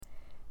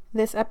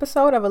This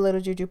episode of A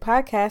Little Juju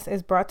Podcast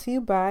is brought to you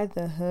by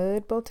The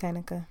Hood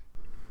Botanica.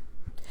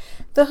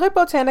 The Hood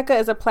Botanica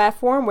is a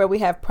platform where we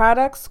have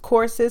products,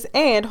 courses,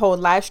 and hold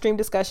live stream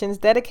discussions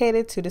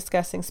dedicated to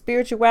discussing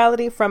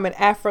spirituality from an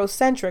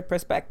Afrocentric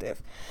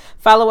perspective.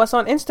 Follow us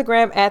on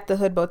Instagram at The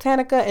Hood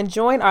Botanica and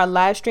join our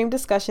live stream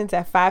discussions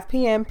at 5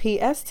 p.m.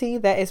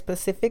 PST, that is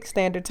Pacific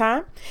Standard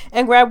Time,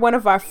 and grab one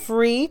of our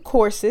free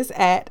courses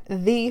at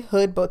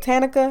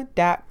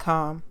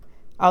thehoodbotanica.com.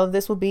 All of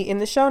this will be in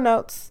the show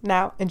notes.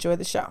 Now, enjoy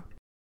the show.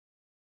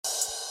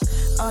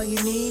 All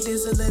you need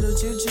is a little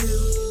juju.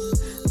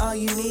 All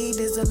you need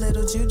is a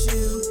little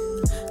juju.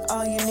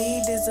 All you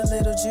need is a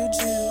little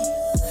juju.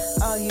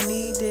 All you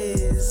need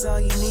is, all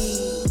you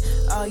need.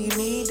 All you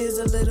need is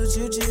a little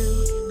juju.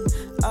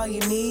 All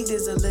you need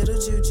is a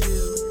little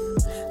juju.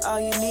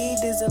 All you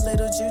need is a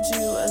little juju,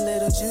 a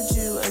little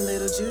juju, a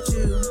little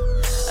juju.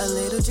 A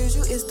little juju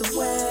is the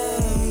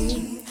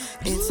way.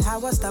 It's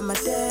how I start my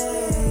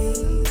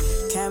day.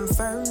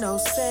 Confirm, no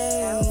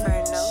say.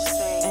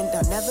 And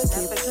I'll never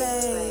get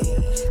played.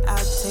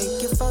 I'll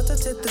take your photo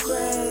to the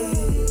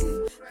grave.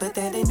 But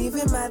that ain't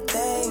even my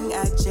thing.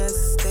 I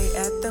just stay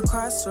at the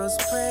crossroads,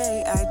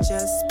 pray. I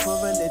just pour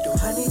a little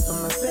honey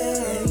from my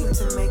babe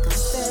to make them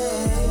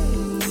stay.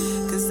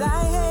 Cause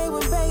I hate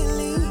when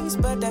Baileys,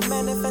 but I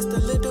manifest a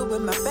little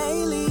with my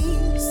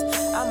Baileys.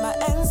 I'm my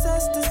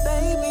ancestors,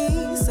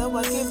 baby. So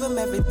I give them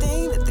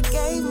everything that they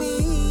gave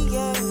me,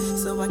 yeah.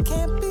 So I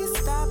can't be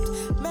stopped.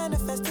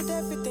 Manifested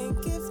everything,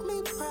 give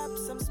me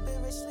props. I'm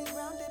spiritually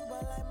grounded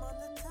while I'm on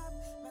the top.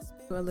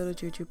 A Little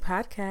Juju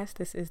Podcast.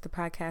 This is the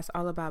podcast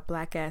all about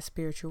Black ass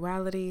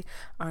spirituality,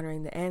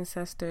 honoring the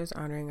ancestors,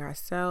 honoring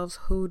ourselves,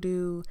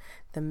 hoodoo,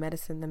 the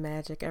medicine, the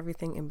magic,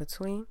 everything in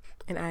between.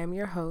 And I am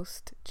your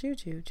host,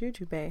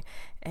 Juju Bay.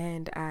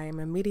 And I am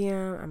a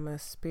medium. I'm a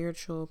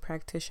spiritual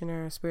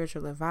practitioner,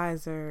 spiritual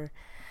advisor.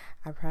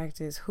 I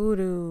practice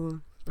hoodoo.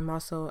 I'm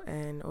also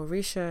an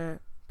Orisha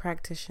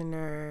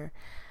practitioner,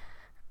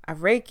 a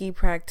Reiki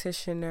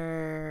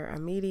practitioner, a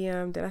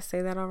medium. Did I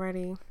say that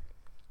already?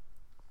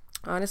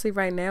 Honestly,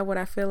 right now, what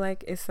I feel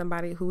like is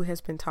somebody who has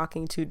been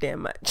talking too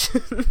damn much.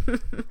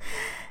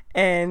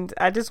 And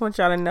I just want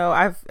y'all to know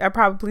I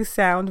probably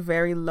sound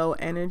very low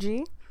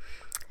energy,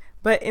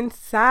 but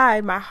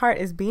inside my heart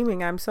is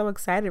beaming. I'm so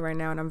excited right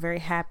now and I'm very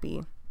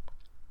happy.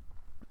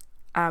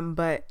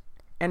 But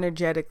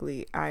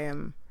energetically, I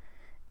am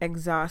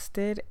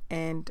exhausted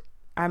and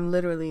I'm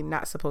literally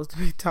not supposed to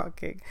be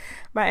talking.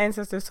 My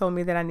ancestors told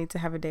me that I need to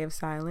have a day of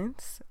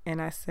silence.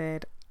 And I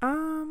said,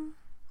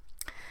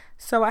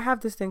 so I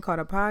have this thing called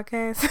a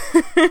podcast.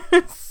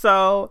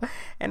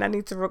 And I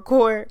need to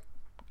record.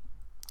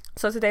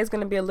 So today's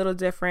going to be a little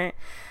different.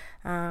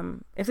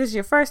 If this is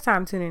your first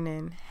time tuning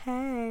in,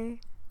 hey.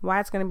 Why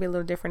it's going to be a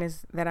little different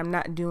is that I'm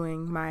not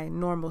doing my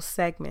normal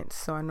segments.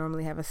 So I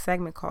normally have a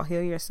segment called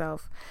Heal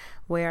Yourself,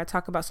 where I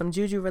talk about some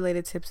juju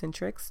related tips and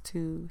tricks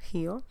to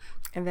heal.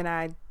 And then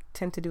I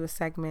tend to do a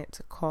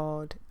segment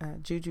called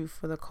Juju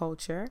for the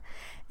Culture,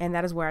 and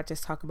that is where I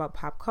just talk about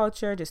pop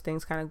culture, just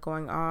things kind of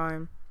going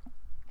on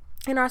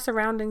in our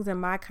surroundings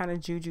and my kind of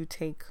juju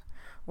take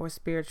or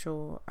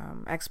spiritual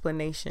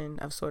explanation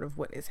of sort of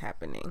what is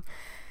happening.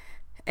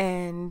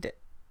 And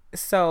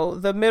so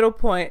the middle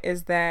point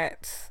is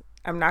that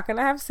I'm not going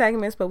to have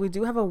segments, but we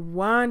do have a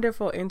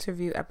wonderful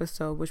interview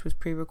episode which was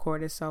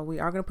pre-recorded, so we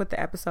are going to put the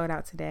episode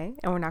out today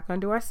and we're not going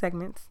to do our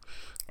segments.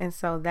 And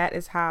so that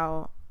is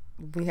how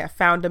we have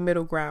found a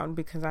middle ground,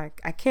 because I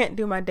can't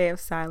do my day of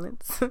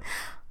silence,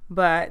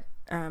 but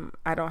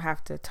I don't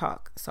have to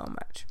talk so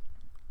much.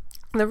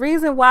 The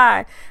reason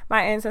why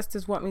my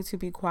ancestors want me to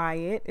be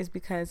quiet is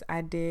because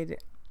I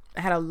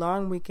had a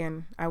long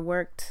weekend. I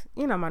worked,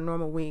 my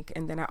normal week,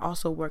 and then I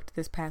also worked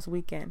this past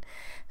weekend.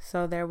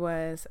 So there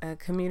was a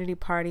community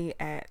party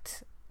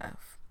at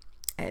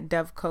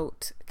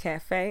Dovecote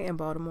Cafe in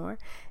Baltimore,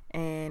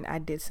 and I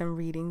did some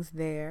readings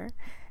there.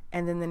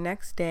 And then the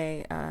next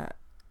day,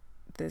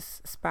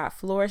 this spot,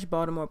 Flourish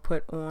Baltimore,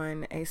 put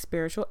on a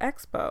spiritual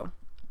expo,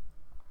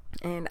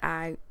 and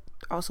I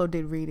also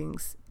did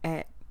readings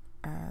at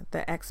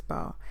the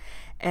expo,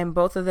 and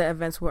both of the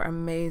events were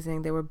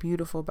amazing. They were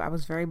beautiful, but I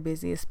was very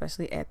busy,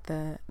 especially at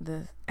the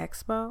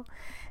expo.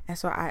 And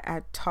so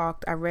I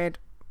read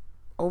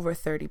over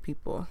 30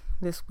 people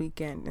this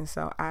weekend, and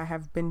so I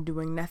have been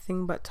doing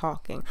nothing but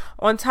talking.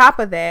 On top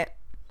of that,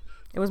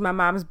 it was my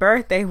mom's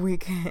birthday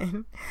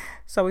weekend.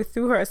 So we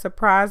threw her a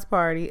surprise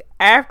party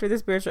after the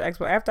spiritual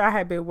expo, after I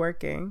had been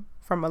working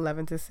from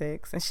 11 to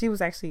 6. And she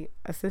was actually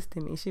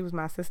assisting me. She was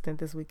my assistant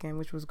this weekend,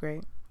 which was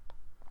great.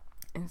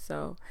 And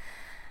so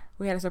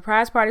we had a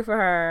surprise party for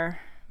her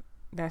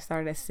that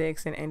started at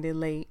 6 and ended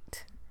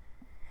late.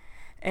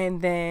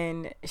 And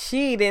then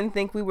she didn't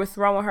think we were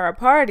throwing her a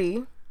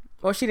party,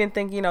 or she didn't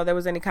think, there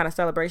was any kind of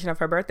celebration of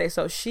her birthday.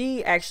 So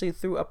she actually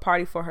threw a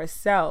party for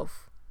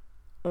herself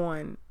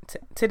on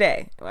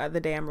today, the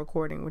day I'm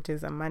recording, which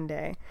is a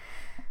Monday.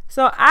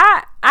 So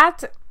I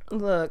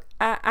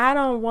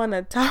don't want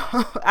to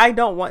talk. I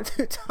don't want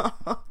to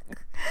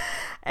talk.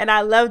 And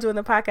I love doing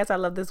the podcast. I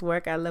love this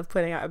work. I love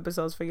putting out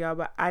episodes for y'all,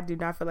 but I do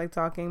not feel like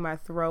talking. My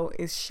throat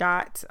is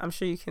shot. I'm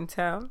sure you can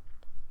tell.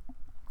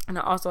 And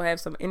I also have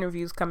some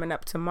interviews coming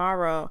up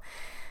tomorrow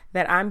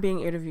that I'm being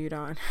interviewed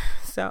on.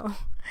 So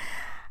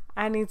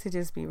I need to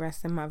just be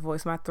resting my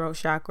voice. My throat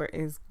chakra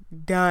is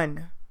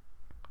done.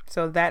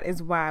 So that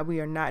is why we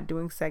are not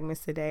doing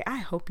segments today. I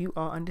hope you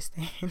all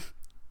understand.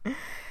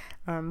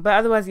 But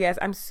otherwise, yes,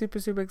 I'm super,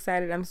 super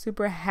excited. I'm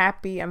super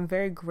happy. I'm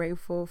very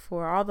grateful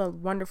for all the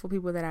wonderful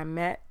people that I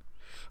met.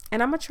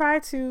 And I'm going to try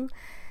to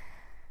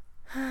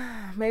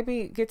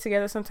maybe get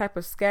together some type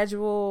of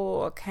schedule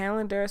or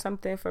calendar or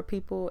something for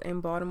people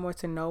in Baltimore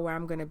to know where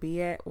I'm going to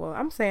be at. Well,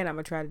 I'm saying I'm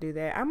going to try to do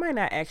that. I might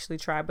not actually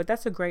try, but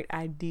that's a great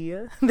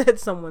idea that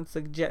someone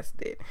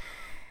suggested.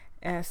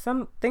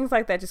 Some things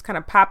like that just kind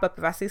of pop up.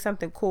 If I see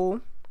something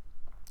cool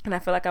and I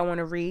feel like I want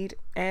to read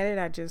at it,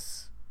 I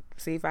just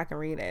see if I can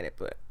read at it.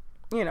 But,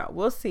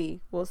 we'll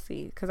see.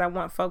 Because I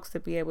want folks to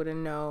be able to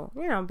know,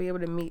 be able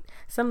to meet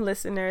some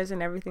listeners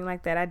and everything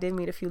like that. I did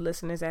meet a few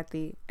listeners at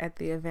the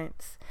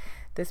events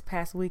this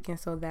past weekend,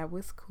 so that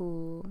was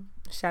cool.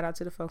 Shout out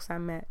to the folks I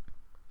met.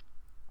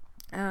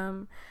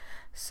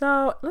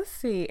 So let's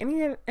see.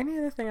 Any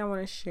other thing I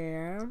want to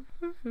share?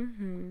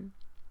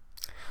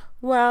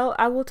 Well,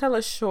 I will tell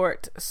a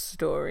short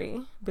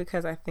story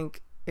because I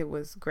think it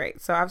was great.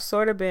 So I've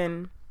sort of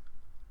been,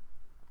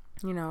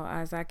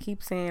 as I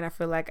keep saying, I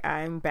feel like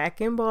I'm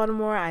back in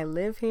Baltimore. I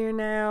live here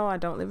now. I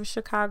don't live in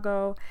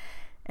Chicago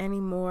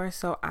anymore.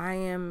 So I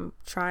am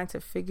trying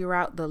to figure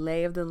out the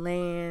lay of the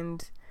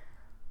land,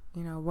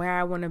 where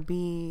I want to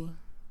be,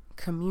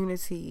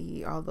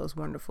 community, all those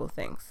wonderful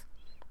things.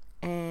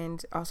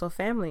 And also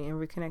family and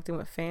reconnecting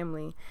with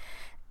family.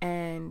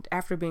 And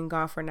after being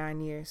gone for 9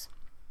 years.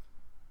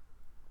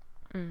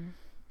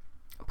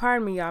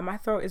 Pardon me, y'all. My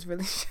throat is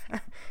really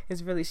shot.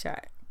 It's really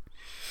shot.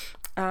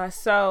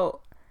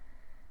 So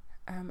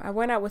I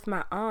went out with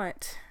my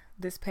aunt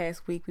this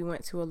past week. We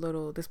went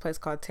to this place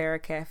called Terra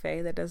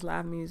Cafe that does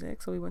live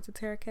music. So we went to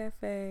Terra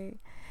Cafe.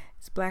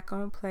 It's a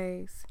Black-owned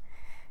place.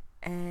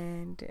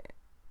 And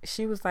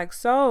she was like,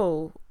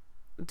 so,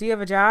 do you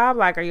have a job?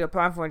 Like, are you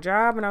applying for a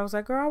job? And I was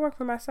like, girl, I work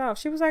for myself.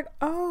 She was like,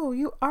 oh,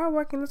 you are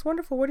working. That's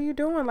wonderful. What are you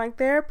doing? Like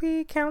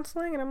therapy,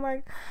 counseling? And I'm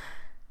like,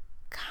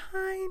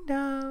 kind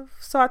of.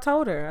 So I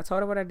told her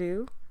what I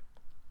do.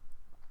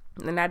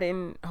 And I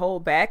didn't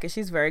hold back. And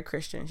she's very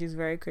Christian. She's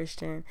very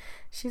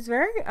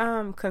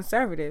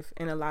conservative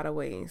in a lot of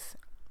ways.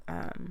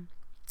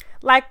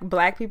 Like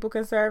Black people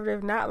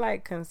conservative, not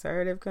like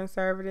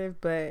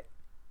conservative, but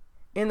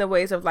in the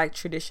ways of like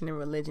tradition and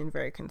religion,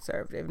 very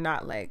conservative.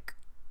 Not like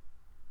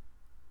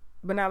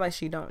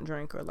she don't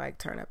drink or like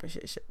turn up and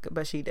shit,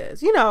 but she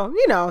does.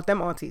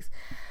 Them aunties.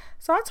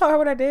 So I told her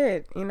what I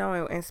did,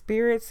 and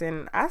spirits,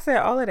 and I said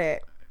all of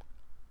that.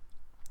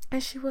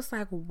 And she was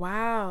like,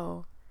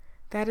 wow,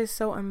 that is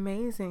so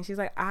amazing. She's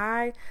like,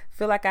 I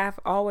feel like I've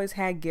always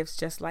had gifts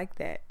just like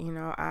that.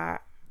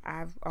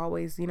 I've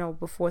always,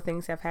 before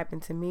things have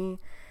happened to me,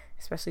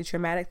 especially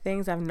traumatic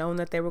things, I've known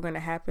that they were going to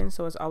happen.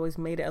 So it's always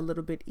made it a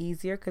little bit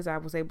easier because I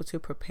was able to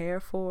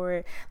prepare for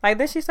it. Like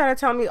then she started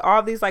telling me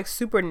all these like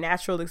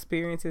supernatural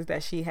experiences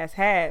that she has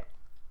had.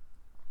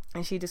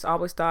 And she just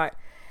always thought,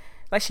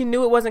 like she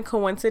knew it wasn't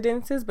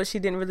coincidences, but she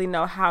didn't really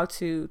know how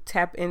to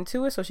tap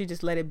into it. So she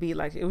just let it be.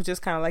 Like it was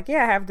just kind of like,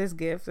 yeah, I have this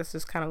gift. That's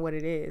just kind of what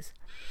it is.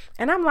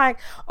 And I'm like,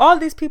 all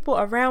these people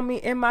around me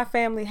in my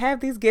family have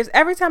these gifts.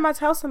 Every time I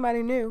tell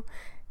somebody new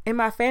in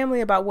my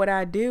family about what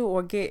I do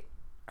or get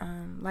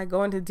like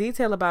go into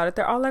detail about it,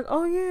 they're all like,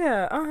 oh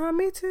yeah,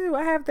 me too,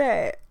 I have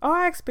that. Oh,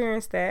 I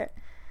experienced that.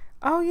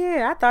 Oh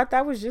yeah, I thought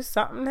that was just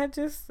something that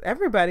just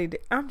everybody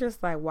did. I'm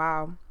just like,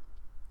 wow.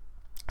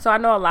 So I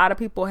know a lot of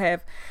people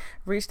have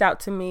reached out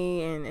to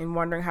me and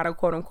wondering how to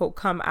quote unquote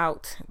come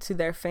out to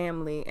their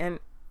family, and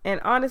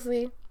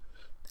honestly,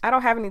 I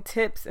don't have any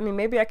tips. I mean,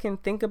 maybe I can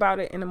think about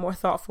it in a more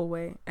thoughtful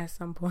way at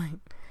some point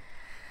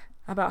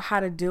about how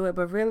to do it,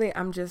 but really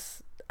I'm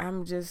just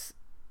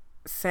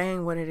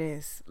saying what it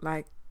is.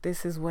 Like,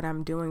 this is what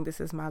I'm doing.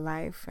 This is my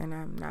life, and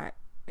I'm not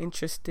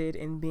interested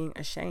in being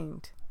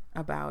ashamed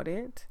about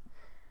it.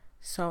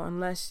 So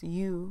unless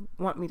you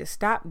want me to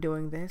stop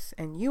doing this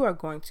and you are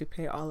going to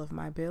pay all of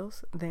my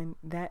bills, then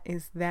that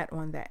is that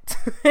on that.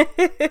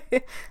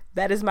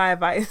 That is my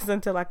advice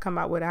until I come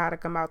out with a how to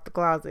come out the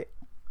closet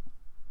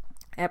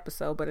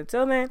episode. But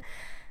until then,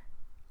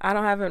 I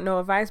don't have no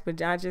advice,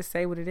 but I just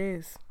say what it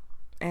is.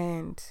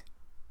 And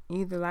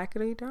you either like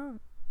it or you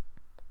don't.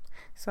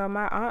 So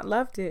my aunt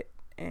loved it,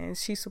 and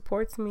she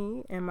supports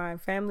me, and my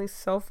family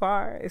so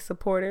far is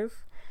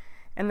supportive,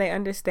 and they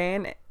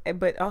understand,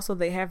 but also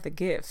they have the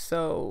gift.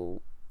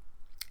 So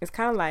it's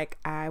kind of like,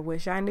 I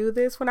wish I knew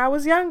this when I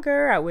was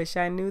younger. I wish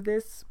I knew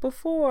this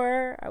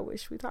before. I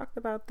wish we talked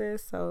about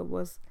this so it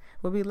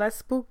would be less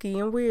spooky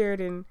and weird,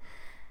 and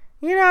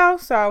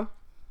so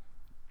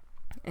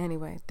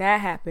anyway, that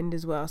happened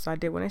as well. So I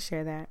did want to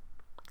share that.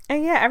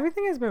 And yeah,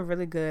 everything has been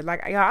really good.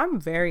 Like, y'all, I'm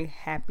very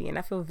happy and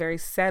I feel very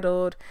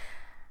settled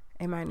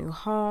in my new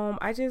home.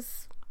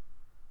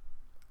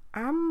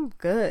 I'm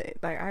good.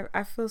 Like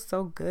I feel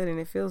so good, and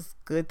it feels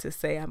good to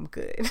say I'm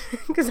good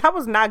because I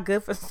was not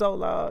good for so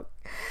long.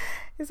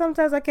 And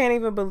sometimes I can't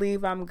even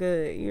believe I'm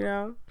good, you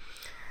know?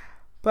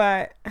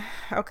 But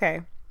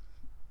okay.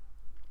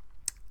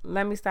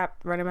 Let me stop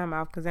running my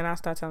mouth because then I'll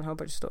start telling a whole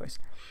bunch of stories.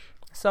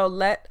 So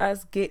let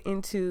us get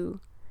into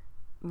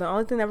the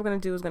only thing that we're going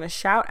to do is going to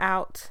shout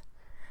out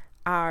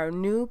our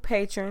new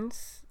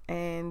patrons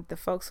and the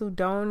folks who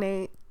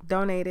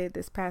donated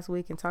this past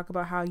week and talk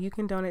about how you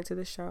can donate to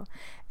the show.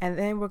 And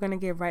then we're going to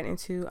get right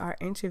into our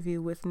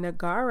interview with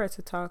Negarra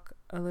to talk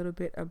a little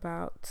bit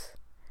about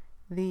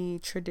the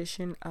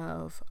tradition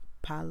of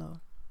Palo.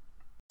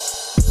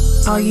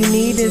 All you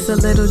need is a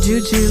little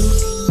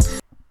juju.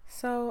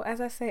 So, as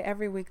I say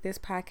every week, this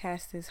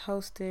podcast is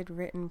hosted,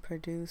 written,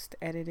 produced,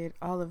 edited,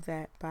 all of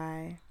that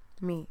by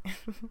me.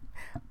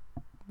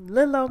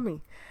 Little old me,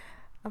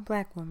 a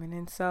Black woman.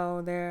 And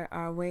so there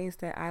are ways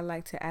that I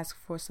like to ask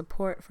for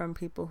support from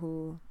people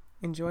who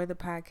enjoy the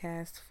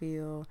podcast,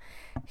 feel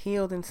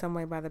healed in some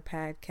way by the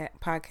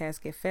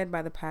podcast, get fed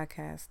by the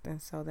podcast,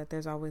 and so that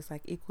there's always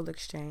like equal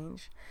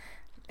exchange.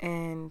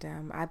 And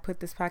I put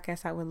this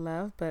podcast out with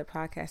love, but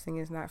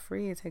podcasting is not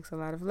free. It takes a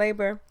lot of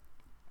labor.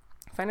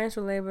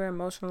 Financial labor,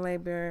 emotional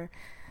labor,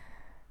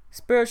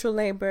 spiritual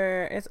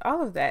labor, it's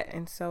all of that.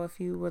 And so if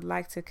you would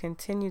like to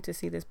continue to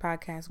see this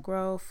podcast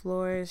grow,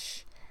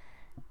 flourish,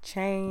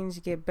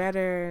 change, get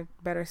better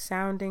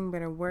sounding,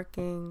 better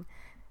working,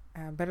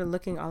 better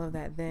looking, all of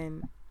that,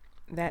 then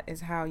that is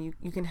how you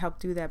can help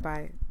do that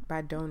by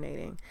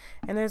donating.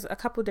 And there's a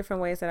couple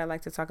different ways that I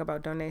like to talk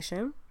about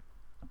donation.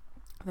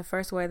 The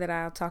first way that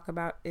I'll talk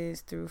about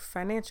is through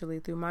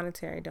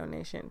monetary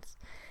donations.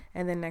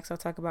 And then next I'll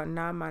talk about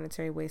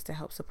non-monetary ways to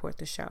help support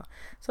the show.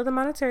 So the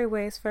monetary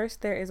ways,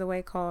 first there is a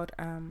way called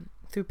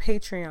through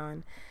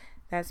Patreon.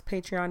 That's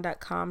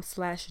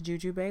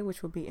patreon.com/jujube,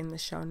 which will be in the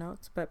show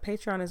notes. But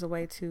Patreon is a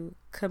way to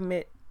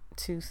commit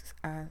to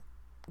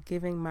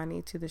giving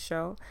money to the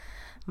show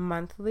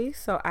monthly.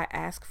 So I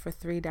ask for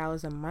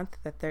 $3 a month.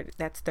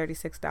 That's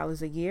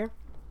 $36 a year.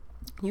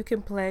 You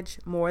can pledge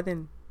more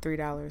than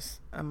 $3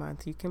 a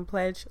month. You can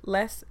pledge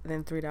less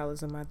than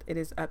 $3 a month. It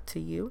is up to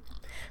you.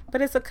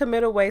 But it's a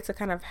committal way to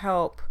kind of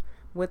help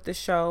with the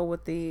show,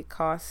 with the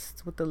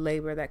costs, with the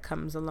labor that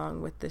comes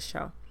along with the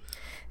show.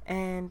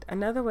 And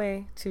another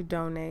way to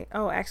donate.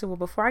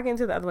 Before I get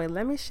into the other way,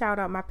 let me shout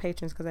out my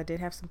patrons, because I did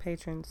have some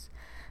patrons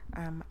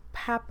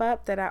pop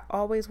up that I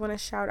always want to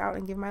shout out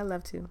and give my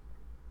love to.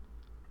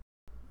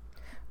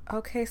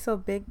 Okay, so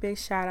big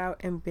shout out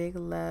and big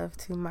love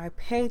to my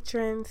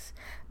patrons.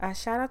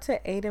 Shout out to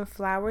Aiden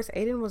Flowers.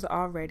 Aiden was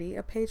already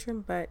a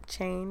patron but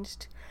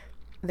changed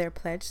their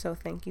pledge, so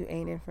thank you,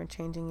 Aiden, for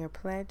changing your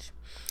pledge.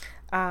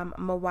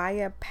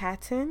 Mawaya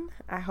Patton,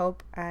 I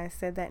hope I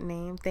said that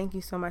name. Thank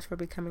you so much for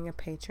becoming a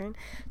patron.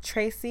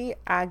 Tracy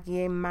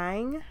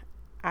Agiemang,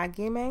 I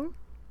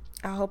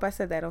hope I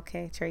said that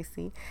okay,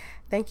 Tracy.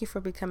 Thank you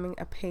for becoming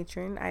a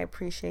patron. I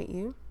appreciate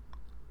you.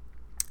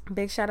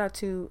 Big shout out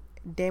to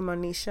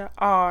Demonisha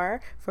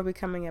R for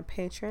becoming a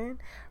patron.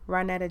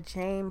 Ronetta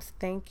James,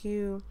 thank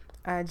you.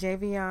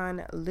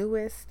 Javion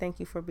Lewis,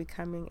 thank you for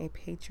becoming a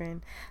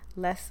patron.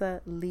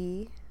 Lessa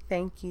Lee,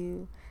 thank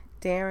you.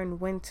 Darren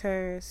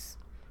Winters,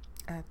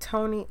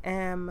 Tony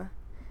M,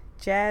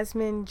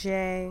 Jasmine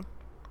J,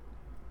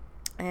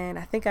 and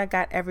I think I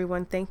got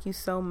everyone. Thank you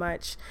so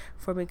much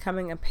for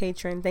becoming a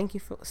patron. Thank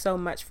you so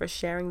much for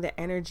sharing the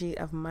energy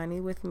of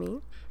money with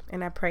me,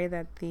 and I pray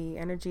that the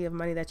energy of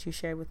money that you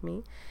share with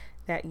me,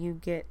 that you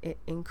get it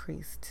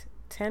increased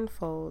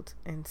tenfold,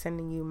 and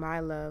sending you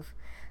my love,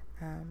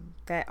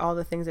 that all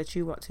the things that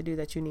you want to do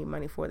that you need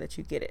money for, that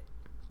you get it,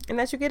 and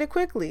that you get it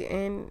quickly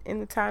and in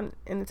the time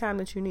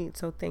that you need.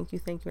 So thank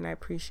you, and I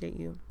appreciate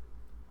you.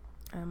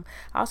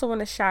 I also want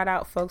to shout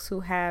out folks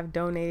who have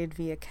donated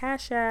via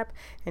Cash App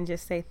and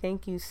just say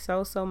thank you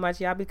so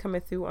much. Y'all be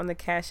coming through on the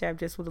Cash App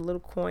just with a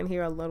little coin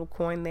here, a little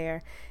coin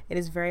there. It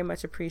is very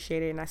much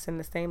appreciated, and I send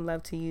the same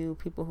love to you,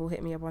 people who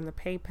hit me up on the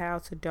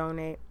PayPal to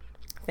donate.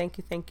 Thank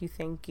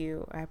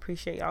you. I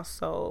appreciate y'all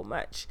so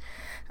much.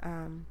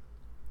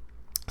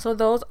 So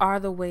those are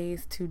the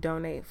ways to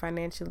donate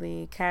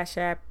financially: Cash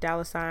App,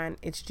 $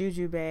 it's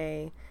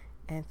Jujube,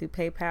 and through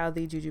PayPal,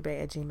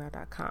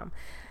 thejujube@gmail.com.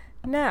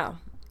 Now,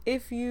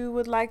 if you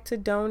would like to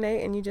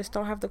donate and you just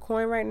don't have the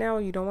coin right now,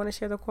 or you don't want to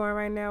share the coin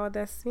right now, or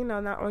that's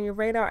not on your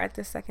radar at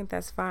this second,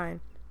 that's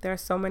fine. There are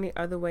so many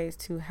other ways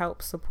to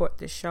help support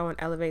the show and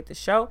elevate the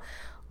show.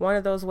 One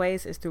of those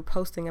ways is through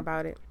posting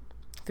about it,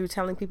 through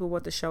telling people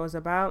what the show is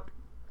about,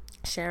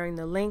 sharing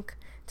the link,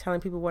 telling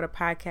people what a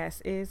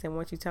podcast is, and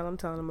once you tell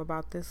them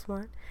about this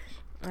one.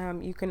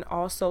 You can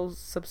also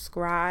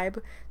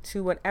subscribe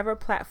to whatever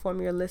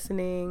platform you're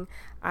listening.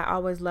 I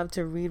always love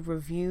to read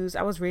reviews.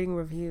 I was reading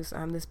reviews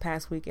this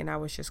past week, and I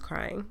was just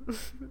crying.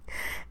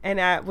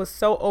 And I was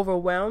so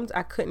overwhelmed,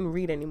 I couldn't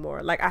read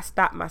anymore. Like, I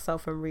stopped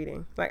myself from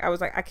reading. Like, I was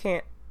like, I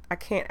can't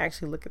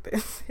actually look at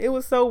this. It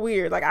was so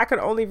weird. Like, I could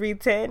only read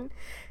 10,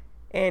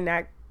 and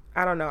I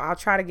don't know. I'll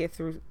try to get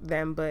through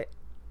them, but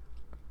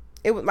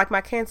it was like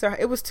my cancer.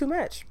 It was too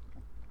much.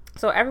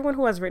 So everyone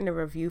who has written a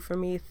review for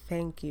me,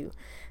 thank you.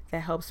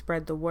 That helps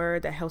spread the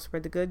word, that helps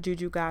spread the good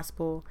juju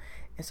gospel,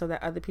 and so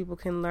that other people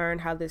can learn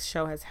how this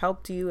show has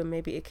helped you, and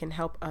maybe it can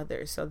help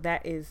others. So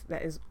that is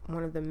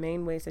one of the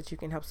main ways that you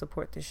can help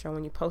support this show.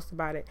 When you post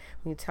about it,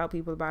 when you tell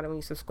people about it, when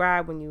you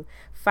subscribe, when you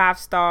 5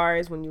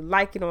 stars, when you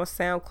like it on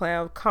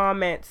SoundCloud,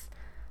 comments,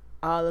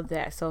 all of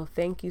that. So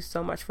thank you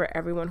so much for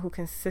everyone who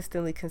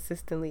consistently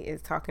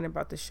is talking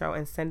about the show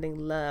and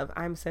sending love.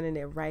 I'm sending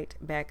it right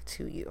back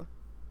to you.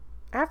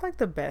 I have like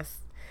the best.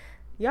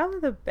 Y'all are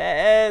the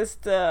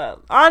best.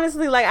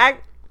 Honestly,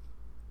 like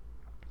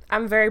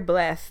I'm very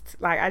blessed.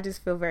 Like I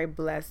just feel very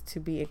blessed to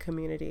be in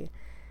community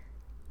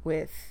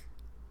with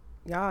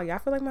y'all. Y'all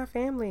feel like my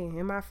family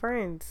and my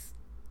friends.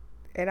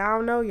 And I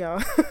don't know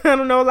y'all. I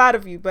don't know a lot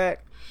of you,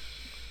 but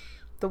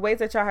the ways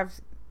that y'all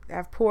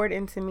have poured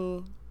into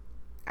me,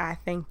 I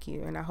thank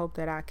you, and I hope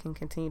that I can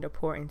continue to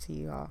pour into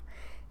you all.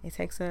 It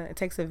takes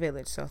a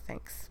village, so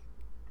thanks.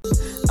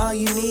 All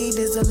you need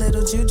is a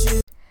little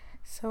juju.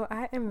 So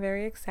I am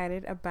very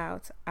excited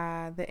about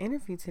the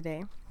interview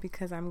today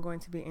because I'm going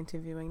to be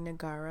interviewing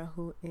Negarra,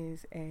 who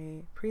is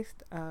a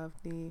priest of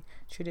the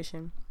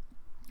tradition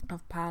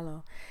of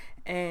Palo.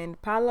 And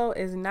Palo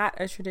is not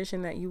a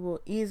tradition that you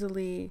will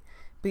easily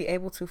be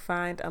able to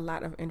find a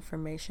lot of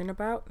information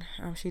about.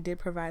 She did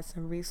provide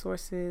some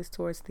resources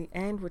towards the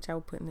end, which I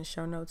will put in the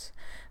show notes,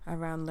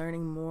 around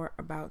learning more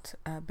about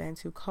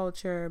Bantu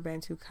culture,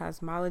 Bantu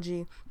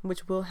cosmology,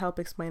 which will help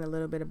explain a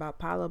little bit about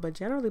Palo. But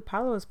generally,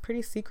 Palo is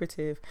pretty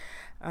secretive.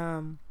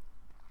 Palo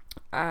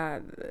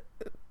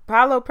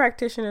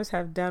practitioners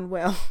have done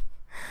well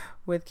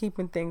with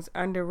keeping things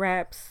under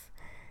wraps,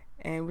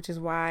 and which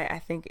is why I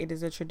think it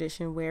is a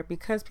tradition where,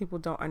 because people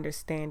don't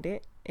understand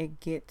it,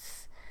 it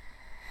gets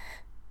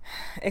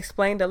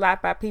explained a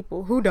lot by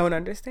people who don't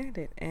understand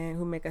it and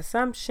who make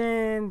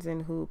assumptions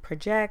and who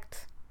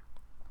project.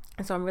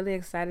 And so I'm really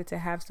excited to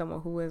have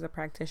someone who is a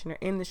practitioner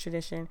in this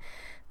tradition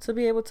to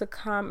be able to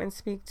come and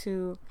speak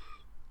to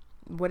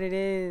what it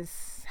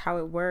is, how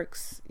it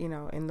works,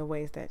 in the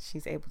ways that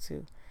she's able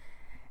to.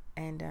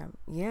 And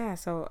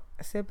so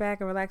sit back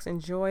and relax,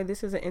 enjoy.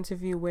 This is an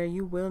interview where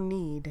you will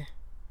need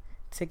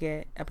to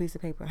get a piece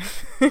of paper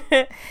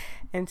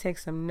and take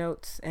some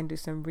notes and do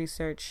some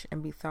research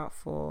and be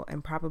thoughtful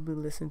and probably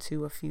listen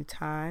to a few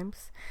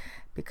times,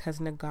 because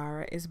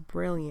Negarra is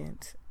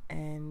brilliant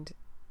and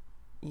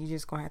you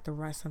just gonna have to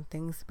run some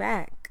things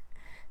back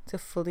to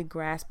fully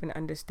grasp and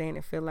understand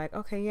and feel like,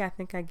 okay, yeah, I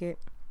think I get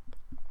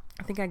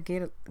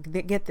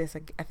this.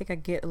 I think I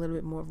get a little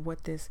bit more of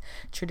what this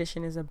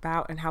tradition is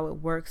about and how it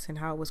works and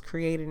how it was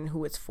created and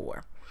who it's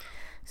for.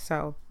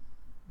 So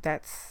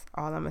that's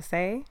all I'm gonna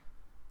say.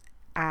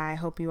 I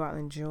hope you all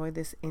enjoy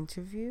this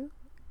interview,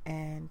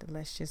 and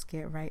let's just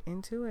get right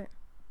into it.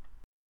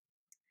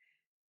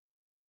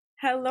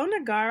 Hello,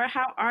 Negarra.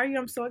 How are you?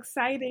 I'm so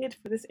excited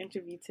for this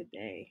interview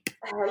today.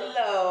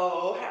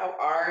 Hello, how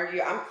are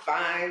you? I'm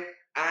fine.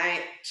 I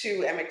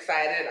too am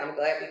excited. I'm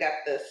glad we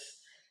got this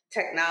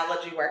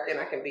technology working.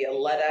 I can be a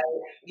Luddite,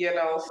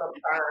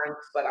 sometimes,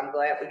 but I'm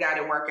glad we got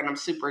it working. I'm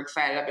super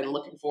excited. I've been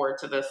looking forward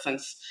to this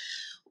since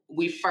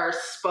we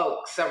first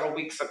spoke several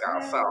weeks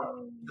ago.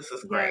 So this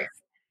is great.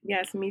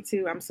 Yes, me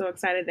too. I'm so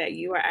excited that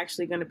you are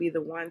actually going to be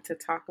the one to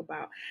talk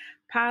about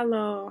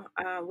Palo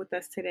with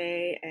us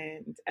today,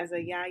 and as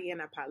a Yaya and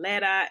a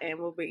Paleta, and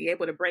we'll be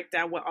able to break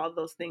down what all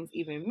those things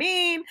even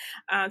mean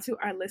to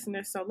our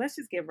listeners. So let's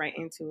just get right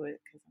into it.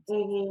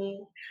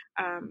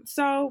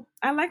 So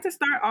I like to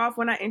start off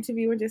when I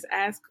interview and just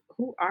ask,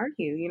 who are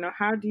you?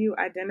 How do you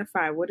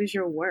identify? What is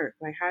your work?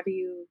 Like,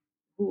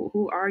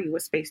 who are you?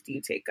 What space do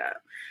you take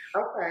up?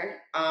 Okay,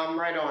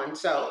 right on.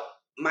 So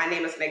my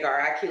name is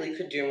Negarra Akili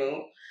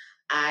Kadumu.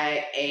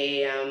 I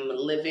am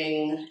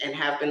living and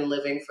have been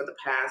living for the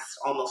past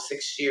almost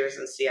 6 years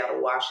in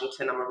Seattle,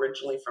 Washington. I'm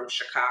originally from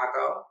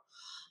Chicago.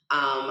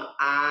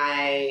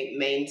 I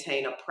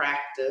maintain a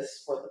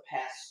practice for the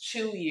past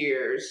 2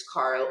 years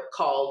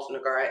called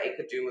Negarra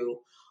Ekadumu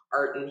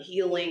Art and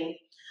Healing.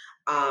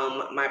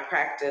 My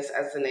practice,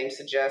 as the name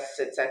suggests,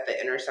 sits at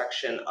the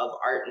intersection of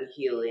art and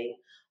healing.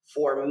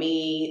 For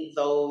me,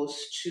 those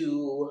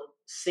two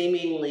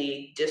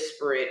seemingly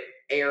disparate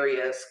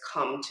areas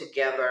come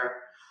together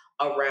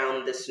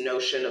around this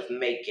notion of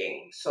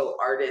making. So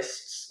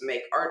artists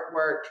make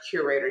artwork,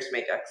 curators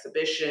make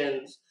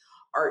exhibitions,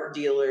 art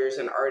dealers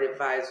and art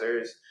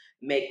advisors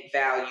make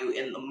value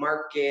in the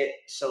market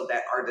so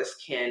that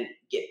artists can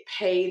get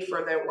paid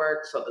for their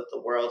work, so that the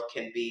world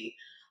can be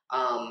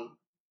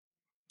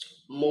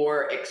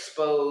more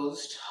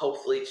exposed,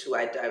 hopefully, to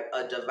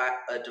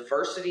a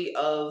diversity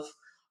of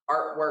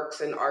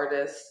artworks and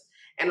artists.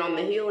 And on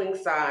the healing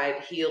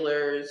side,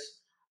 healers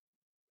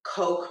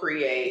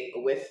co-create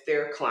with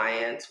their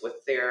clients, with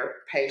their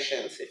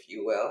patients, if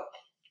you will,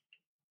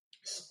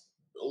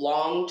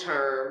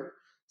 long-term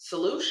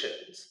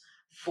solutions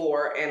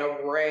for an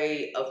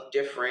array of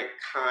different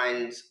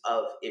kinds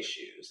of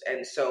issues.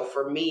 And so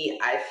for me,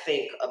 I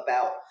think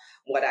about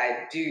what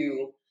I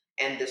do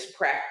and this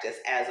practice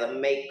as a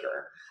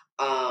maker.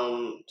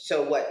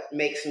 So what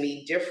makes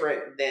me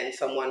different than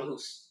someone who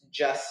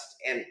just,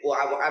 and well,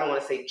 I don't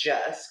want to say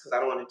just because I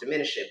don't want to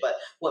diminish it, but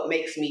what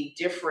makes me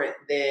different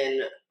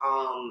than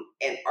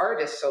an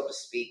artist, so to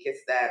speak, is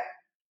that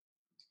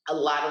a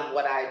lot of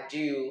what I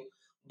do,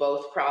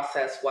 both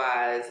process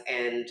wise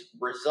and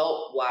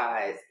result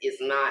wise, is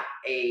not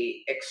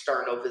a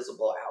external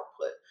visible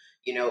output.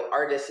 You know,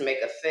 artists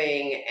make a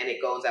thing and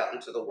it goes out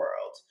into the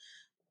world.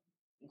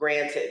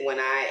 Granted, when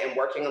I am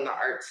working on the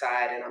art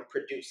side and I'm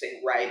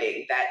producing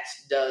writing, that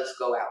does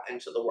go out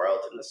into the world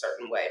in a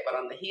certain way. But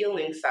on the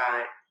healing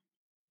side,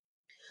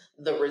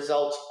 the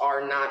results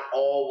are not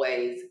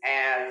always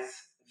as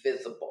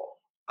visible.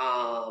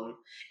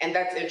 And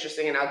that's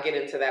interesting, and I'll get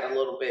into that a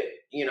little bit,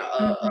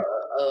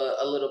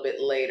 a little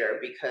bit later,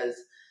 because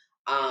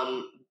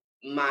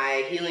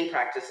my healing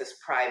practice is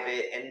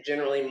private, and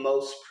generally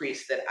most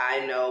priests that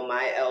I know,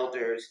 my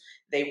elders,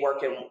 they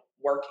work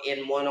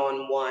in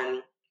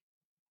one-on-one,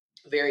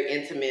 very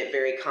intimate,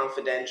 very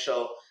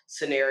confidential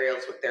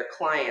scenarios with their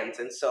clients.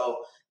 And so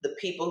the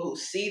people who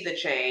see the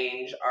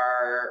change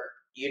are,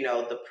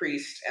 the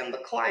priest and the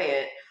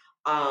client.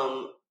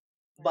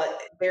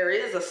 But there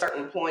is a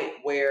certain point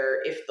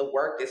where if the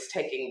work is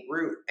taking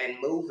root and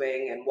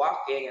moving and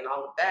walking and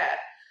all of that,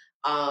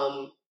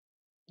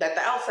 that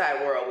the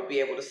outside world would be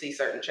able to see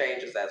certain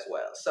changes as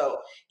well. So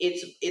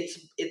it's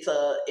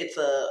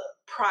a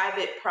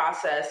private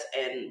process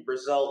and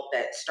result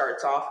that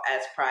starts off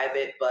as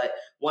private, but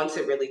once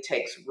it really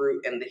takes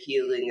root and the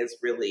healing is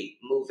really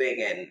moving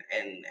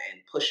and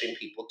pushing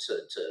people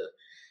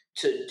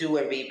to do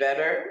and be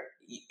better,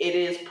 it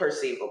is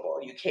perceivable.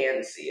 You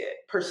can see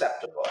it,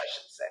 perceptible, I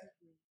should say.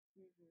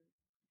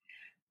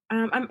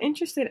 I'm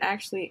interested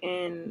actually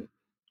in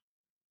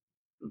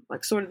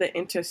like sort of the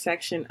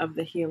intersection of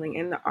the healing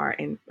and the art.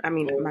 And I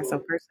mean,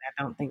 myself personally,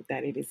 I don't think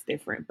that it is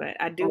different, but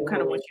I do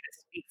kind of want you to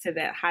speak to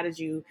that. How did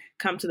you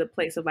come to the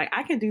place of like,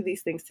 I can do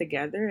these things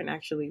together and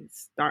actually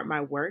start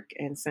my work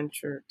and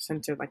center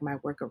like my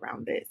work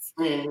around this?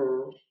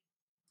 Mm-hmm.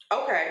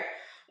 Okay.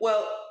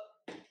 Well,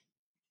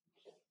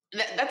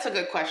 that's a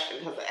good question,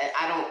 because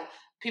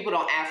people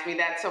don't ask me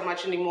that so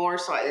much anymore.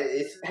 So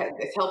it's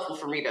helpful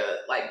for me to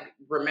like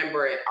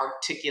remember and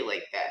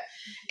articulate that.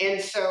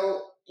 And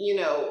so,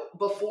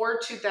 before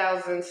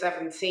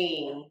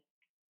 2017,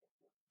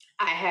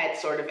 I had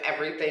sort of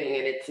everything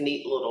in its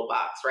neat little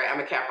box, right?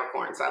 I'm a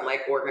Capricorn, so I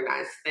like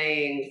organized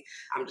things.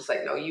 I'm just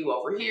like, no, you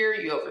over here,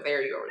 you over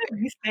there, you over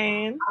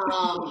there.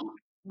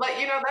 But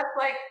that's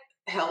like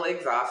hell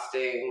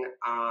exhausting.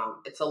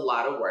 It's a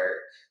lot of work.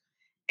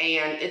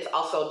 And it's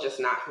also just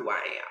not who I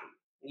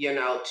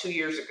am. 2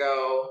 years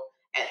ago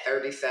at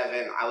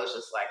 37, I was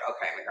just like,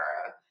 okay,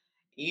 Negarra,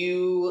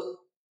 you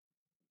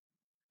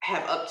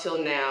have up till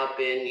now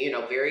been,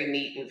 very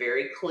neat and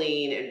very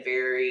clean and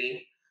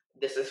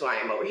this is who I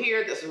am over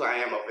here, this is who I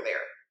am over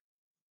there.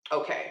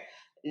 Okay,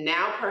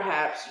 now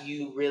perhaps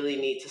you really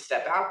need to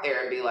step out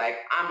there and be like,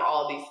 I'm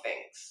all these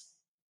things.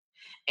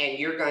 And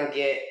you're gonna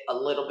get a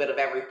little bit of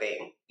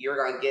everything. You're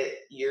gonna get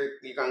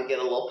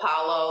a little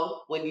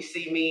Palo when you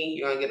see me.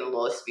 You're gonna get a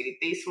little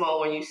Espiritismo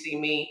when you see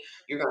me.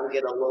 You're gonna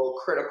get a little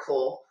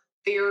critical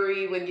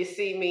theory when you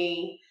see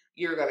me.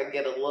 You're gonna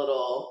get a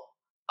little,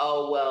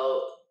 oh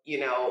well,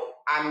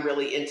 I'm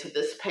really into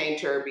this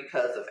painter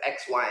because of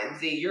X, Y, and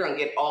Z. You're gonna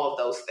get all of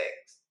those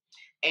things.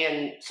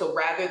 And so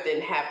rather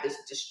than have this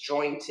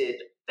disjointed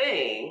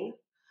thing,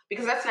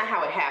 because that's not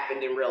how it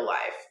happened in real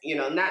life,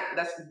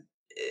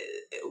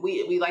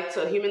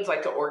 humans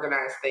like to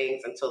organize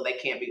things until they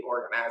can't be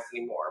organized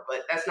anymore,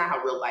 but that's not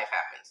how real life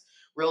happens.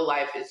 Real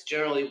life is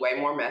generally way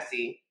more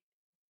messy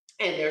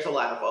and there's a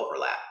lot of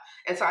overlap.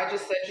 And so I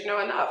just said,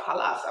 enough,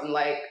 halas. I'm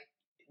like,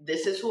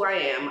 this is who I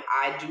am.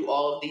 I do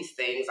all of these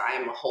things. I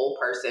am a whole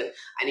person.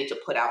 I need to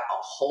put out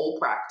a whole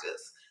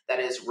practice that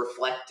is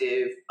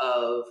reflective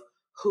of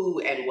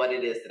who and what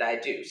it is that I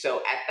do. So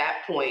at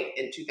that point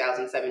in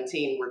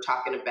 2017, we're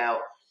talking about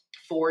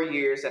 4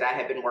 years that I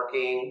have been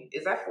working.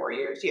 Is that 4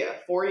 years? Yeah,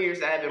 4 years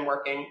that I've been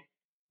working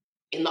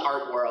in the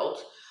art world.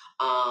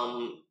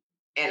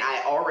 And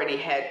I already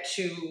had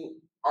 2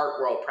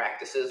 art world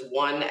practices,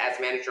 one as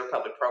manager of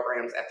public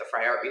programs at the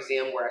Fry Art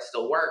Museum, where I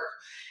still work,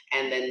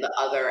 and then the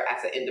other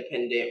as an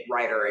independent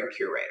writer and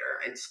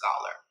curator and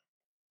scholar.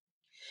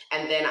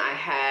 And then I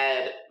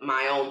had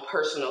my own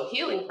personal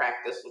healing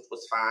practice, which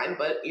was fine.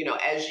 But,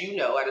 as you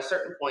know, at a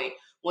certain point,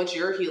 once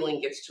your healing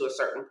gets to a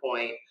certain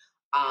point,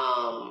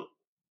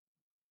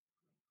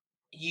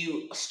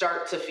 you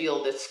start to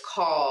feel this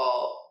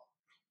call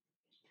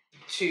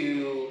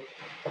to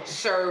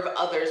serve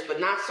others, but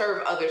not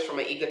serve others from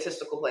an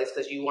egotistical place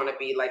because you want to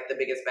be like the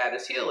biggest,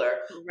 baddest healer,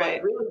 right.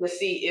 But really to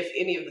see if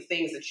any of the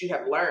things that you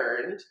have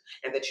learned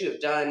and that you have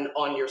done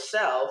on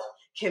yourself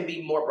can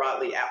be more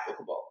broadly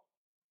applicable.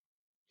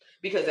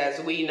 Because as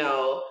we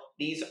know,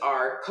 these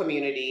are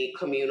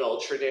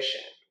communal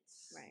traditions.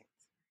 Right.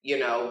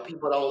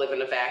 People don't live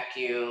in a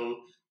vacuum.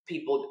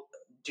 People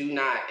do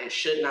not and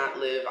should not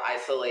live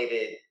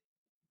isolated.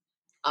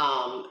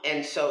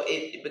 And so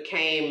it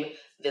became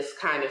this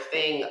kind of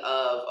thing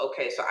of,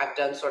 okay, so I've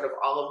done sort of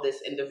all of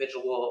this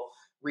individual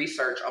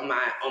research on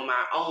my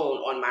own,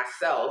 on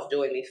myself,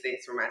 doing these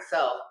things for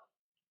myself,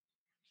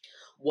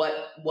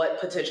 what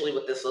potentially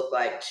would this look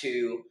like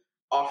to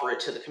offer it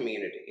to the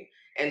community?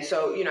 And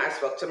so, I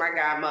spoke to my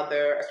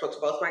godmother. I spoke to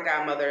both my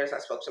godmothers. I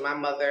spoke to my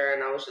mother,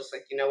 and I was just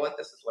like, you know what,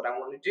 this is what I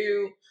want to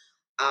do.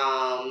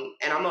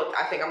 And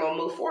I think I'm gonna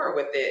move forward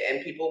with it.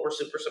 And people were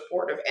super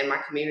supportive, and my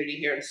community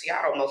here in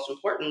Seattle, most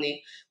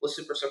importantly, was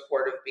super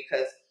supportive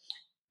because,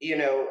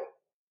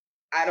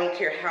 I don't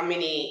care how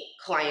many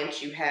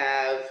clients you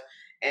have,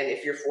 and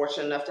if you're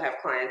fortunate enough to have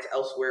clients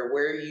elsewhere,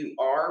 where you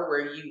are,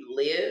 where you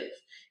live,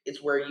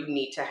 is where you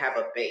need to have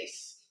a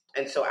base.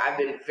 And so I've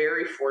been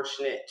very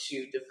fortunate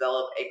to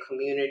develop a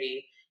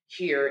community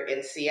here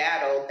in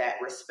Seattle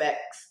that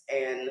respects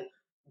and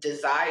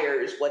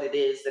desires what it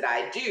is that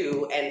I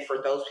do. And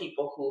for those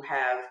people who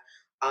have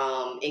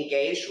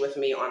engaged with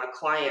me on a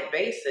client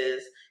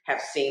basis,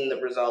 have seen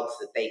the results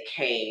that they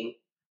came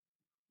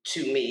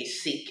to me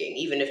seeking,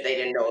 even if they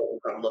didn't know it was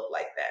going to look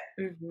like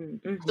that. Mm-hmm,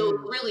 mm-hmm. So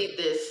it's really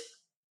this,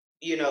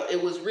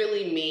 it was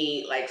really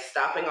me like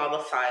stopping all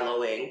the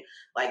siloing,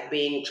 like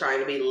trying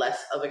to be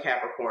less of a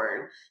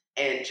Capricorn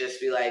and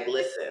just be like,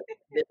 listen,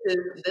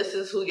 this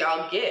is who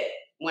y'all get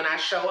when I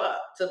show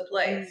up to the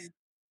place.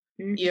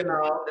 Mm-hmm.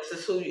 This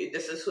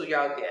is who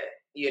y'all get,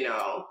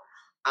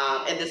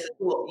 and this is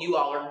who you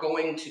all are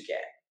going to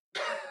get.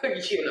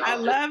 I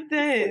love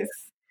this.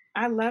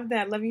 I love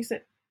that. I love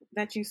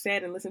you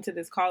said and listen to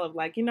this call of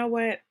like, you know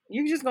what?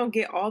 You're just gonna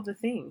get all the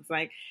things.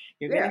 Like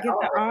you're gonna get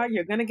the R,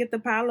 you're gonna get the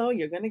Palo,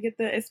 you're gonna get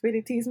the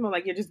Espiritismo.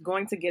 Like you're just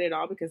going to get it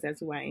all because that's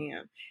who I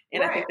am.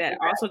 And I think that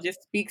also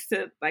just speaks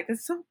to like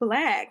it's so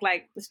Black,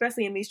 like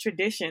especially in these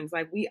traditions.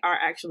 Like we are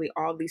actually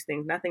all these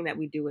things. Nothing that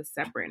we do is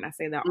separate. And I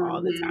say that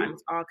all the time.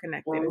 It's all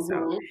connected. And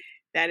so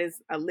that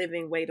is a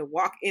living way to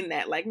walk in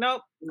that. Like,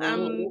 nope,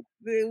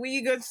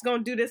 we just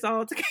gonna do this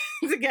all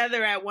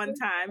together at one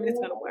time, and it's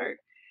gonna work.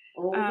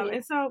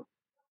 And so,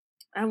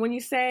 when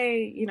you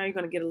say, you're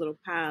going to get a little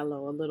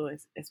Palo, a little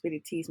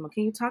Espiritismo,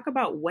 can you talk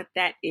about what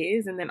that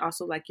is, and then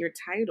also like your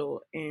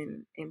title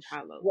in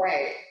Palo?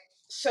 Right.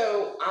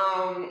 So,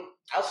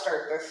 I'll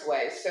start this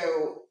way.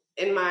 So,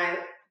 in my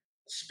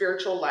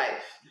spiritual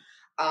life,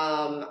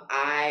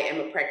 I am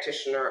a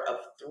practitioner of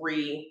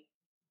 3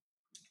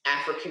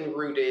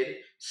 African-rooted,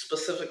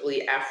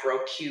 specifically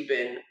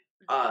Afro-Cuban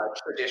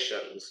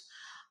traditions.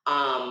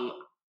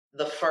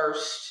 The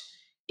first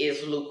is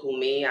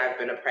Lukumi. I've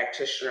been a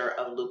practitioner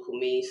of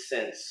Lukumi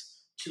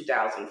since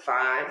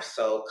 2005,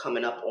 so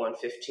coming up on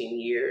 15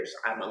 years.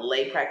 I'm a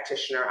lay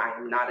practitioner. I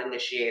am not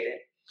initiated.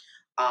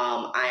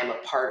 I am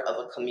a part of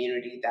a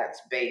community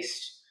that's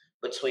based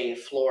between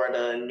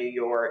Florida, New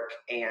York,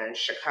 and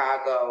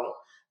Chicago,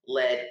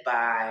 led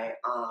by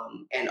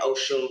an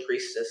Oshun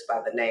priestess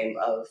by the name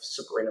of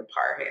Sabrina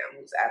Parham,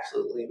 who's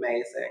absolutely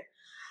amazing,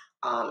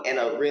 and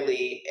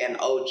an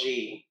OG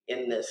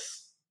in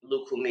this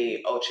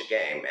Lukumi Ocha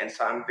game. And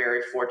so I'm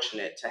very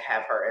fortunate to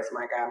have her as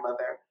my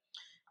godmother.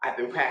 I've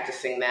been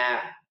practicing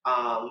that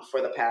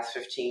for the past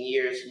 15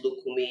 years.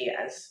 Lukumi,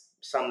 as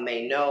some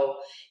may know,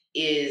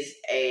 is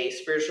a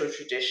spiritual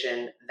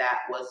tradition that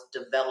was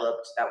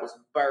developed, that was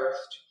birthed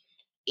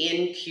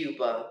in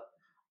Cuba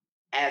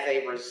as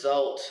a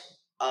result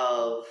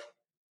of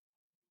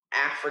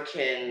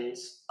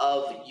Africans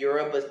of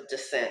Yoruba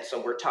descent.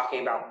 So we're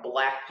talking about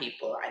Black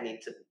people. I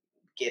need to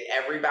get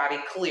everybody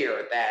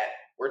clear that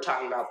we're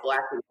talking about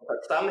Black people.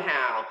 But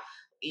somehow,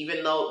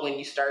 even though when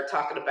you start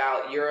talking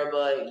about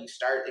Yoruba and you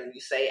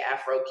say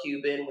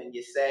Afro-Cuban, when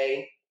you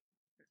say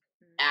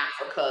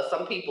Africa,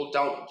 some people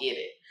don't get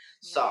it.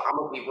 So I'm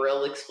going to be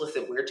real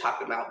explicit. We're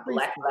talking about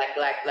Black.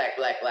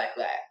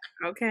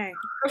 Okay.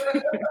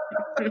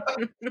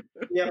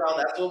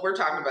 That's what we're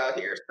talking about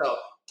here. So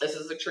this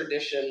is a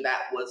tradition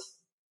that was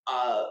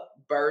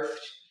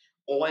birthed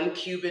on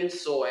Cuban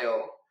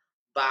soil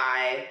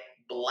by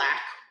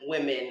Black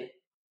women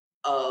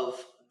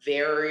of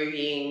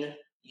varying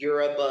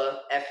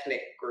Yoruba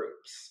ethnic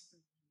groups.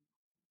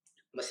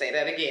 I'm going to say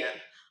that again.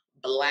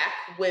 Black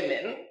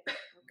women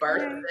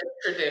birthed this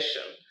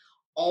tradition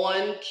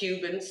on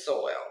Cuban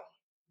soil.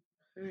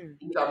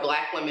 These are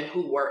Black women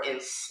who were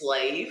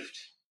enslaved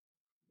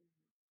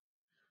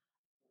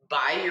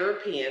by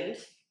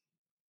Europeans,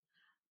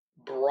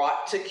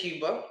 brought to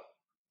Cuba,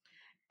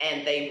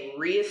 and they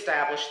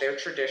reestablished their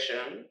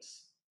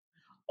traditions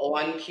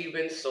on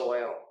Cuban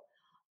soil,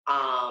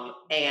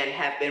 and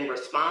have been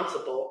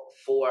responsible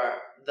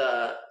for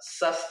the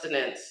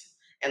sustenance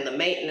and the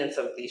maintenance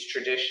of these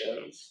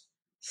traditions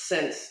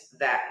since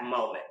that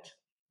moment.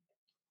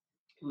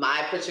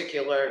 My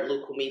particular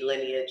Lukumi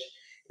lineage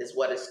is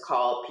what is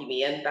called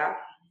Pimienta,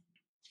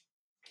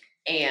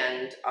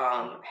 and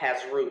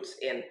has roots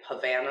in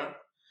Havana.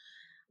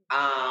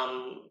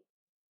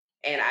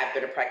 And I've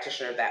been a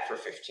practitioner of that for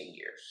 15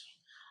 years.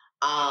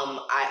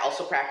 I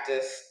also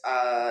practice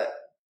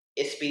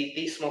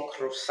Espiritismo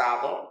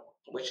Cruzado,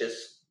 which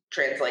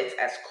translates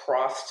as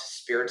crossed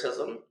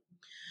spiritism.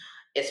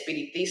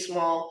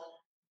 Espiritismo,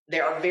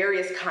 there are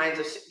various kinds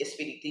of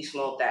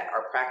Espiritismo that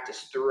are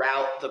practiced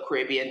throughout the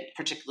Caribbean,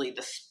 particularly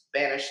the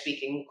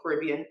Spanish-speaking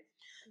Caribbean.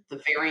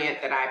 The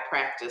variant that I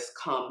practice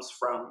comes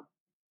from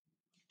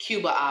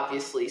Cuba,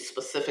 obviously,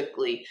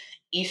 specifically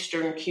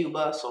Eastern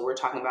Cuba. So we're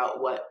talking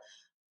about what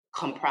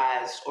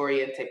comprised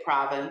Oriente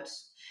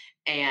Province.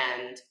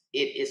 And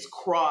it is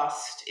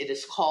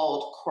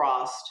called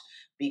crossed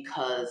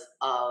because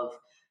of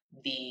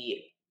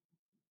the,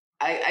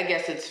 I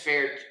guess it's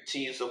fair to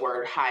use the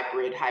word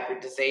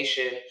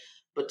hybridization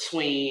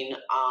between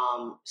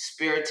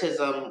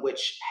Spiritism,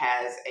 which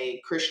has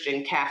a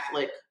Christian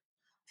Catholic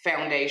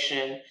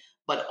foundation,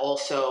 but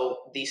also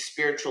the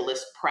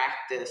spiritualist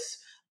practice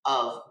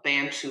of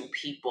Bantu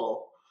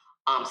people,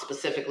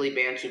 specifically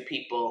Bantu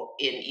people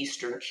in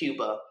Eastern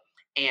Cuba,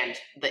 and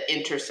the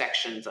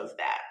intersections of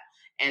that.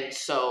 And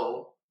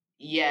so,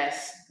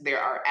 yes,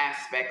 there are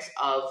aspects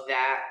of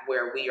that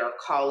where we are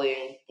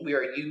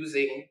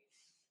using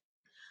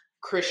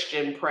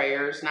Christian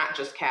prayers, not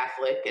just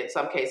Catholic, in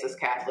some cases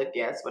Catholic,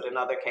 yes, but in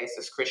other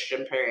cases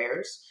Christian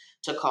prayers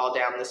to call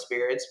down the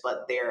spirits.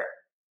 But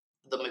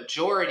the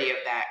majority of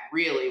that,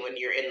 really, when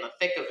you're in the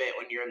thick of it,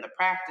 when you're in the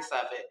practice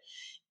of it,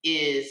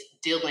 is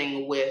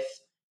dealing with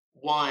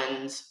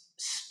one's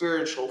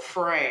spiritual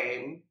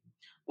frame,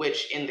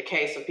 which in the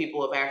case of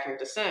people of African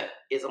descent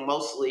is a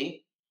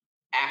mostly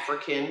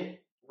African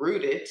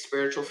rooted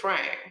spiritual frame.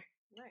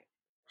 Right.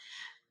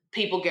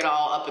 People get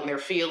all up in their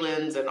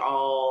feelings and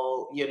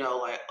all,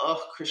 like,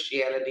 oh,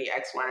 Christianity,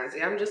 X, Y, and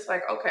Z. I'm just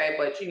like, okay,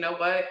 but you know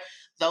what?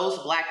 Those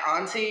Black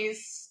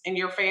aunties in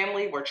your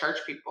family were church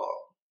people.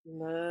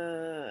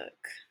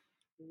 Look.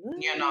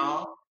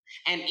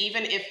 And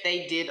even if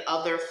they did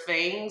other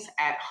things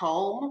at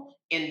home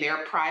in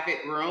their private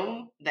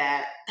room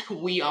that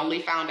we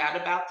only found out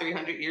about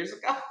 300 years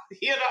ago,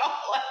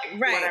 Right.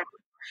 Whatever.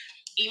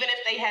 Even if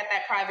they had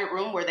that private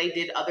room where they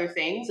did other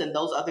things and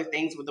those other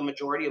things were the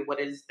majority of what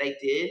it is they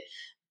did,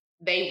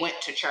 they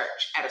went to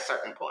church at a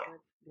certain point.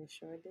 They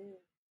sure did.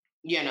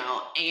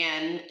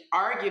 And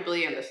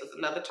arguably, and this is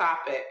another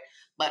topic,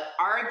 but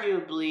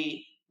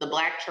arguably the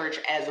Black church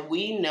as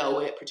we know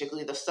it,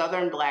 particularly the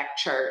Southern Black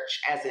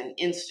church as an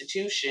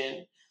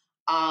institution,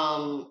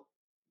 from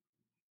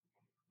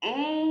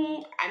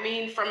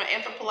an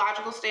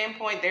anthropological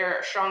standpoint, there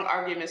are strong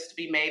arguments to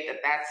be made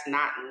that that's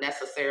not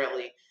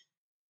necessarily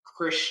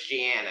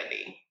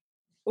Christianity.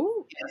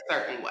 Ooh. In a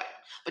certain way.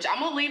 But I'm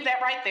going to leave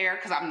that right there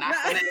because I'm not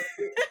going to,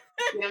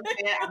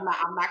 I'm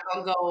not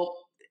going to go,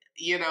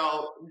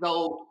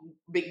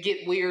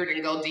 get weird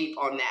and go deep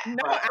on that.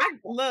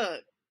 No,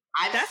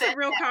 that's a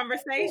real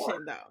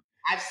conversation though.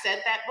 I've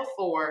said that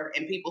before,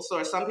 and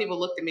some people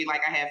looked at me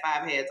like I had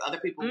 5 heads. Other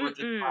people were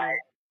just like,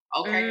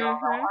 okay, girl,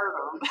 don't hurt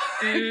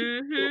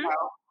them.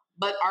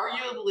 But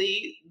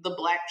arguably, the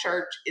Black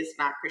church is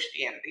not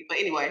Christianity. But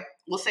anyway,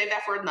 we'll save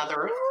that for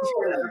another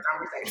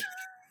conversation.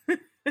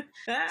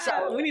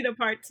 So we need a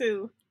part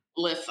 2.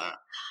 Listen.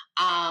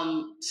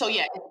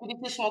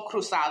 Espiritismo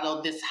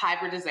Cruzado, this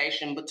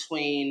hybridization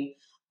between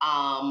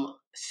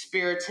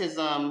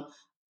Spiritism,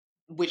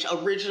 which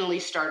originally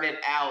started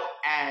out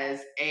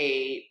as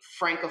a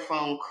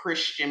Francophone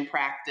Christian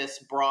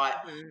practice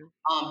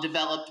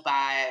developed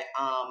by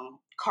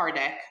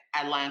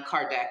Alain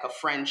Kardec, a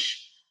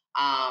French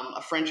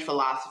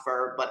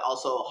philosopher, but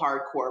also a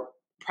hardcore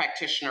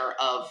practitioner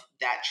of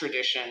that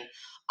tradition.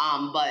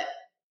 But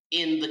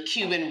in the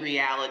Cuban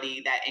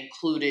reality that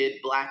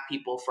included Black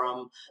people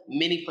from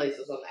many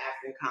places on the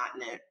African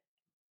continent,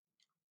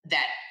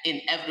 that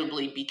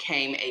inevitably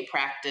became a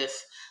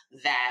practice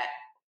that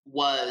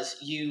was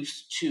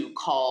used to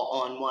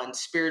call on one's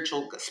spirit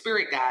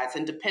guides,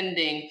 and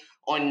depending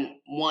on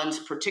one's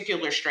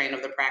particular strain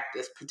of the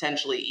practice,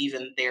 potentially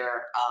even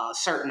their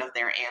certain of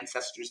their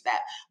ancestors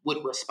that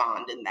would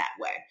respond in that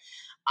way.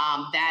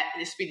 That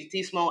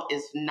Espiritismo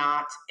is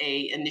not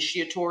a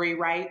initiatory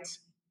rite.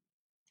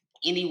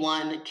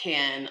 Anyone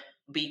can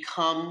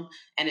become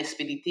an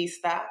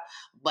espiritista,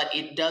 but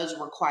it does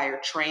require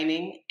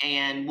training,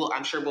 and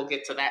I'm sure we'll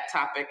get to that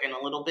topic in a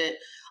little bit.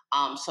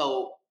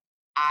 So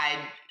I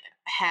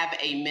have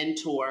a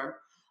mentor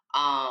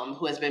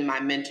who has been my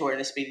mentor in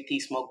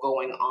Espiritismo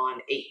going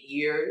on 8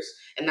 years.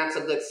 And that's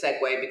a good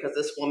segue because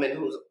this woman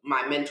who's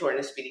my mentor in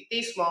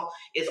Espiritismo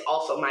is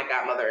also my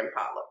godmother in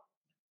Palo.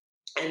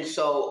 And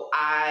so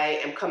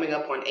I am coming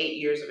up on 8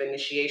 years of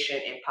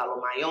initiation in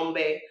Palo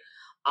Mayombe.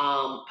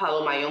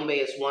 Palo Mayombe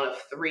is one of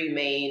 3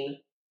 main,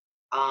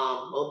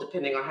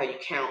 depending on how you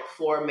count,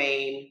 4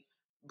 main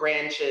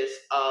branches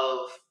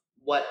of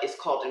what is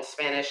called in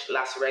Spanish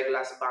Las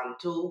Reglas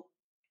Bantu.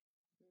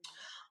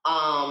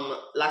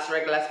 Las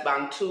Reglas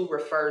Bantu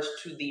refers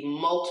to the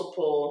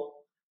multiple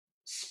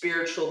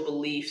spiritual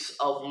beliefs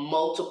of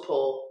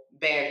multiple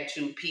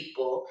Bantu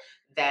people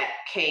that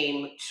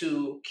came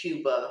to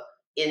Cuba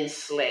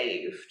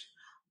enslaved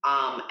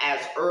as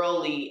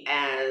early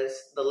as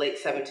the late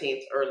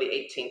 17th, early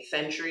 18th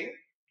century.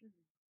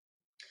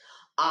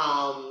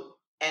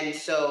 And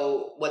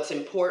so what's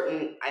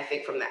important, I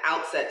think, from the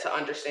outset to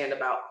understand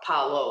about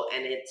Palo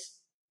and its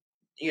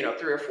 3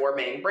 or 4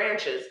 main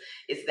branches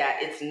is that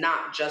it's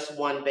not just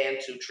one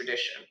Bantu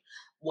tradition.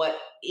 What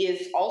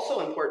is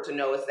also important to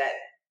know is that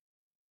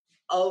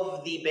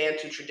of the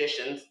Bantu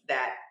traditions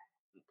that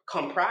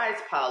comprise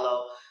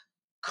Palo,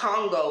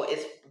 Congo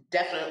is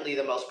definitely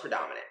the most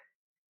predominant.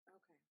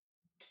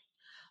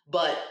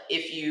 But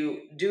if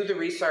you do the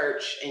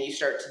research and you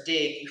start to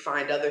dig, you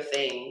find other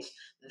things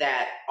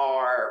that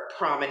are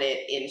prominent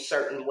in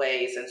certain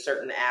ways and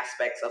certain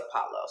aspects of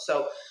Palo.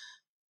 So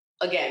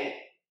again,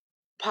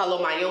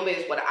 Palo Mayombe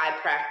is what I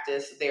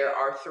practice. There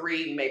are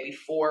 3, maybe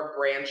 4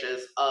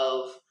 branches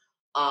of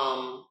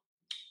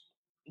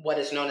what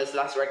is known as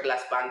Las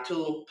Reglas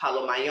Bantu,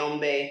 Palo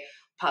Mayombe,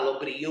 Palo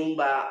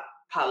Briumba,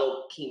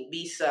 Palo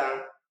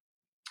Kimbisa.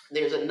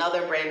 There's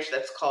another branch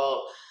that's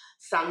called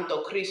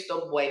Santo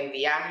Cristo Buen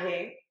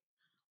Viaje.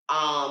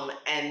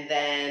 And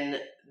then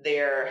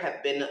there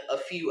have been a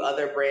few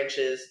other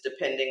branches,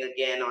 depending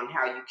again on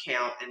how you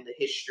count and the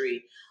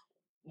history.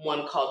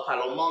 One called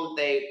Palo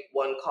Monte,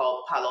 one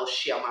called Palo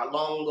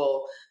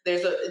Xiamalongo.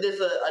 There's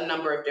a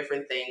number of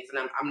different things,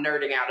 and I'm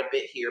nerding out a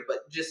bit here,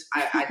 but just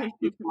I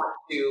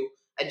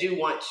do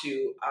want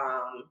to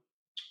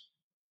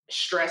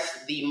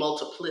stress the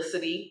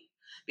multiplicity,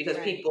 because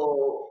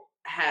people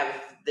have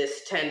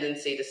this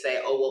tendency to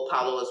say, oh, well,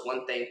 Palo is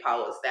one thing,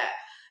 Palo is that.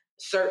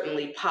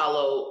 Certainly,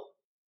 Palo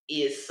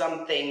is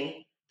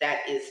something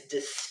that is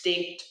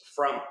distinct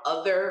from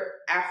other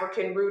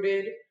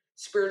African-rooted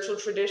spiritual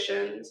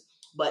traditions,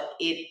 but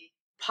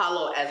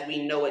Palo, as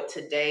we know it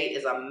today,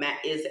 is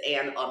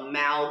an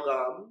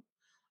amalgam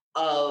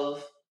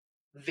of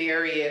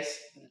various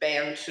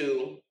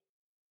Bantu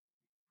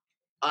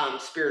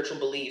spiritual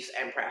beliefs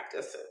and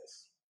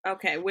practices.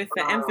 Okay, with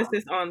the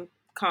emphasis on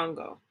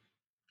Congo.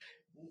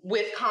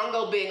 With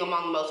Congo being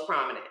among the most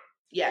prominent.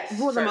 Yes.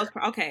 Well, the most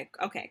okay,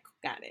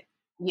 got it.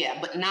 Yeah,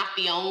 but not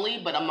the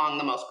only, but among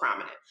the most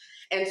prominent.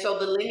 And so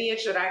the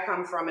lineage that I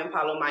come from in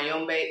Palo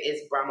Mayombe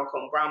is Brahma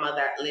Con Brahma.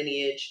 That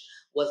lineage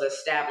was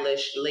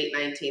established late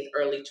 19th,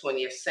 early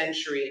 20th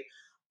century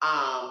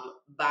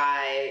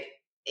by,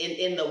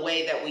 in the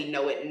way that we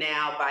know it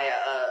now, by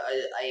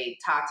a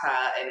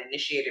Tata, an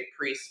initiated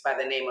priest by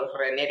the name of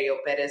Renerio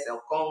Perez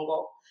El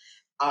Congo.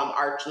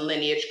 Our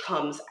lineage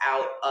comes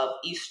out of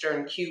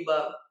Eastern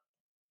Cuba,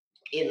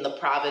 in the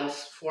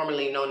province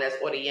formerly known as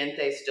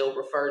Oriente, still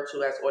referred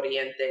to as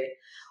Oriente.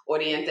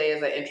 Oriente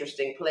is an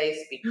interesting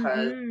place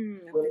because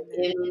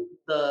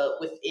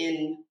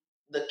within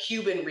the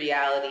Cuban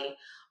reality,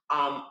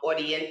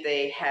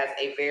 Oriente has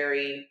a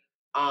very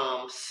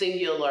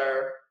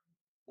singular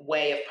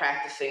way of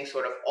practicing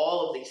sort of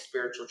all of these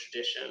spiritual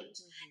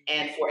traditions.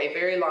 And for a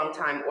very long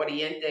time,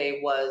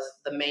 Oriente was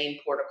the main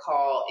port of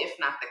call, if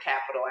not the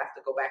capital. I have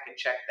to go back and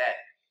check that,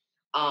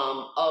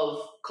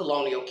 of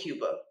colonial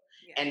Cuba.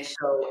 And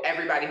so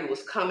everybody who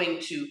was coming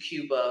to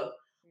Cuba,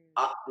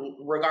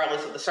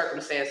 regardless of the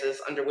circumstances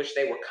under which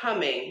they were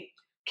coming,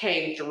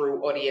 came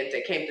through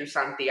Oriente, came through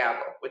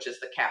Santiago, which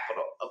is the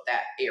capital of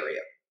that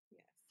area.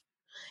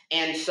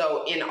 And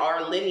so in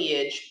our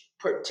lineage,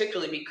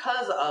 particularly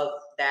because of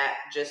that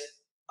just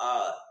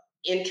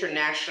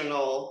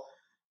international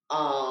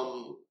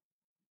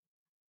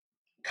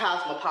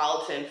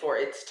cosmopolitan for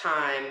its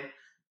time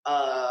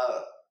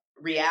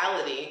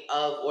reality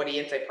of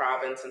Oriente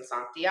province and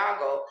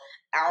Santiago,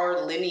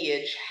 our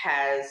lineage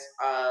has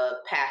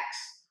pacts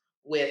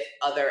with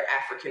other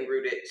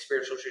African-rooted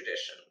spiritual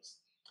traditions,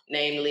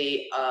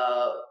 namely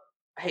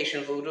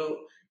Haitian voodoo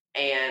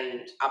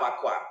and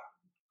Abakwa.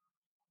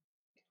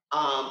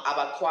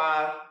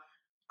 Abakwa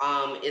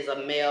is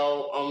a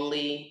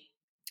male-only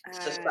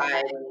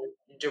society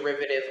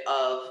derivative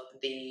of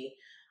the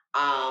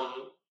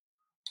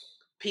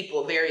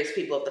various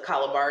people of the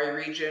Kalabari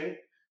region.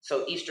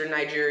 So Eastern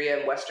Nigeria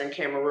and Western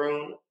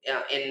Cameroon,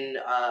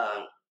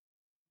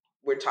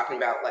 we're talking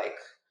about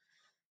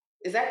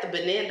is that the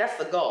Benin? That's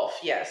the Gulf,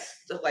 yes.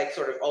 Like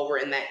sort of over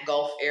in that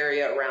Gulf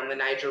area around the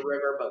Niger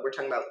River, but we're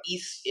talking about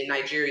in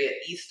Nigeria,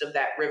 east of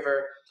that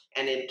river,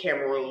 and in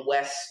Cameroon,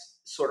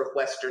 sort of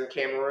Western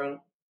Cameroon.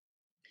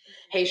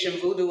 Haitian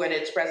voodoo and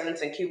its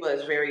presence in Cuba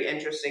is very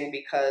interesting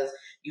because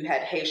you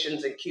had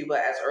Haitians in Cuba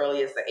as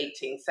early as the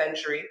 18th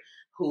century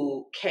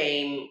who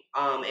came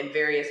in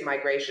various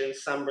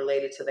migrations, some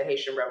related to the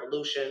Haitian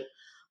Revolution,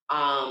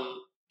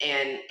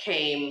 and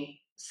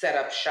set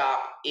up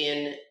shop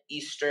in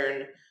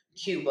Eastern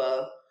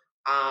Cuba,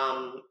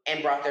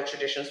 and brought their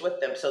traditions with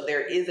them. So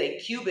there is a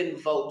Cuban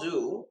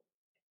Vodou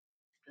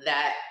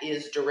that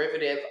is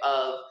derivative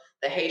of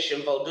the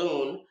Haitian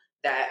Vodun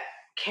that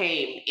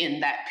came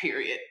in that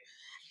period.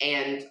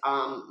 And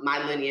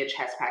my lineage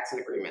has pacts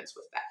and agreements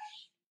with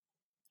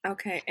that.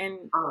 Okay,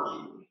 and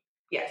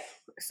yes.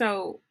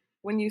 So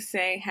when you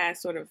say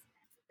has sort of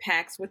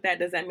pacts with that,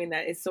 does that mean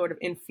that it's sort of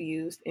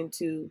infused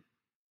into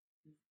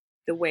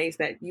the ways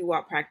that you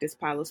all practice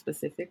Palo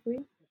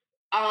specifically?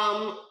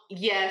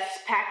 Yes,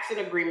 pacts and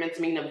agreements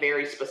mean a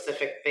very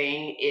specific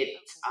thing.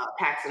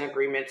 Pacts and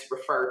agreements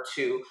refer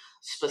to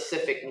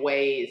specific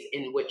ways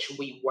in which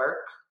we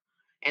work.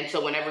 And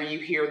so whenever you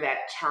hear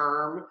that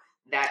term,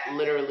 that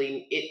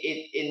literally,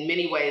 it in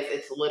many ways,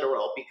 it's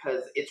literal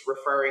because it's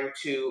referring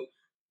to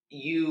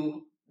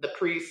you, the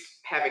priest,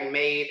 having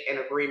made an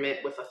agreement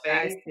with a thing.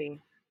 I see.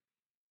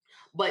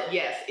 But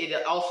yes, it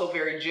also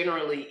very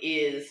generally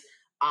is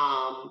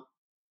a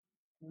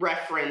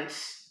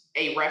reference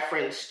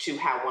to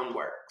how one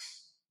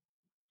works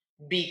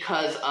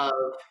because of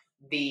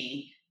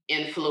the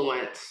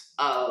influence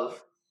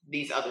of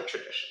these other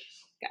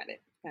traditions. Got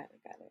it.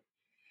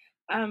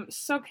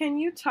 So can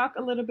you talk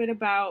a little bit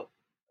about,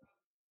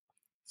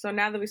 so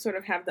now that we sort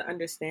of have the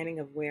understanding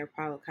of where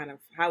Palo kind of,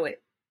 how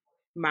it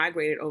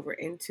migrated over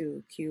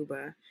into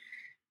Cuba,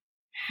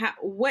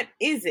 what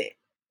is it?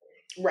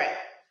 Right.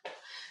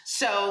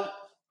 So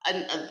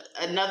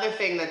another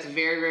thing that's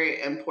very,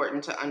 very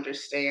important to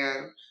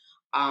understand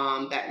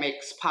that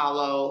makes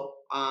Palo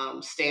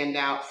stand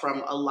out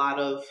from a lot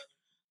of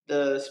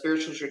the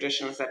spiritual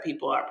traditions that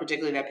people are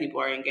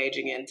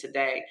engaging in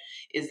today,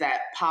 is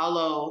that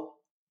Palo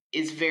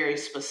is very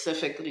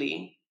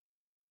specifically,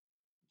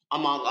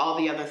 among all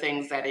the other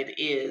things that it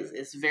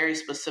is very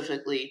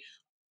specifically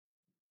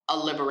a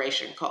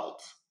liberation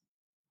cult.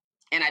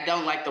 And I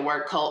don't like the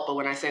word cult, but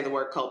when I say the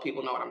word cult,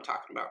 people know what I'm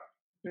talking about.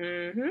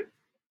 Mm-hmm.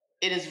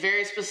 It is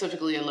very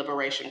specifically a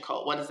liberation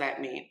cult. What does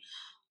that mean?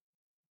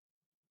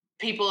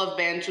 People of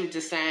Bantu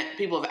descent,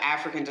 people of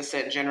African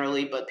descent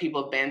generally, but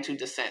people of Bantu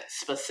descent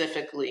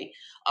specifically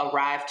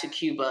arrived to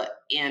Cuba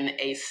in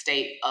a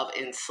state of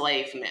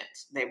enslavement.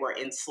 They were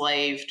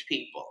enslaved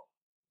people.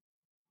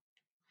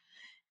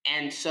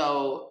 And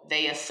so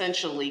they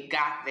essentially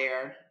got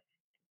there,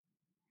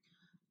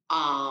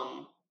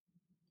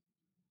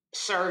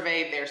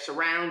 surveyed their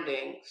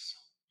surroundings,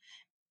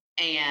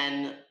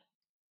 and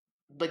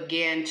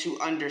began to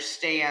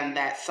understand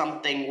that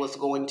something was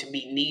going to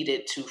be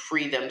needed to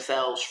free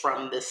themselves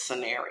from this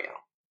scenario.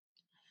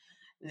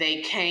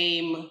 They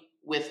came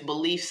with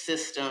belief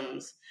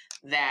systems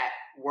that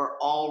were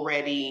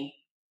already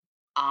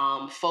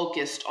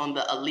focused on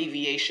the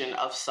alleviation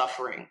of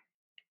suffering,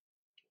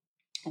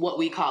 what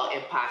we call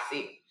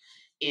empathy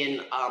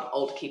in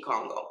Old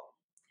Kikongo.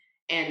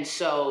 And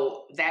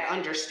so that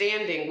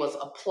understanding was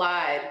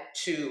applied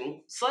to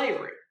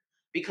slavery,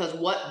 because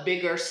what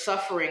bigger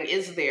suffering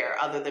is there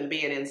other than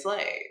being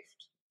enslaved?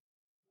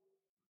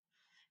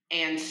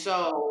 And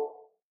so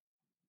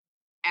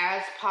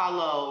as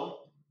Palo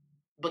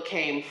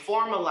became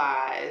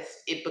formalized,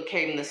 it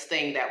became this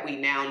thing that we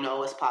now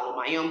know as Palo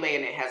Mayombe,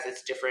 and it has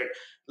its different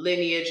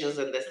lineages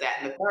and this, that,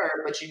 and the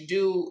third. But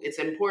it's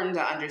important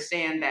to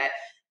understand that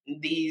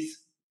these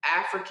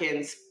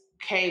Africans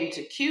came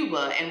to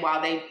Cuba, and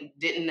while they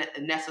didn't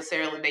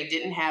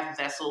have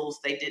vessels,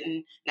 they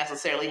didn't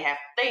necessarily have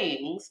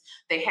things,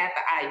 they had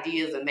the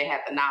ideas and they had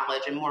the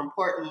knowledge. And more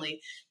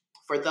importantly,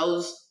 for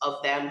those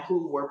of them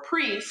who were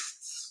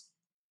priests,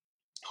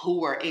 who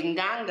were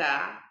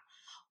inganga,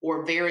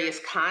 or various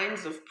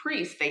kinds of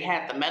priests, they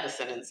had the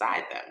medicine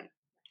inside them,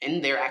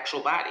 in their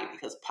actual body,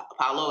 because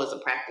Palo is a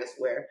practice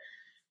where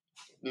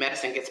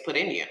medicine gets put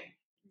in you.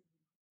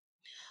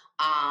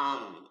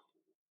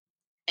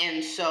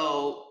 And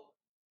so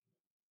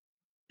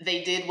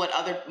they did what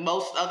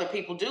most other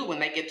people do when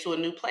they get to a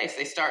new place.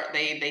 They start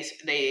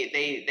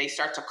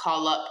to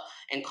call up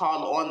and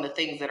call on the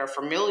things that are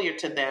familiar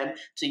to them,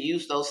 to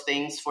use those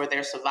things for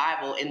their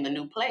survival in the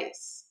new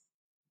place.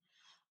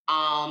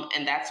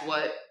 And that's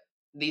what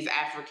these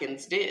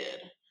Africans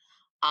did.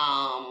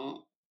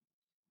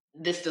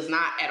 This does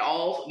not at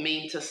all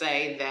mean to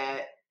say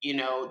that,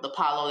 the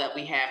Palo that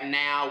we have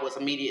now was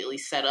immediately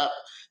set up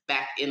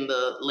back in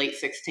the late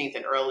 16th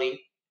and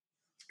early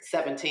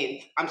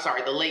 17th,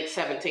 the late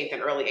 17th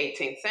and early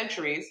 18th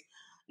centuries.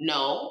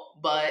 No,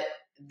 but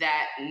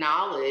that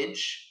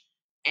knowledge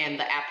and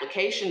the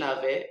application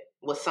of it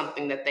was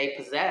something that they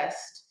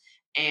possessed,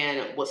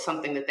 and was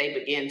something that they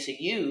began to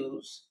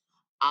use,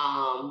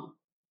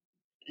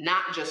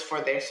 not just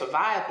for their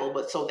survival,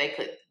 but so they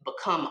could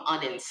become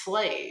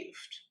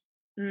unenslaved.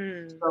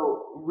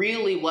 So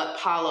really what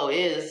Palo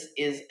is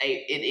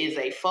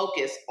a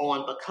focus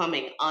on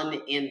becoming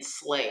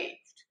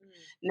unenslaved.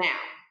 Now,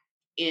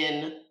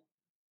 in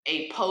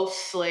a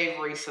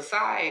post-slavery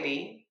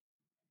society,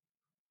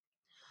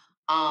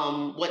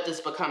 what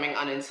does becoming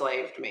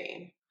unenslaved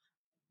mean?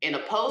 In a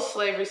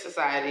post-slavery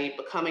society,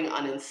 becoming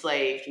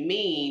unenslaved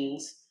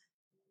means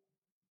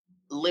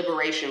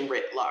liberation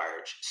writ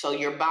large. So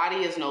your body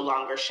is no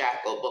longer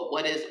shackled, but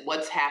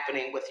what's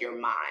happening with your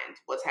mind?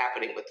 What's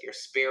happening with your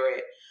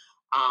spirit?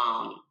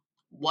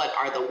 What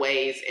are the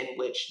ways in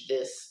which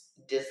this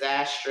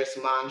disastrous,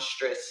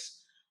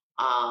 monstrous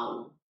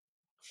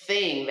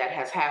thing that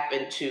has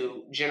happened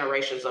to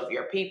generations of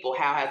your people,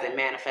 how has it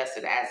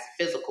manifested as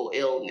physical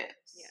illness?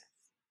 Yes.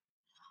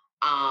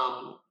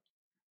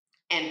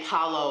 And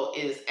Palo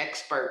is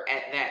expert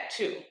at that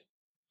too.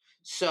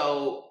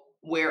 So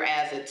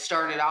whereas it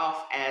started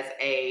off as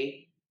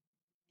a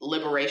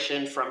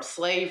liberation from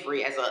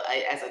slavery, as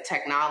a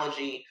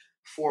technology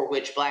for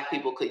which Black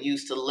people could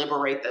use to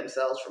liberate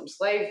themselves from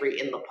slavery,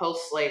 in the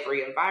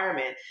post-slavery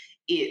environment,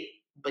 it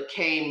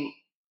became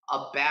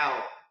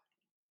about,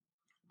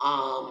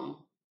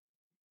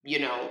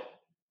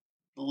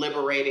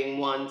 liberating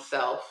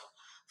oneself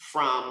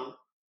from,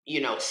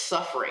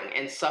 suffering,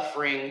 and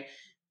suffering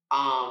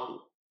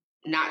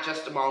not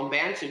just among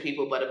Bantu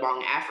people, but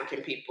among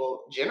African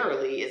people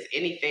generally, is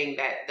anything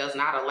that does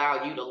not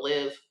allow you to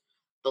live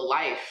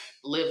life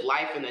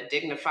in a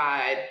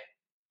dignified,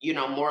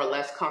 more or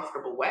less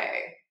comfortable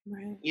way.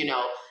 Right.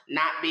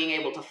 Not being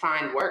able to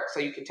find work so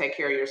you can take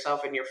care of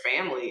yourself and your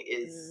family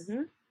is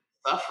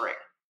suffering.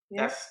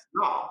 Yeah. That's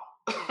no.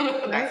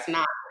 Right.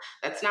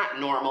 That's not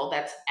normal.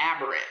 That's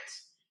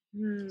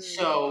aberrant.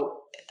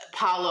 So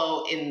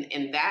Palo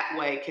in that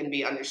way can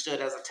be understood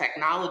as a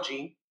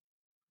technology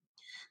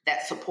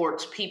that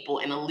supports people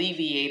in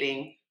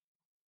alleviating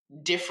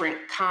different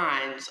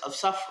kinds of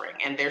suffering.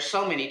 And there's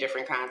so many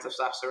different kinds of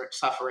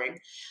suffering.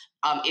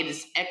 It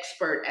is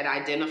expert at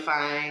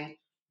identifying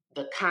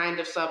the kind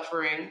of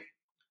suffering,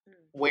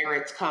 where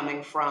it's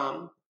coming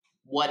from,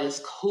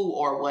 who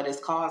or what is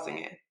causing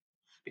it.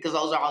 Because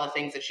those are all the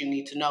things that you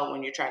need to know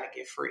when you're trying to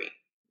get free.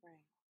 Right.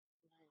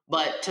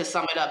 But to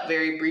sum it up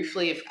very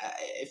briefly,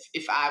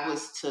 if I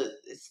was to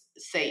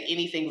say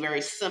anything very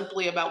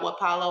simply about what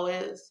Palo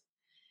is,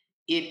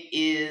 it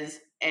is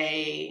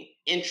a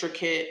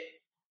intricate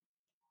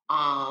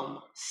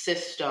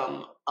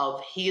system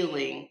of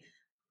healing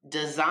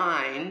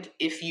designed,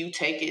 if you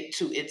take it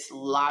to its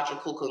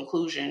logical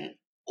conclusion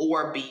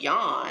or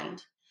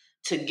beyond,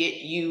 to get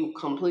you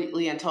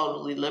completely and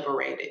totally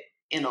liberated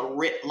in a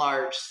writ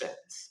large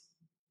sense.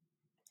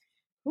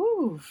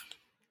 Ooh,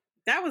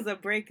 that was a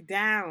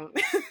breakdown.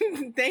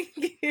 Thank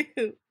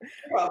you.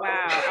 Wow.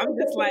 I'm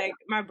just like,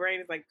 my brain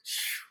is like,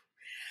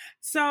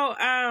 so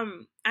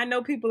I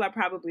know people are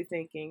probably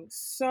thinking,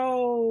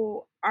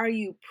 so are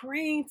you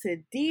praying to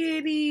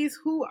deities?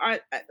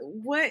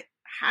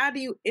 How do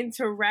you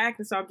interact?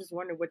 And so I'm just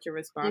wondering what your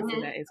response to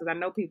that is, because I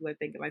know people are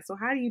thinking like, so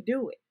how do you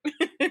do it?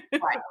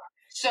 Right.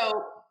 So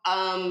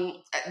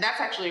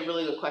that's actually a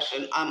really good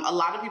question. A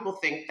lot of people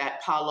think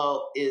that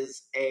Palo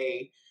is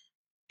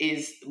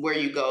where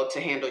you go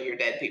to handle your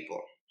dead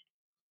people.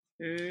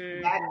 That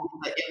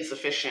is an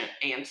insufficient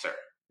answer.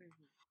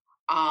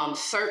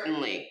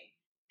 Certainly,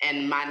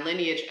 and my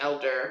lineage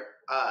elder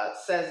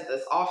says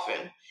this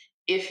often,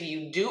 if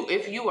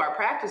you are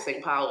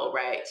practicing Palo,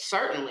 right,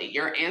 certainly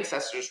your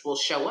ancestors will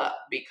show up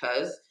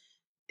because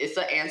it's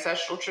an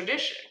ancestral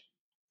tradition.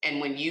 And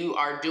when you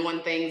are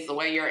doing things the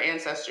way your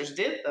ancestors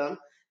did them,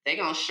 they're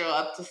going to show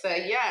up to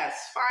say, yes,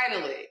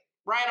 finally,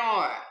 right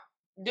on,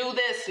 do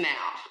this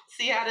now.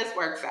 See how this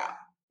works out,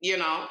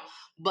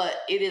 But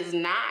it is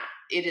not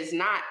in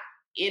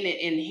it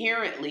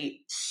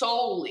inherently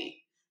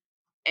solely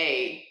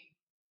a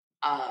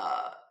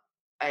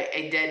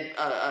dead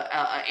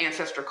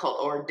ancestor cult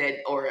or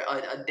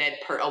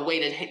a way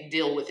to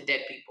deal with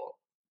dead people.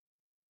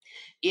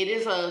 It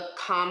is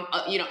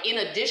in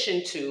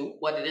addition to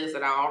what it is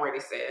that I already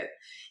said,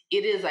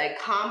 it is a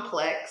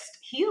complex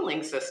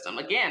healing system.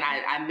 Again,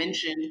 I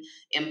mentioned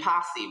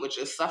empathy, which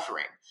is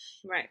suffering.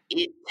 Right.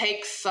 It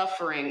takes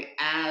suffering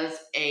as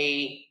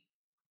the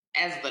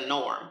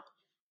norm.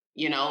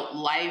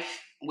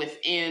 Life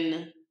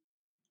within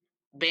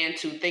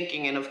Bantu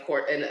thinking, and of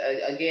course, and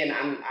again,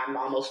 I'm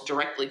almost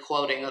directly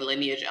quoting a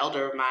lineage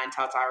elder of mine,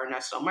 Tata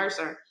Ernesto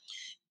Mercer,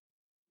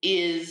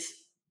 is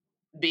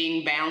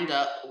being bound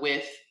up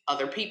with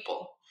other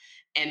people.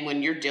 And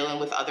when you're dealing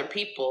with other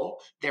people,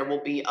 there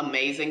will be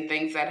amazing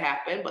things that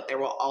happen, but there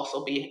will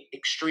also be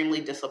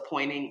extremely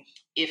disappointing,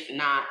 if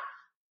not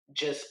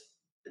just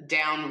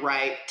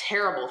downright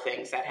terrible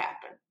things that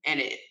happen.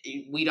 And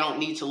we don't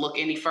need to look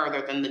any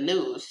further than the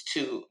news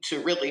to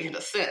really get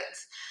a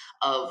sense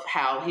of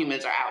how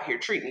humans are out here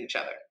treating each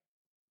other.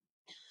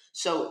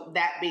 So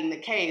that being the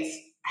case,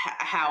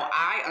 how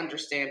I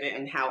understand it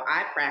and how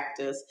I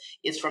practice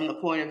is from the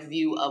point of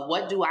view of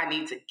what do I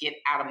need to get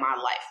out of my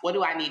life? What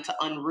do I need to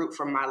unroot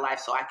from my life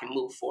so I can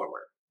move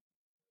forward?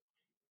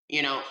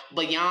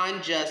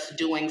 Beyond just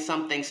doing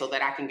something so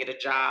that I can get a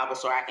job or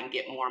so I can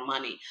get more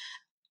money.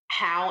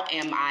 How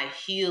am I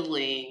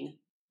healing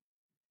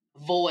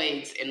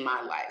voids in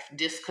my life,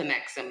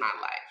 disconnects in my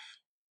life?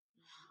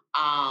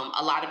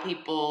 A lot of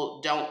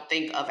people don't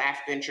think of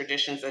African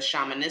traditions as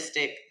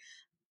shamanistic.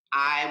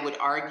 I would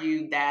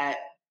argue that,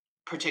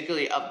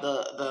 particularly of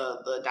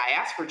the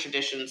diaspora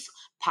traditions,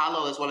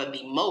 Palo is one of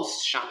the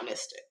most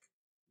shamanistic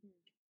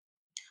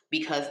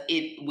because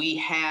we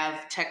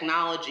have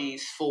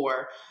technologies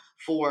for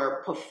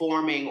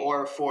performing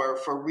or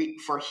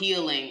for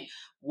healing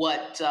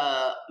what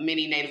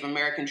many Native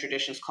American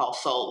traditions call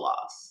soul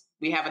loss.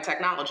 We have a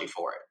technology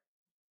for it.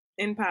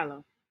 In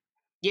Palo.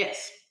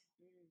 Yes.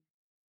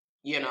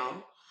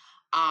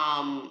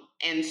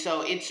 And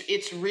so it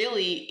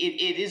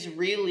is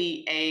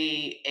really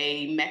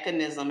a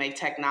mechanism, a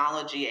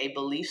technology, a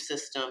belief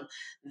system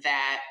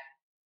that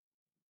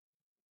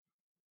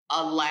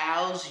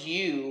allows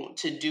you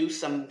to do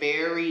some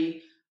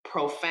very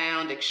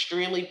profound,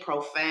 extremely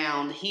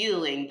profound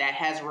healing that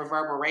has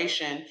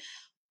reverberation,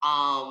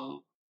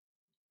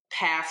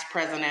 past,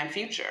 present, and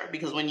future.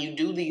 Because when you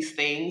do these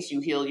things, you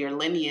heal your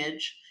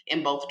lineage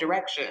in both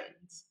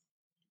directions.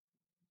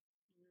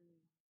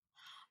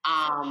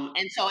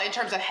 And so in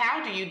terms of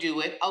how do you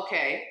do it?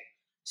 Okay.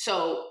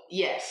 So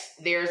yes,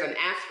 there's an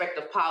aspect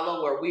of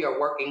Palo where we are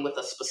working with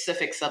a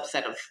specific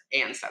subset of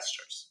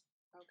ancestors.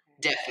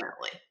 Okay.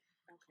 Definitely.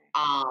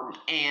 Okay.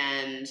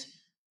 And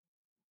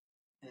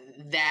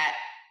that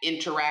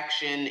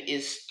interaction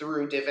is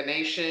through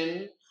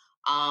divination,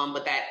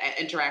 but that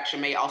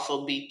interaction may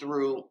also be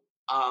through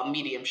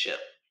mediumship.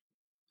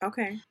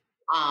 Okay.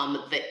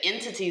 The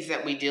entities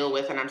that we deal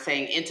with, and I'm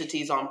saying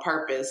entities on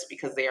purpose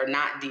because they are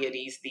not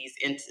deities.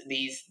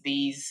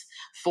 These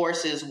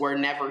forces were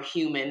never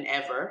human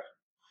ever.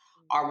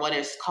 Are what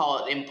is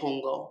called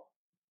impungo.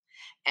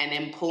 And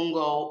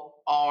impungo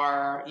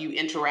are, you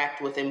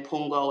interact with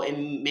impungo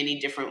in many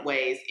different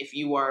ways. If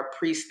you are a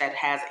priest that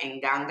has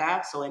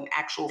nganga, so an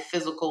actual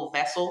physical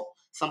vessel,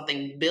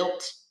 something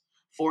built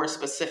for a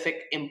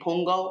specific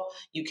impungo,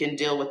 you can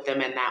deal with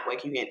them in that way.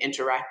 You can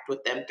interact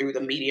with them through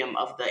the medium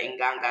of the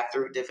nganga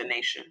through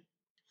divination.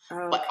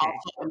 Okay. But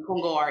also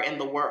impungo are in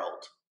the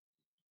world.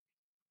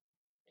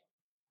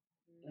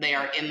 They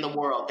are in the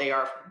world. They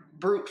are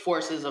brute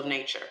forces of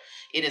nature.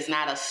 It is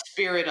not a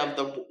spirit of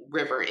the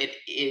river. It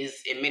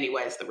is, in many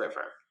ways, the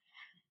river.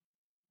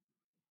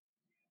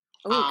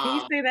 Oh, can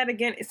you say that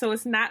again? So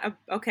it's not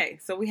okay.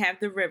 So we have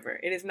the river.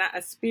 It is not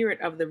a spirit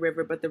of the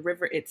river, but the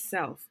river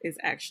itself is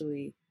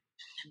actually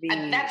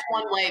That's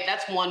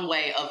one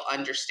way of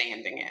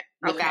understanding it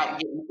without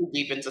getting too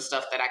deep into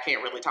stuff that I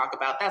can't really talk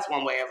about. That's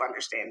one way of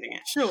understanding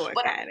it. Sure,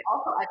 But got it.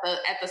 also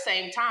at the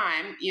same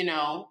time,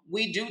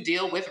 we do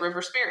deal with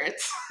river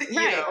spirits.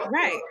 Right. So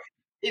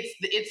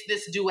it's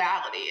this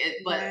duality.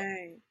 But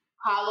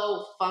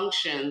Palo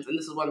functions, and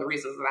this is one of the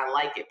reasons that I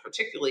like it,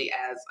 particularly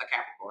as a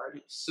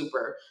Capricorn.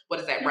 Super, what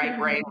is that, right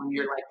brain, when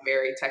you're like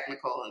very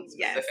technical and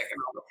specific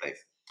and all those things.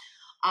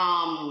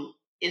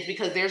 Is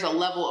because there's a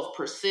level of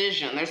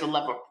precision, there's a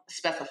level of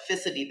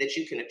specificity that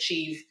you can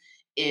achieve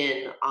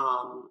in,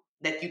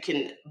 that you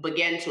can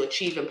begin to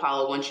achieve in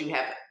Palo once you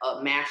have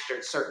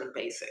mastered certain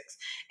basics.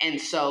 And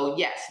so,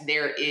 yes,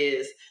 there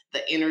is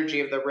the energy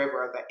of the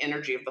river, the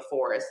energy of the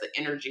forest, the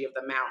energy of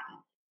the mountain.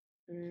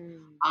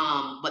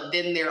 But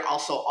then there are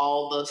also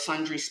all the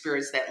sundry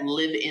spirits that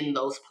live in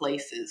those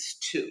places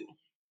too.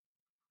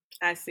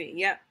 I see.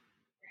 Yep.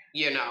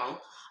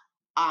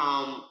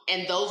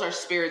 And those are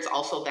spirits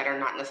also that are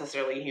not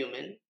necessarily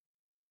human.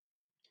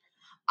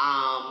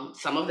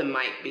 Some of them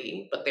might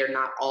be, but they're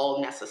not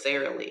all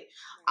necessarily.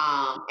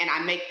 And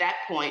I make that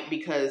point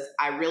because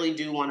I really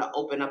do want to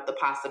open up the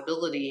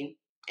possibility,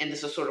 and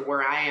this is sort of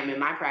where I am in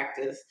my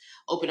practice,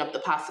 open up the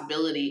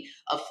possibility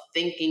of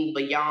thinking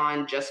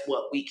beyond just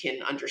what we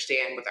can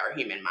understand with our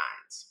human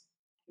minds.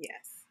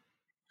 Yes.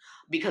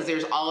 Because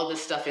there's all of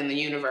this stuff in the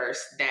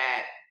universe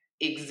that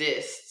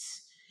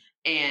exists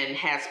and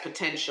has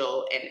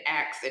potential and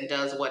acts and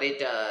does what it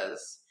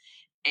does.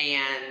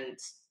 And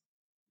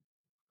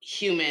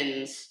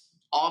humans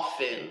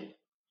often,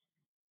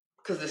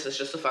 because this is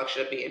just a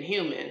function of being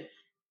human,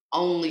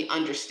 only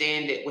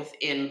understand it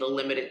within the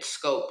limited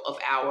scope of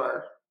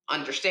our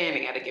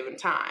understanding at a given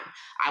time.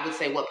 I would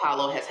say what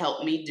Palo has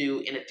helped me do,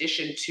 in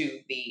addition to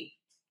the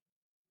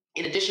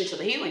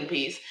healing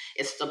piece,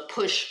 is to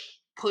push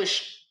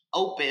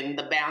open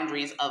the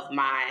boundaries of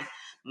my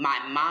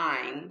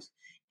mind,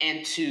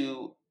 and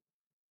to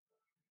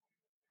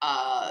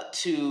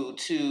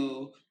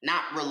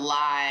not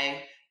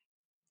rely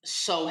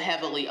so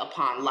heavily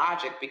upon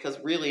logic, because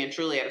really and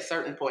truly at a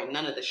certain point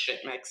none of this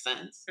shit makes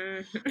sense.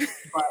 But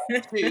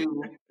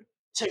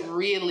to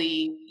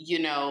really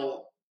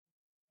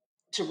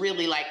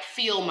like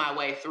feel my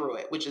way through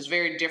it, which is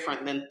very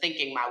different than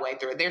thinking my way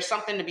through it. There's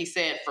something to be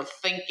said for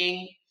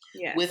thinking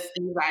with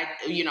these,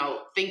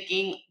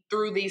 thinking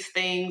through these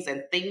things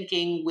and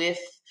thinking with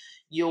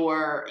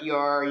your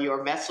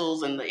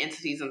vessels and the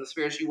entities and the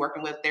spirits you're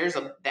working with. There's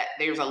a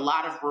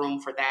lot of room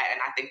for that,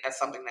 and I think that's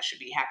something that should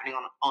be happening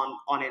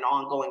on an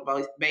ongoing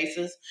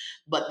basis.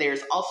 But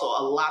there's also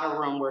a lot of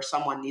room where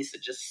someone needs to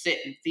just sit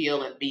and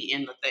feel and be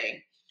in the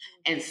thing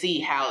and see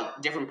how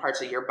different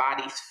parts of your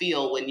bodies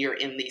feel when you're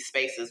in these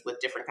spaces with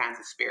different kinds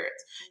of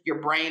spirits.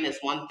 Your brain is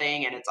one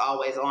thing and it's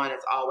always on,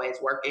 it's always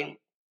working,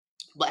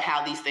 but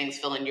how these things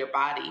feel in your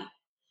body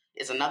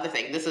is another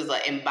thing. This is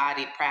an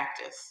embodied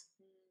practice.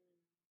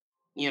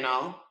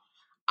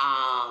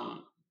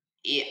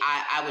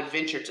 I would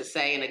venture to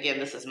say, and again,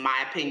 this is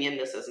my opinion,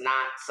 this is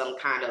not some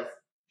kind of,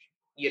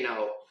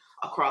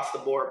 across the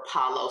board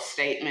Palo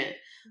statement,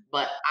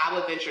 but I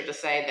would venture to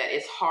say that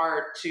it's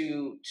hard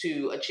to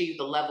achieve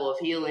the level of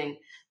healing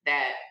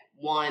that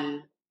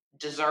one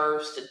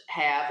deserves to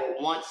have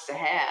or wants to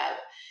have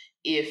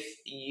if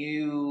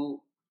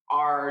you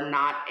are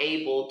not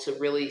able to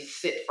really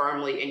sit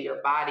firmly in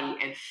your body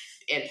and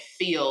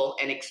feel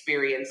and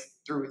experience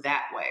through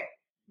that way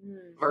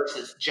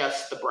versus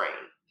just the brain.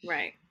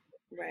 Right.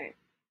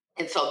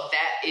 And so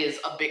that is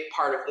a big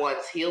part of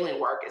one's healing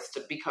work, is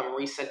to become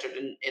recentered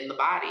in the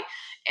body.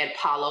 And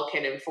Palo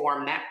can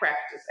inform that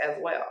practice as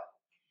well.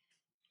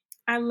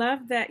 I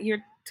love that you're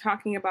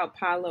talking about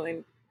Palo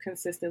and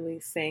consistently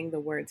saying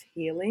the words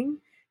healing,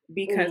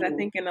 because I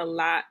think in a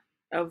lot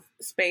of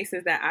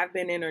spaces that I've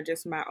been in, or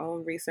just my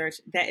own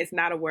research, that is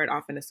not a word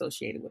often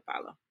associated with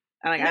Palo.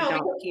 Like, I No, don't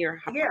because, hear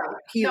yeah, no,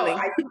 healing.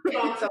 I think hit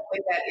on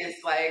something that is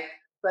like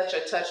such a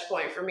touch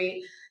point for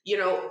me. You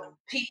know,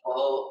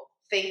 people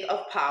think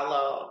of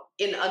Palo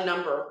in a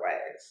number of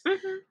ways.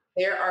 Mm-hmm.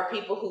 There are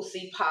people who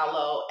see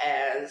Palo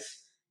as,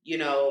 you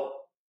know,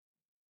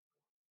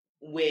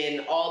 when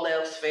all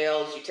else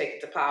fails, you take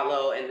it to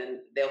Palo and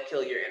then they'll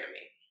kill your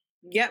enemy.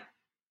 Yep.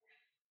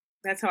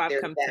 That's how I've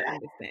There's come to that.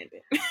 understand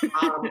it.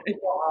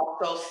 People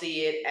also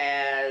see it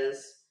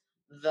as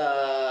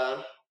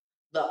the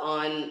the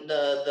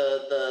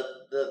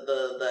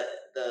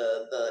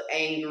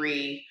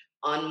angry,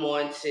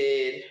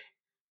 unwanted,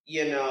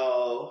 you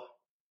know,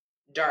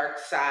 dark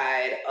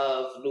side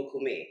of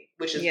Lukumi,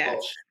 which is Yes.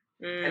 bullshit.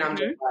 And I'm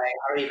just Mm-hmm. like, I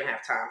don't even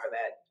have time for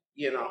that,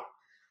 you know.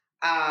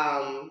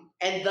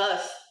 And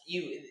thus,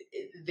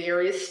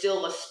 there is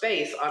still a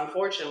space,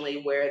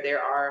 unfortunately, where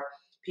there are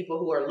people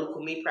who are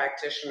Lukumi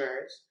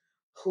practitioners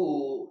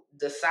who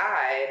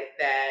decide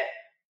that,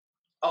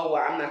 oh,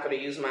 well, I'm not going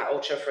to use my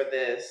Ocha for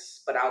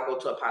this, but I'll go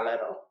to a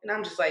Paleto. And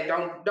I'm just like,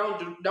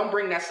 don't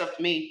bring that stuff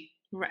to me.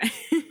 Right.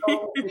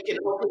 So we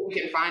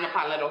can find a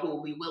Paleto who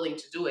will be willing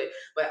to do it,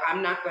 but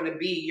I'm not going to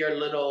be your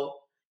little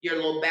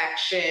back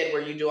shed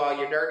where you do all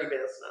your dirty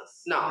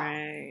business. No,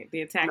 Right.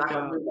 The I'm attack not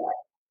going dog. to do that.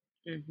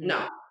 Mm-hmm.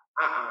 No,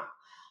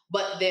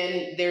 But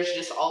then there's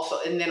just also,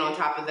 and then on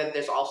top of that,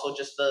 there's also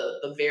just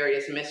the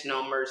various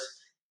misnomers,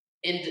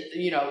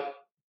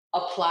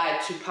 applied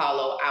to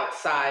Palo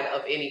outside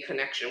of any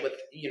connection with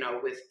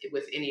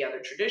with any other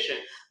tradition.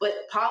 But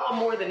Palo,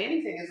 more than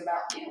anything, is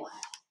about healing.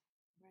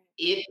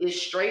 It is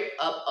straight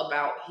up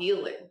about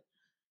healing,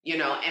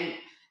 and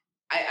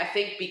I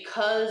think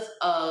because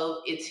of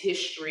its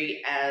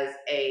history as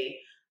a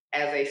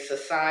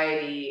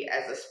society,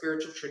 as a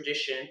spiritual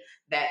tradition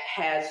that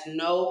has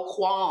no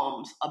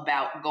qualms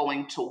about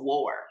going to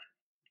war,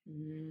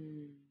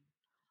 and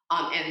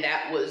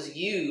that was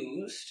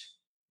used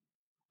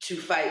to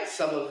fight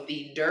some of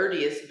the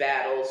dirtiest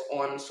battles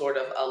on sort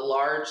of a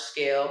large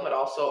scale, but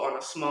also on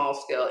a small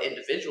scale,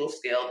 individual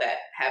scale that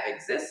have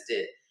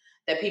existed,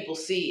 that people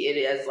see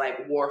it as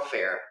like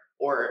warfare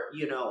or,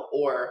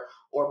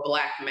 or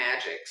black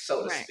magic,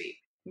 so to speak.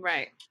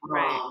 Right.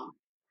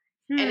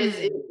 And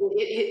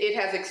it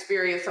has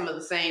experienced some of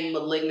the same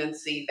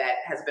malignancy that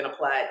has been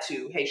applied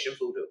to Haitian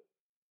voodoo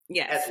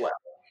as well.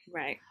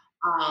 Right.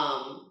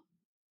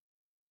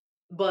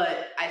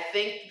 But I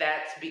think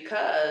that's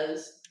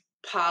because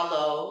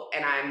Palo,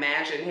 and I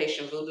imagine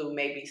Haitian voodoo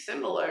may be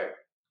similar,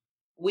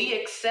 we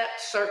accept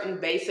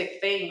certain basic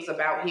things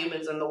about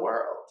humans in the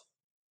world.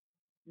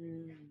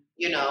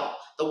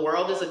 The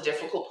world is a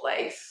difficult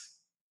place.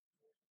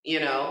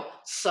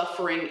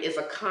 Suffering is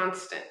a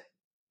constant.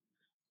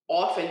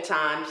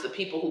 Oftentimes, the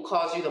people who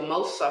cause you the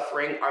most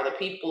suffering are the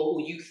people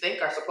who you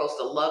think are supposed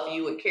to love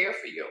you and care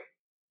for you.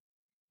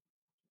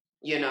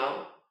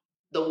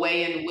 The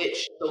way in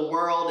which the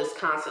world is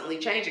constantly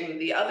changing.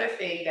 The other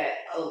thing that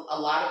a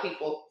lot of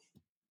people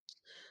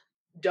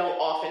don't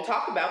often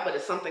talk about, but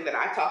it's something that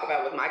I talk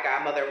about with my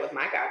godmother, with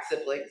my god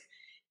siblings,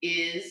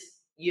 is,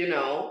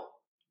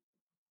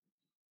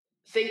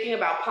 thinking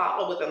about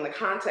Palo within the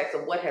context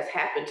of what has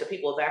happened to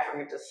people of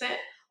African descent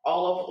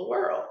all over the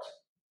world.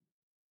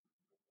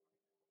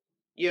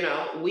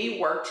 We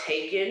were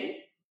taken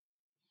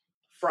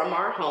from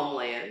our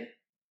homeland,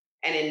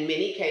 and in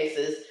many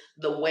cases,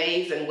 the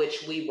ways in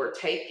which we were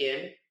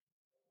taken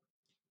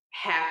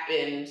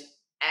happened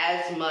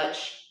as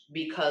much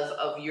because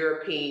of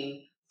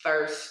European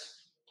thirst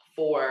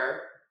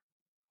for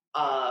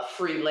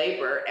free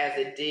labor as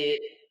it did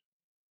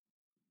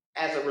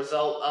as a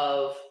result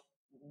of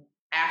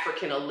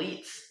African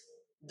elites'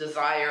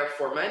 desire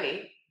for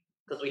money,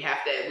 because we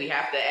have to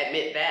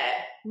admit that.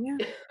 Yeah.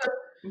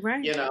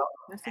 Right.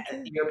 That's the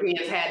truth.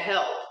 Europeans had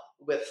help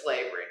with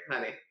slavery,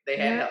 honey. They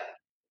had help.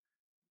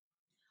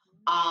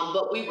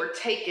 But we were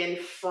taken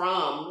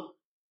from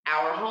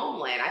our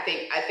homeland. I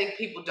think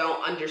people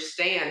don't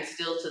understand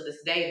still to this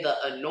day the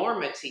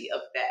enormity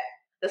of that.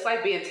 That's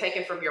like being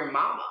taken from your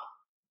mama.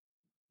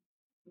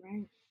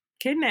 Right.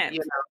 Kidnapped.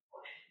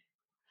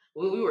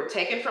 We were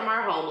taken from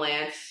our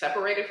homeland,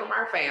 separated from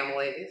our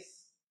families,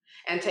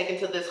 and taken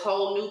to this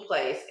whole new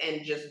place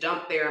and just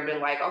dumped there and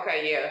been like,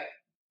 okay, yeah,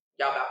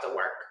 y'all about to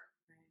work.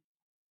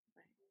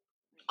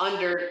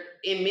 Under,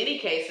 in many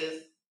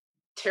cases,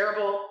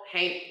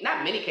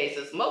 not many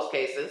cases, most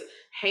cases,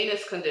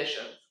 heinous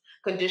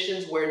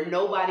conditions where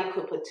nobody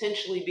could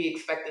potentially be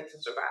expected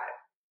to survive.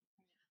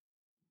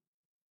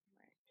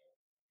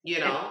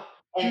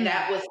 And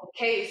that was the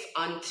case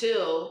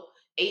until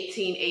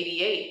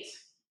 1888.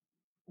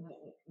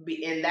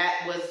 And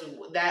that was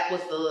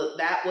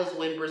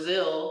when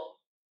Brazil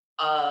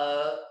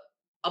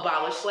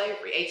abolished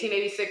slavery.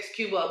 1886,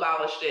 Cuba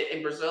abolished it,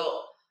 and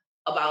Brazil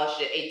abolished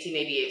it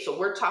 1888. So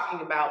we're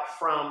talking about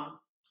from,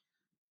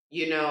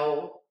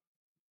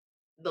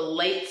 the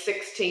late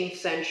 16th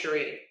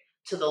century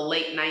to the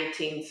late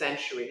 19th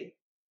century.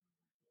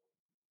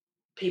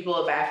 People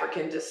of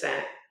African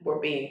descent were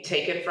being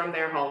taken from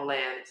their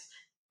homelands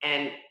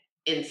and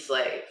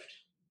enslaved.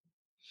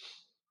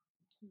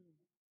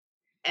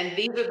 And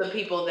these are the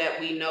people that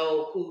we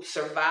know who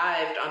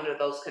survived under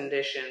those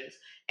conditions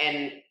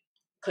and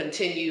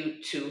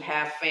continued to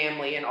have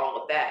family and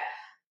all of that.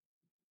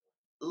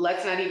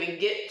 Let's not even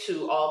get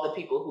to all the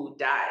people who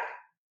died.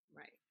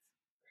 Right.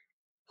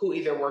 Who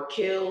either were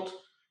killed,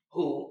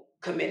 who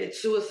committed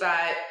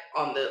suicide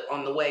on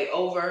the way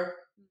over,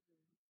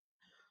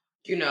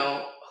 you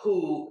know,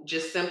 who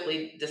just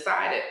simply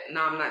decided,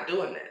 no, I'm not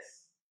doing this.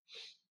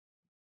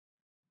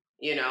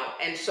 You know,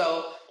 and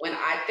so when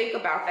I think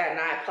about that and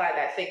I apply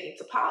that thinking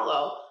to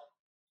Palo,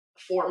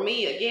 for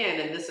me, again,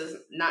 and this is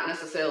not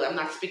necessarily, I'm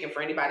not speaking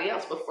for anybody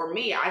else, but for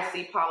me, I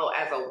see Palo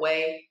as a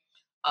way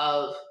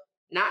of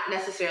not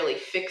necessarily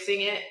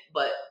fixing it,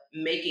 but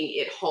making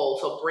it whole.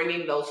 So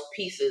bringing those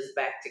pieces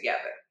back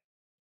together.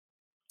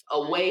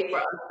 A way for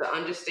us to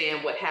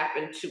understand what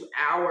happened to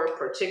our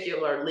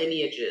particular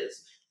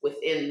lineages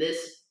within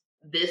this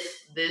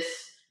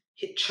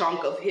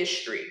chunk of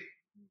history.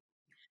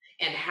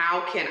 And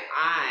how can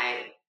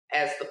I,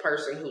 as the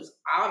person who's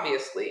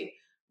obviously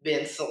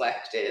been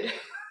selected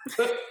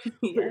to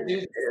do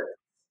this,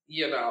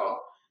 you know,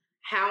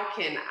 how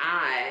can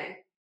I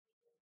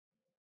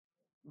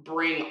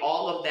bring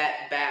all of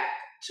that back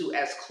to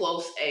as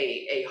close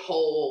a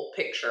whole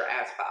picture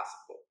as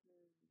possible?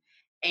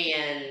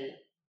 And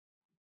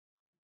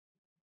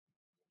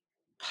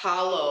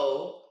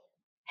Palo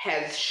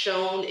has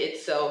shown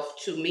itself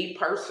to me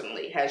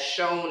personally, has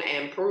shown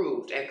and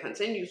proved and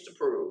continues to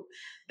prove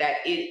that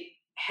it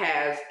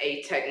has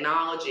a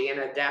technology, an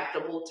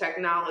adaptable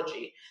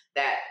technology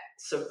that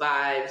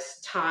survives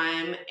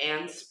time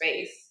and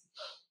space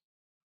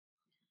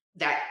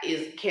that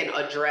can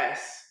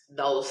address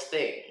those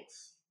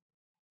things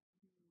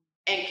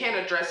and can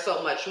address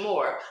so much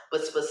more,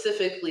 but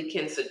specifically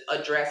can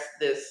address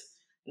this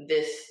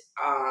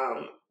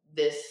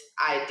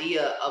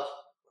idea of,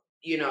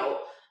 you know,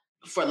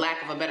 for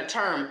lack of a better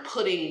term,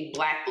 putting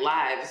Black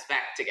lives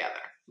back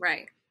together.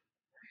 Right.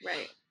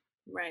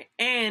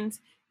 And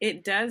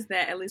it does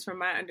that, at least from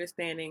my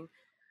understanding,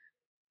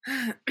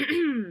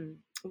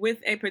 with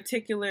a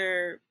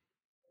particular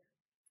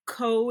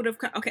code of,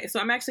 okay, so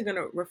I'm actually going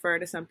to refer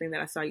to something that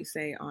I saw you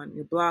say on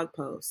your blog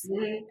post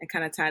and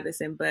kind of tie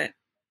this in, but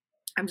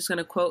I'm just going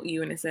to quote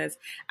you, and it says,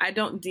 "I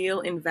don't deal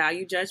in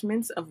value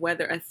judgments of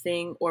whether a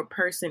thing or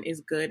person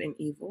is good and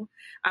evil.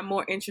 I'm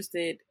more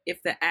interested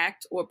if the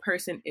act or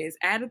person is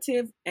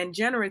additive and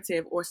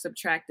generative or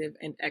subtractive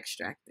and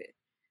extractive."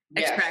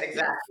 Yes,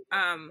 extractive.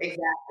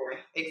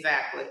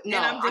 Exactly. No,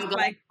 and I'm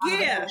glad you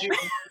reminded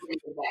me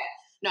of that.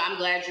 No, I'm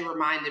glad you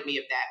reminded me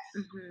of that.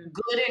 Mm-hmm.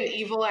 Good and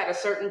evil at a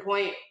certain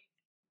point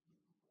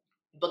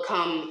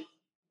become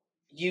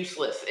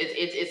useless.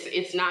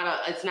 It's not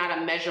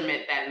a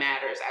measurement that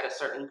matters at a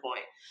certain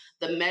point.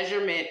 The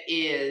measurement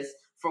is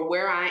for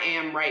where I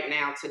am right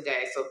now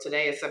today. So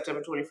today is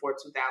September 24,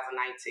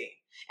 2019.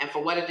 And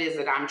for what it is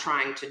that I'm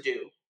trying to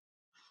do,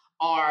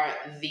 are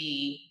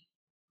the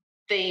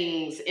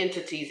things,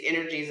 entities,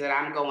 energies that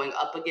I'm going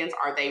up against,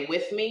 are they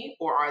with me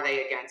or are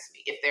they against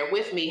me? If they're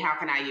with me, how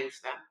can I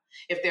use them?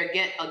 If they're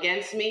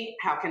against me,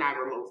 how can I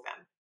remove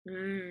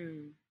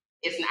them?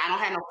 I don't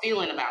have no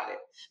feeling about it,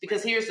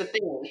 because here's the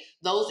thing: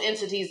 those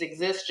entities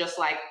exist just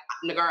like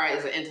Negarra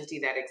is an entity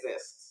that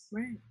exists.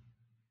 Right.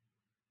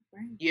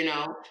 You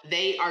know,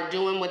 they are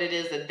doing what it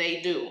is that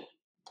they do,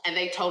 and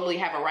they totally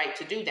have a right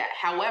to do that.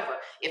 However,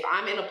 if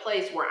I'm in a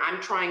place where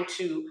I'm trying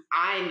to,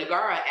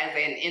 Negarra as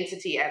an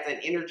entity, as an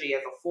energy,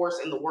 as a force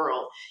in the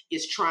world,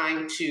 is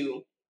trying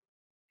to,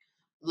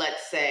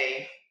 let's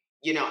say,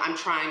 you know, I'm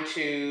trying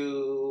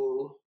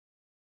to.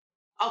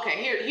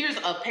 Okay, here's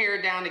a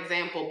pared down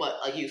example, but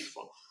a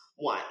useful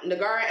one.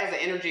 Negarra as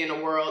an energy in the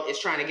world is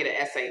trying to get an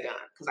essay done,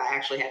 because I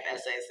actually have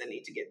essays that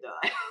need to get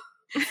done.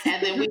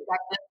 And then we've got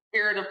the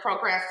spirit of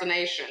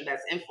procrastination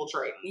that's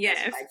infiltrating.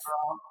 Yes. Like,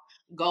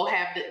 go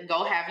have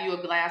you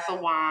a glass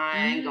of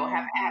wine, go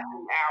have a happy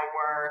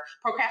hour.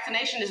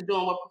 Procrastination is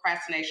doing what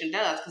procrastination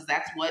does, because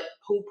that's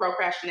who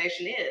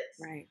procrastination is.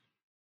 Right.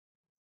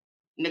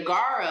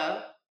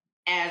 Negarra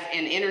as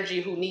an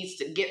energy who needs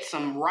to get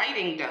some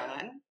writing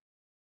done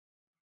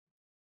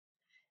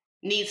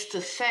needs to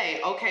say,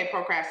 okay,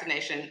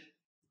 procrastination,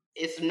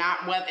 it's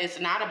not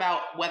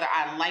about whether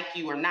I like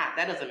you or not.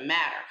 That doesn't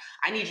matter.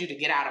 I need you to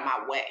get out of my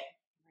way.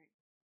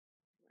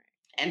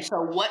 Right. And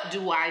so what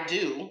do I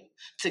do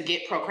to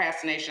get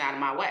procrastination out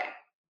of my way?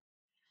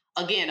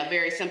 Again, a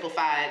very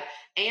simplified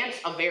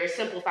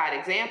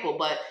example,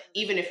 but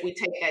even if we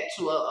take that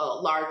to a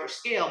larger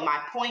scale,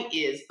 my point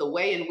is the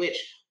way in which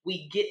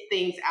we get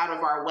things out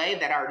of our way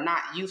that are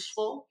not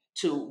useful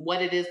to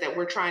what it is that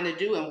we're trying to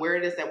do and where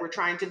it is that we're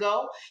trying to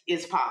go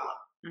is Palo.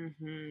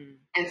 Mm-hmm.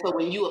 And so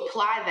when you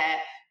apply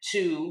that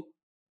to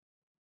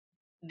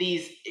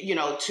these, you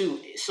know, to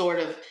sort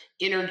of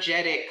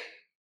energetic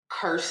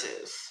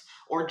curses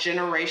or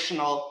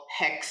generational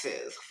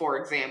hexes, for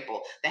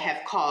example, that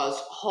have caused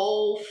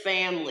whole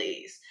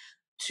families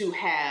to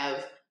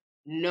have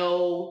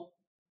no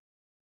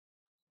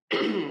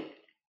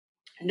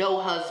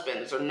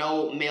husbands or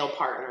no male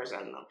partners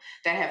in them,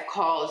 that have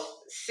caused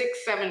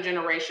 6-7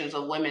 generations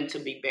of women to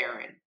be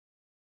barren.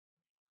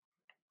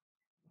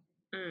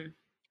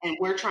 And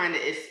we're trying to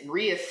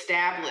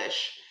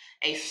reestablish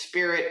a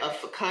spirit of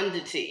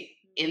fecundity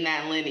in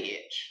that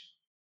lineage.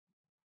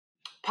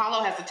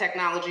 Palo has the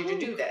technology to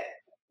do that.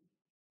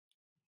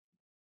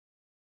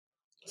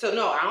 So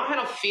no, I don't have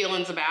no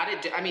feelings about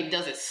it. I mean,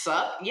 does it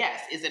suck?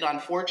 Yes. Is it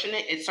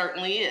unfortunate? It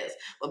certainly is.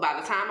 But by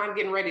the time I'm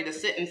getting ready to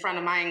sit in front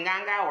of my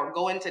nganga or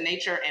go into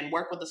nature and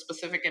work with a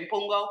specific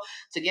impungo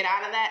to get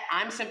out of that,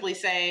 I'm simply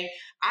saying,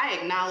 I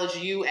acknowledge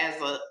you as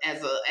a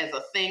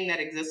thing that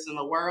exists in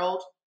the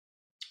world,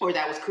 or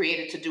that was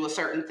created to do a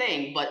certain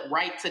thing. But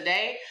right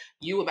today,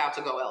 you about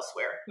to go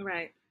elsewhere.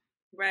 Right.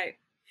 Right.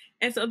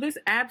 And so this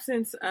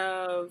absence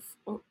of,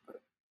 of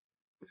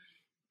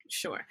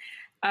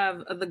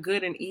the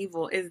good and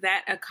evil, is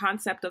that a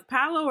concept of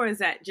Palo, or is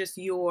that just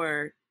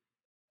your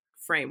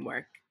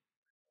framework?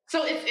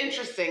 So it's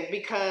interesting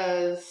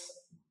because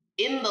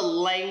in the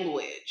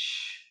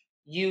language,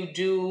 you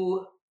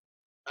do,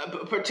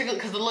 particularly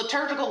because the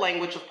liturgical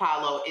language of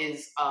Palo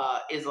is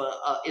a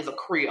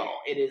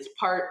Creole. It is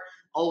part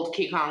Old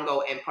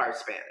Kikongo and part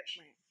Spanish.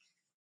 Right.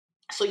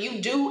 So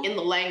you do, in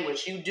the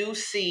language, you do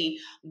see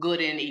good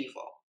and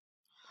evil.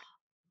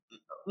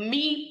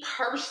 Me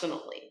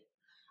personally,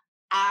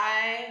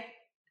 I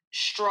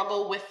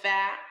struggle with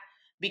that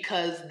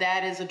because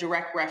that is a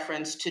direct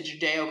reference to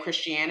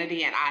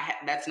Judeo-Christianity, and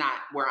that's not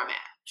where I'm at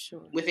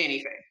with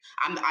anything.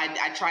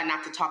 I try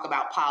not to talk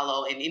about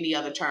Palo in any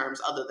other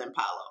terms other than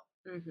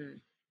Palo. Mm-hmm.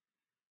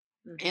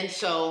 Mm-hmm. And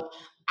so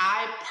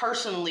I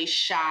personally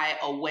shy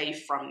away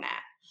from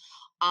that.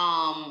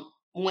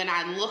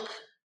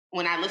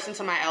 When I listen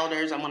to my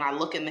elders, and when I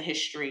look in the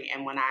history,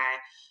 and when I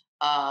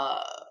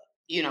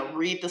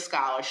read the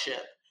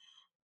scholarship,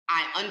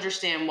 I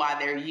understand why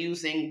they're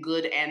using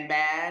good and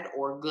bad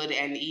or good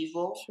and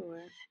evil.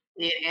 Sure.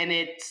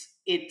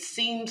 It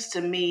seems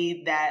to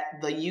me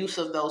that the use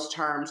of those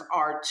terms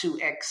are to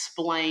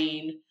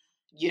explain,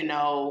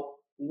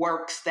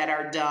 works that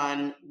are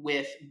done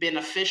with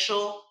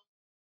beneficial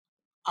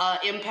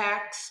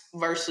impacts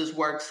versus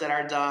works that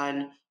are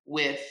done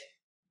with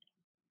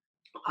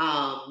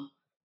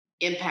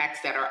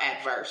impacts that are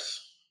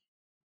adverse.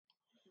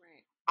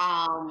 Right.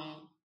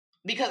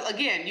 Because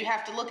again, you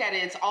have to look at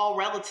it, it's all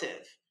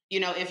relative.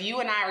 If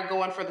you and I are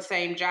going for the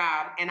same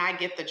job and I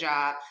get the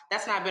job,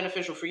 that's not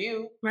beneficial for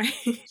you. Right.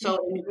 So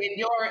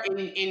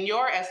in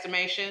your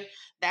estimation,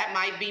 that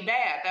might be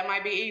bad. That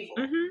might be evil.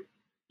 Mm-hmm.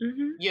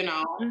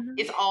 Mm-hmm.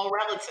 It's all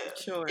relative.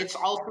 Sure. It's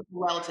also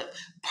relative.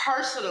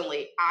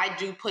 Personally, I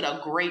do put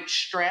a great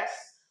stress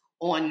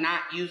on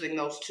not using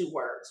those two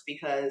words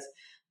because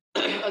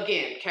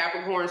again,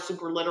 Capricorn,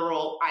 super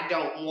literal. I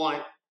don't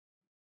want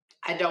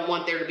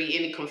there to be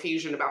any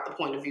confusion about the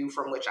point of view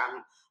from which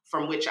I'm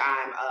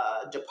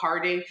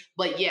departing.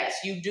 But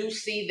yes, you do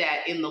see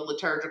that in the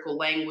liturgical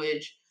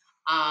language.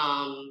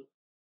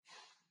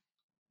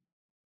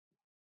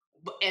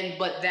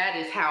 But that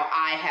is how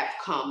I have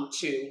come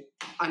to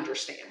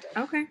understand it.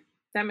 Okay.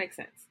 That makes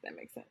sense.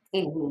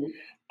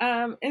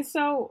 Mm-hmm. And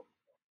so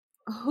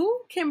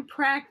who can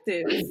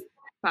practice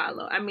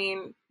Palo? I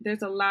mean,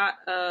 there's a lot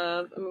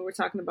we're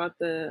talking about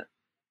the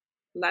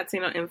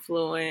Latino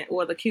influence,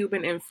 or the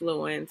Cuban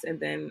influence, and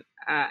then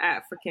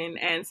African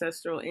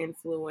ancestral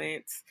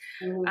influence.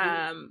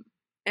 Mm-hmm.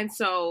 And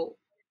so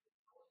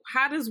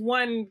how does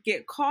one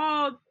get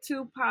called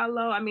to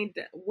Palo? I mean,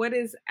 what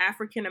is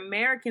African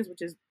Americans,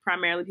 which is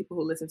primarily people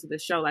who listen to the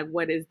show, like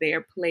what is their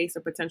place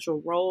or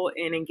potential role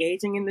in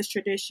engaging in this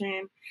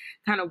tradition?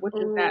 Kind of what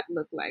does that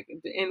look like?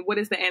 And what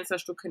is the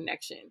ancestral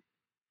connection?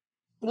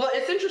 Well,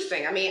 it's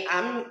interesting. I mean,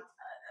 I'm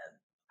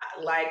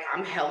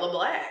hella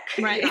Black.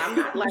 Right. I'm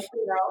not like,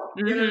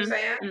 mm-hmm. You know what I'm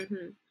saying?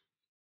 Mm-hmm.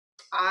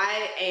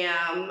 I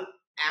am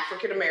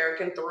African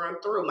American through and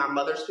through. My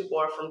mother's people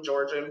are from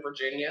Georgia and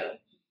Virginia.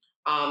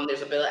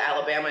 There's a bit of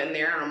Alabama in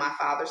there. And on my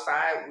father's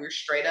side, we're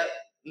straight up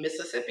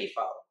Mississippi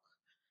folk.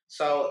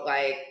 So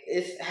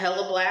it's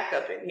hella Black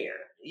up in here,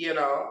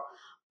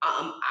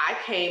 I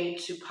came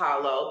to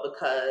Palo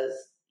because,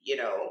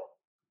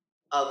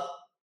 of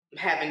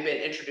having been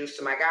introduced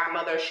to my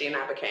godmother. She and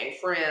I became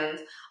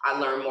friends. I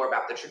learned more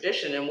about the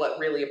tradition. And what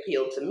really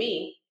appealed to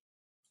me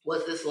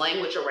was this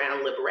language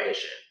around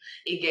liberation.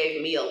 It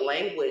gave me a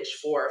language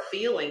for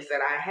feelings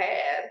that I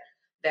had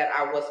that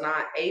I was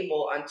not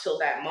able until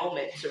that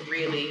moment to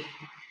really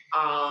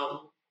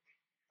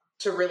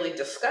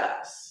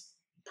discuss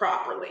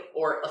properly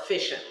or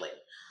efficiently.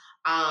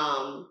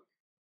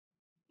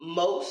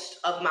 Most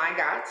of my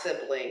god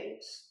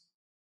siblings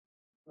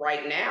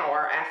right now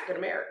are African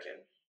American.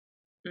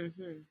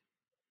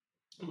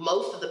 Mm-hmm.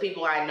 Most of the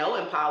people I know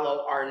in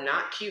Palo are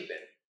not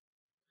Cuban.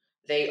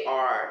 They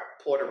are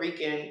Puerto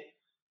Rican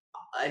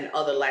and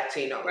other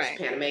Latinos, right.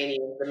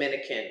 Panamanian,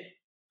 Dominican.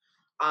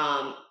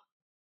 And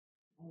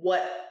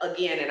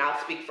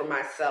I'll speak for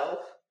myself,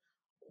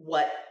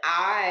 what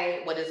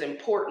is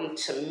important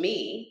to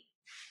me,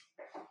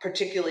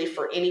 particularly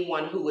for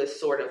anyone who is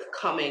sort of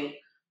coming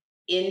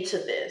into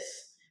this,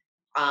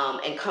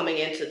 and coming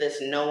into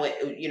this knowing,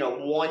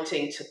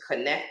 wanting to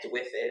connect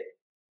with it,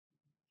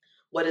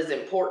 what is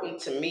important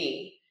to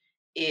me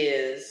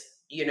is,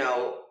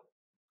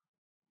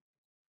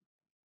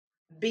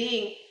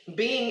 being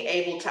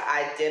able to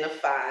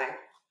identify,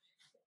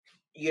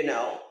 you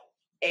know,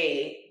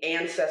 a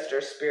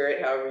ancestor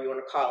spirit, however you want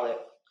to call it,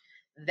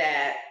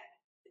 that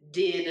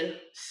did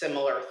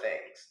similar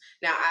things.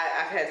 Now,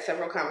 I've had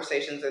several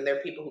conversations, and there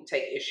are people who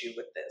take issue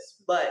with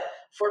this, but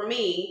for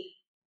me,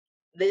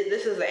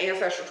 this is an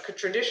ancestral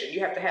tradition.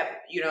 You have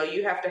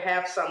to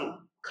have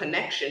some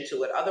connection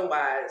to it.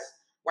 Otherwise,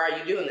 why are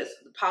you doing this?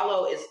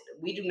 Palo is,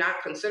 we do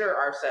not consider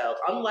ourselves,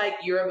 unlike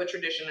Yoruba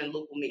tradition and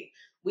Lukumi,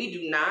 we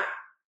do not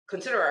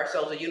consider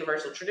ourselves a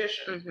universal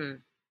tradition. Mm-hmm.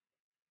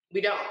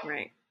 We don't.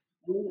 Right.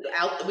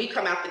 We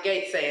come out the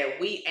gate saying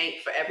we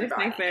ain't for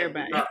everybody. This ain't for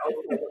everybody.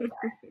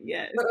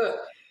 Yes.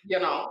 You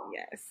know.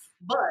 Yes.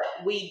 But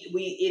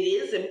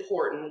it is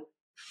important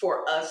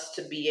for us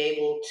to be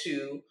able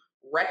to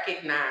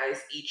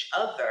recognize each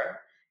other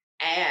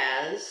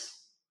as,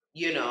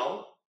 you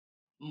know,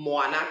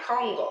 Moana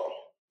Congo,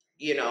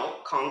 you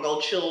know,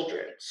 Congo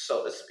children,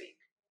 so to speak.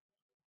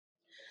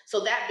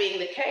 So that being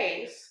the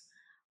case,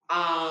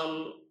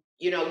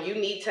 you know, you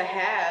need to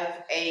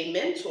have a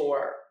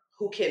mentor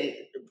who can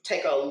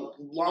take a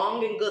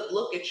long and good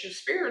look at you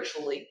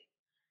spiritually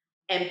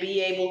and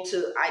be able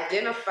to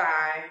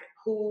identify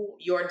who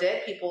your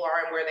dead people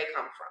are and where they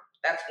come from.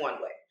 That's one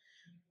way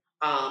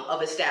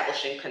of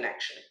establishing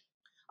connection.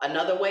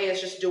 Another way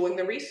is just doing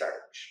the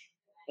research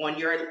on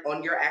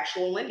your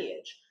actual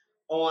lineage.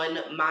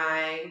 On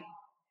my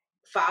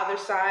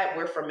father's side,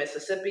 we're from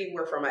Mississippi.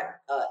 We're from an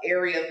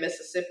area of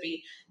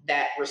Mississippi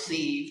that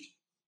received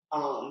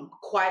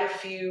quite a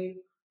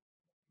few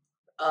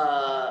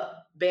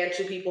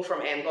Bantu people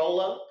from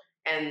Angola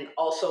and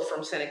also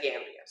from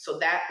Senegambia. So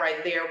that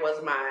right there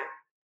was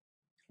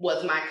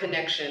my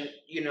connection,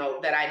 you know,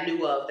 that I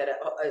knew of, that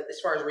as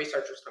far as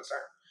research was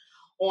concerned.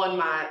 On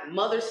my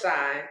mother's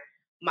side,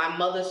 my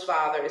mother's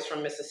father is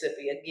from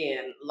Mississippi.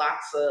 Again,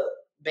 lots of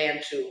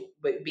Bantu,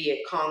 but be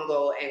it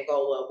Congo,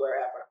 Angola,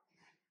 wherever.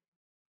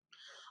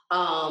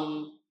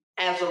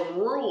 As a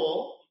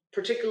rule,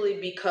 particularly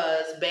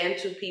because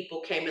Bantu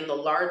people came in the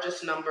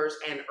largest numbers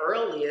and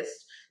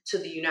earliest to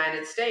the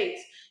United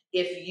States,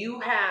 if you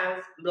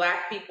have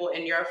Black people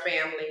in your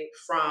family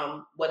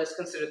from what is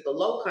considered the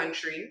Low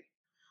Country,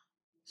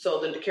 so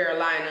the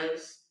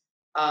Carolinas,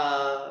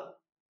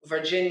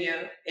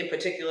 Virginia in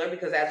particular,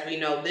 because as we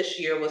know, this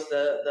year was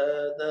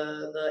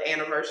the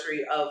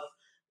anniversary of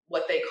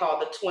what they call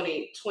the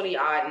 20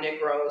 odd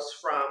Negroes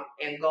from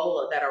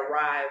Angola that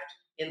arrived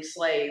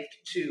enslaved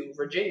to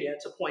Virginia,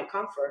 to Point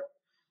Comfort,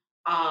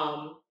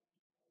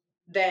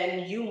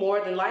 then you more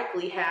than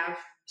likely have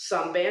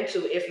some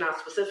Bantu, if not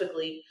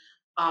specifically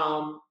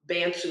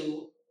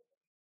Bantu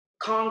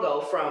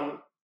Congo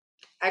from,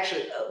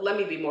 actually, let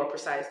me be more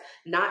precise,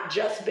 not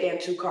just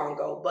Bantu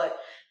Congo, but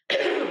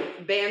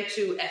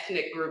Bantu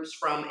ethnic groups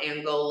from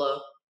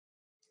Angola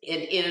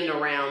in and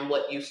around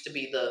what used to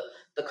be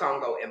the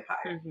Congo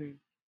Empire. Mm-hmm.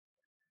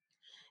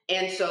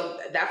 And so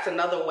that's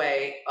another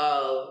way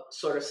of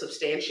sort of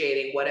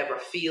substantiating whatever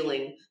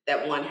feeling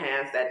that one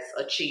has that's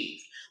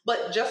achieved.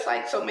 But just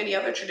like so many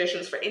other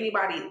traditions, for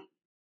anybody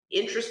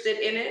interested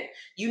in it,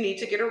 you need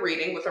to get a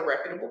reading with a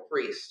reputable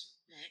priest.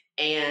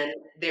 Right. And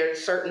there are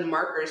certain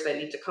markers that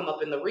need to come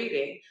up in the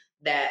reading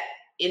that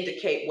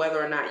indicate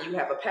whether or not you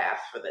have a path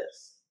for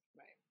this.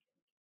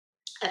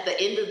 Right. At the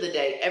end of the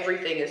day,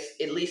 everything is,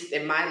 at least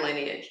in my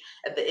lineage,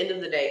 at the end of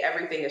the day,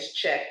 everything is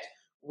checked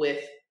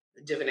with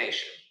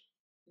divination.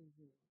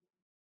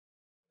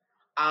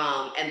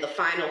 And the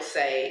final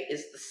say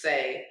is the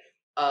say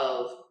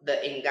of the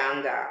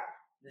Inganga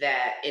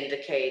that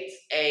indicates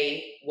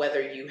A,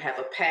 whether you have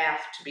a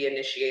path to be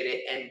initiated,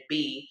 and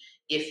B,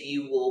 if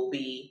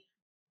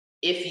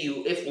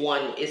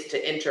one is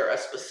to enter a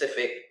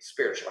specific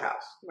spiritual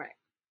house. Right.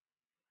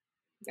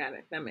 Got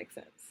it. That makes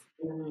sense.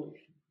 Mm-hmm.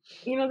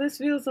 You know, this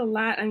feels a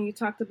lot, and you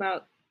talked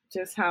about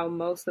just how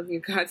most of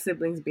your god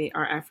siblings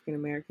are African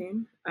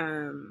American.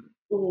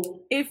 Mm-hmm.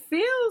 It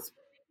feels,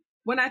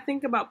 when I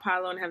think about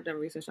Palo and have done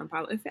research on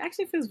Palo, it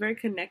actually feels very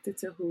connected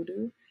to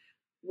hoodoo,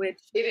 which...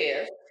 It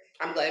is.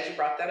 I'm glad you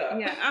brought that up.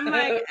 Yeah, I'm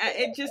like,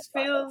 it just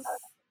feels...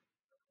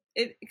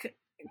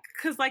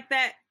 Because like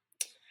that,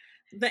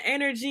 the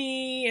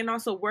energy and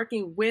also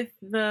working with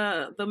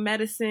the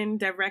medicine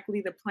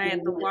directly, the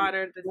plant, the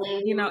water,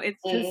 you know,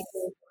 it's just...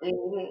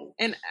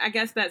 And I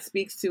guess that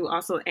speaks to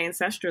also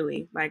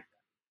ancestrally, like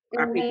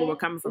our people were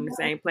coming from the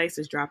same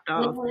places, dropped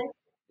off.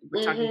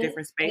 We're talking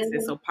different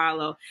spaces. So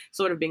Palo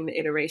sort of being the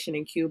iteration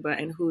in Cuba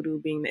and hoodoo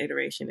being the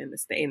iteration in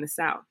the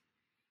South.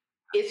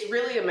 It's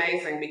really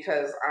amazing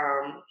because,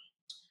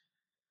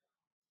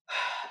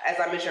 as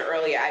I mentioned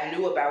earlier, I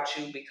knew about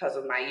you because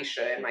of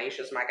Maisha, and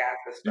Maisha's my god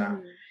sister.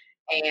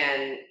 Mm-hmm.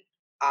 And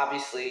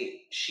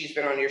obviously she's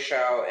been on your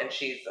show, and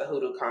she's a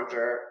hoodoo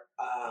conjurer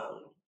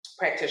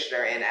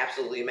practitioner and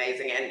absolutely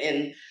amazing. And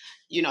in,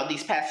 you know,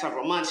 these past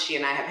several months, she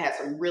and I have had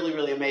some really,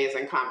 really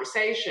amazing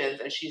conversations.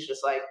 And she's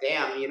just like,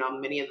 damn, you know,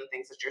 many of the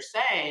things that you're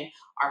saying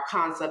are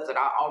concepts that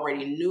I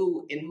already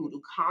knew in hoodoo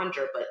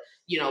conjure, but,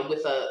 you know,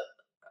 with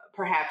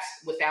perhaps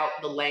without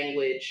the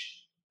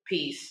language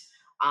piece,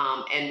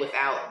 and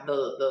without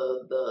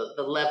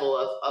the level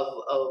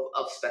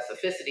of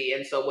specificity.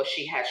 And so what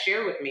she has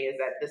shared with me is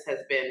that this has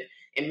been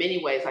in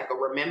many ways like a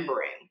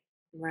remembering,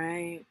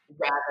 right,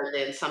 rather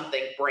than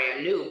something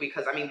brand new.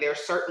 Because I mean, there's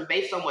certain,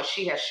 based on what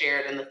she has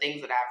shared and the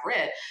things that I've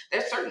read,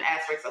 there's certain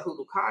aspects of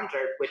hoodoo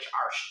conjure which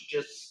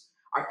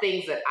are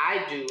things that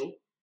I do,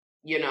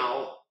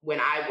 when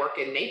I work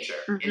in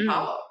nature in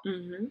Palo.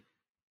 Mm-hmm.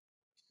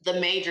 The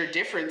major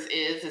difference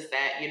is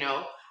that,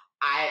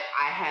 I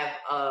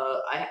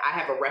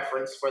have a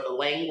reference for the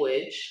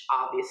language,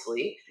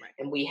 obviously, right.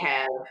 and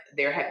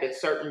there have been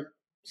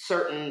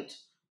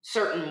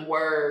certain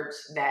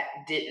words that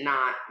did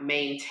not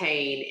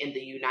maintain in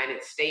the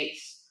United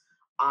States,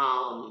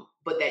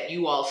 but that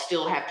you all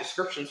still have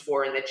descriptions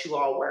for and that you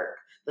all work.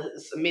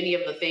 Many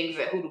of the things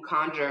that hoodoo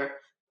conjure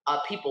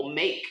people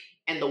make,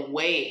 and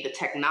the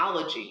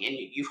technology, and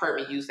you've heard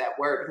me use that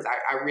word because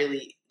I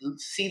really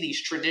see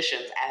these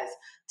traditions as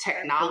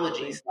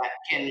technologies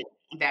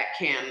that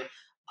can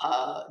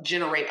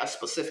generate a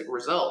specific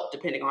result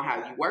depending on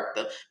how you work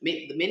them.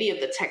 Many of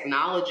the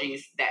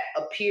technologies that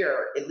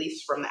appear, at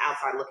least from the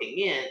outside looking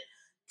in,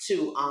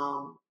 to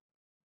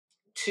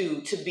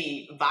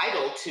be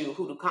vital to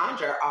hoodoo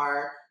conjure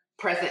are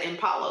present in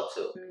Palo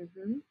too.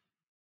 Mm-hmm.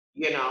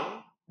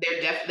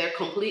 They're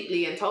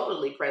completely and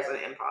totally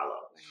present in Palo.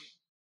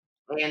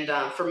 And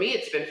for me,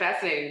 it's been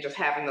fascinating just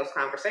having those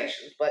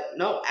conversations. But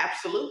no,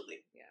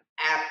 absolutely. Yeah.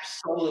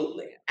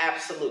 Absolutely. Yeah.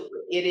 Absolutely.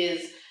 It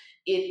is,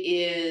 it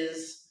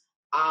is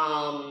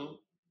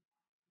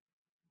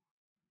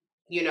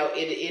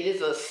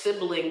a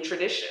sibling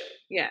tradition.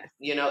 Yes.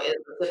 It's a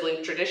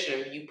sibling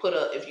tradition. If you put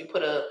a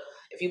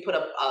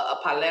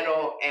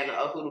palero and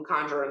a hoodoo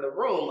conjurer in the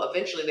room,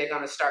 eventually they're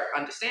going to start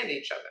understanding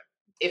each other,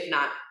 if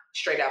not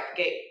straight out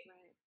the gate.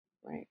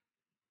 Right.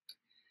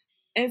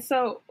 And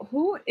so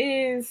who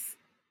is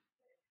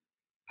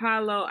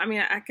Palo? I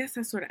mean, I guess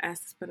I sort of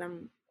asked this, but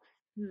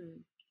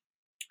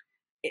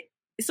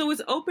so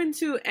it's open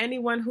to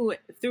anyone who,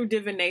 through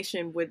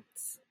divination, would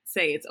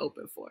say it's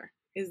open for.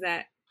 Is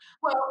that?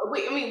 Well,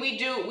 we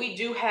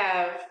do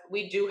have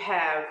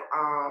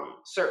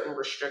certain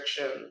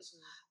restrictions,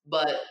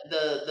 but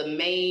the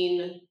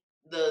main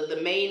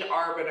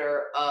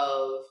arbiter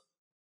of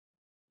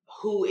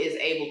who is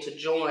able to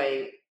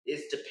join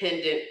is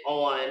dependent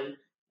on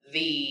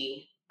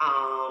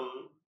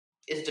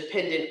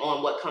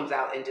what comes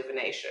out in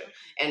divination.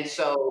 And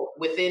so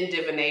within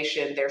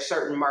divination, there are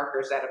certain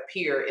markers that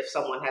appear if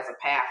someone has a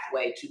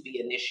pathway to be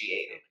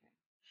initiated.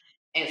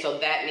 And so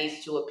that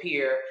needs to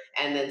appear.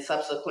 And then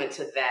subsequent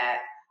to that,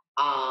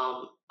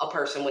 a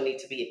person would need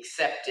to be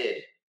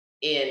accepted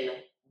in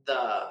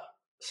the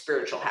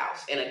spiritual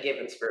house, in a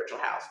given spiritual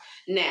house.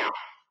 Now,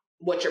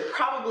 what you're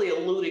probably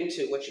alluding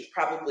to, what you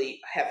probably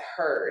have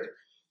heard,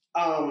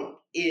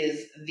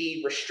 is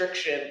the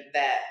restriction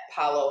that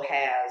Palo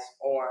has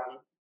on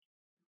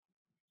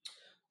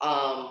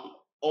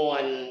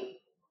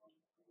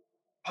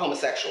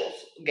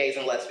homosexuals, gays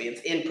and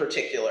lesbians in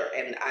particular.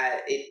 And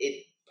I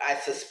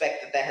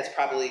suspect that has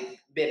probably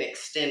been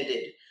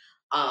extended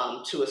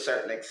to a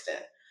certain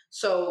extent.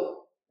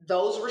 So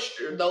those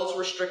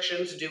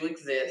restrictions do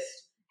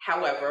exist.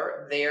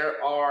 However,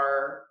 there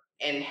are,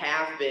 and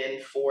have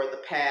been for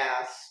the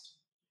past,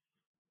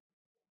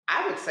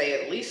 I would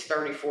say at least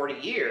 30, 40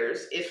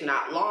 years, if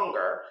not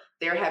longer,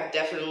 there have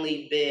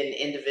definitely been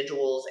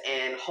individuals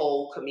and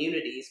whole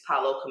communities,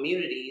 Palo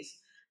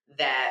communities,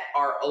 that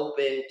are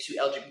open to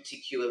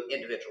LGBTQ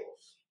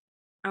individuals.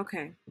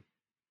 Okay.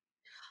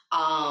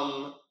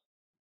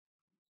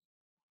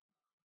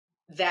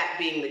 That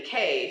being the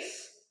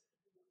case,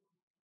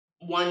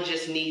 one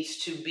just needs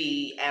to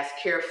be as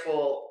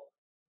careful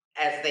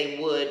as they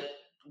would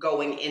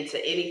going into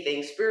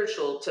anything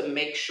spiritual to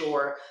make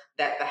sure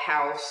that the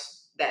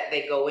house that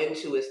they go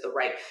into is the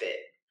right fit.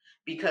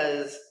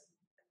 Because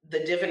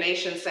the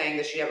divination saying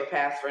that you have a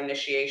path for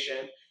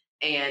initiation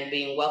and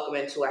being welcome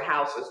into a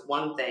house is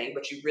one thing,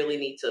 but you really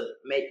need to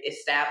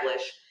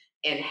establish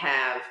and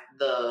have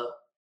the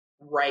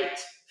right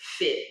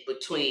fit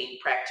between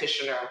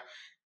practitioner,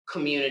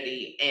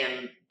 community,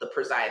 and the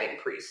presiding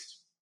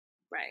priest.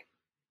 Right.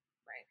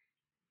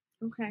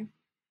 Okay.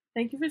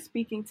 Thank you for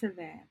speaking to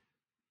that.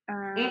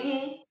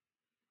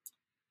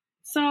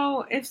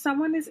 So if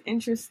someone is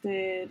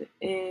interested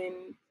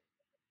in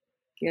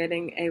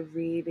getting a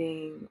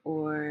reading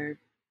or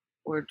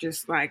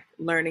just like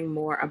learning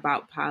more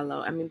about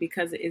Palo, I mean,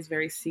 because it is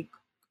very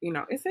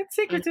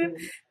secretive,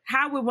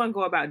 how would one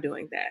go about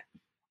doing that?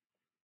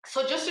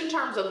 So just in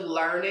terms of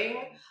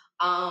learning,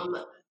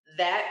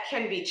 that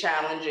can be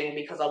challenging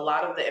because a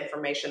lot of the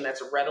information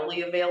that's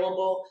readily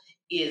available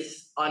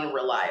is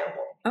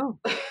unreliable. Oh,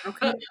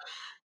 okay.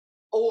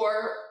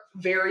 Or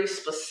very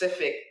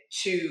specific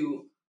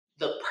to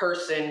the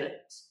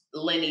person's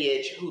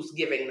lineage who's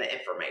giving the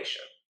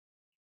information.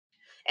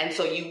 And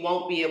so you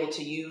won't be able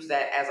to use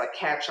that as a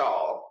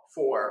catch-all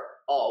for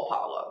all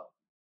Palo.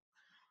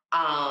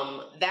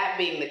 That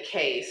being the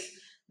case,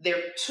 there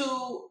are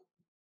two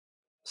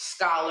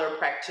scholar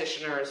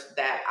practitioners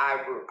that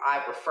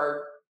I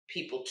refer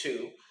people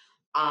to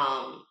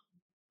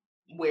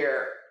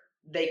where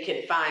they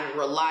can find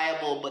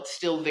reliable but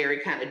still very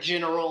kind of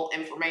general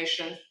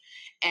information.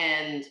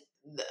 And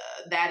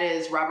that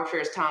is Robert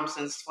Farris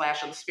Thompson's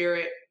Flash of the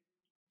Spirit.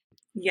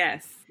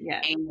 Yes.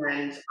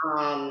 And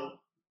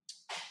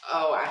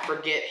I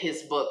forget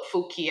his book,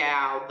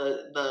 Fukiao,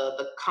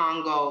 the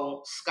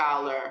Congo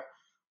scholar,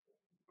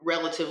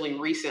 relatively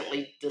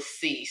recently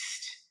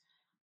deceased.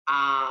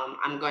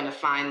 I'm going to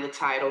find the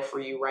title for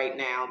you right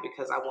now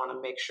because I want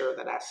to make sure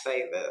that I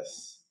say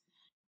this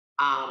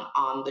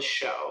on the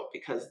show,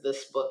 because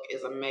this book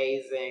is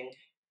amazing.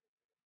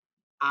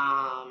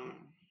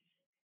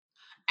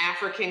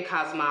 African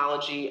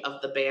Cosmology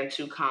of the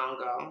Bantu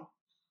Congo,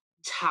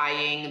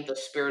 Tying the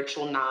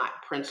Spiritual Knot,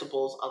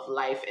 Principles of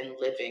Life and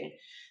Living.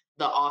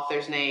 The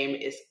author's name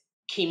is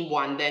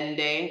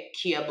Kimbwandende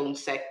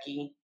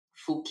Kiabunseki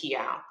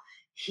Fukiao.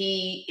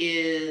 He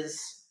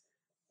is,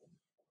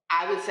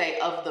 I would say,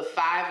 of the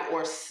 5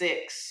 or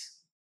 6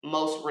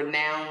 most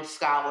renowned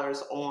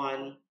scholars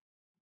on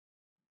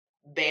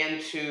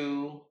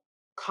Bantu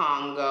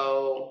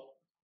Congo,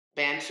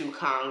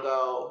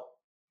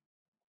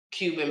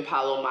 Cuban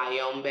Palo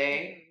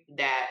Mayombe,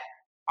 that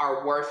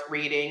are worth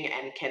reading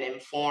and can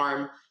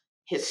inform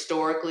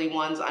historically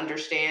one's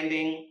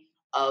understanding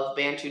of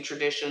Bantu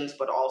traditions,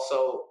 but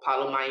also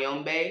Palo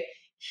Mayombe.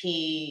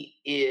 He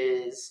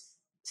is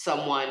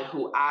someone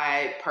who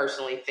I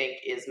personally think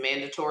is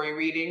mandatory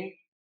reading,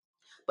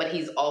 but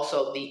he's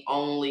also the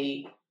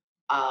only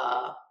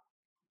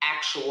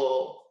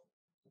actual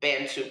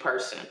Bantu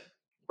person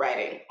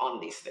writing on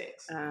these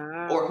things,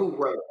 or who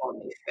wrote on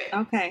these things.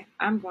 Okay,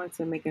 I'm going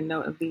to make a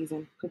note of these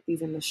and put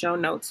these in the show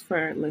notes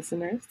for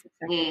listeners to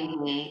check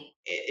out.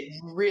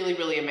 It's really,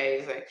 really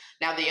amazing.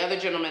 Now, the other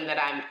gentleman that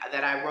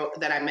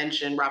I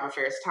mentioned, Robert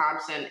Farris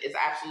Thompson, is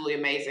absolutely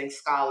amazing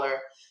scholar.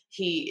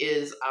 He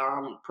is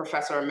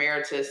professor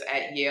emeritus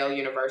at Yale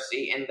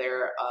University in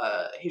their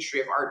history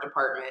of art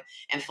department,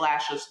 and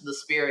Flash of the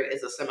Spirit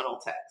is a seminal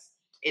text.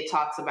 It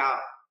talks about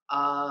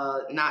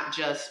not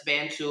just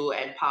Bantu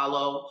and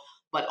Palo,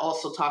 but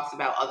also talks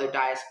about other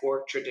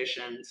diasporic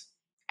traditions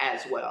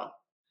as well.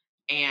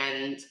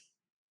 And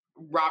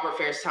Robert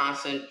Farris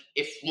Thompson,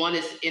 if one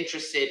is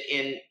interested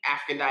in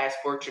African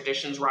diasporic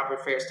traditions,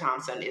 Robert Farris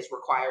Thompson is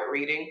required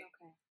reading.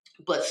 Okay.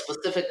 But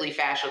specifically,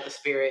 Flash of the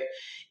Spirit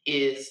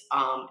is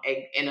an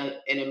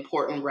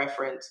important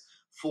reference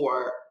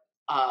for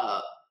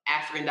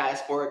African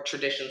diasporic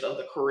traditions of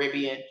the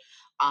Caribbean,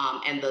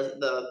 and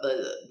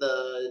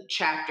the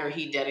chapter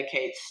he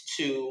dedicates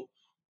to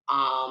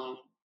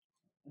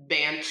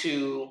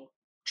Bantu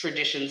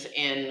traditions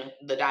in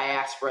the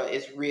diaspora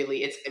is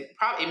really,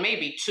 it may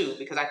be 2,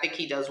 because I think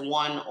he does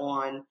one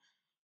on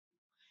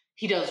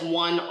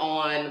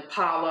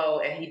Palo,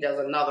 and he does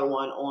another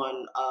one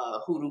on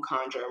hoodoo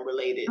conjure and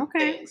related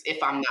things,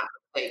 if I'm not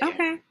mistaken.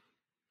 Okay.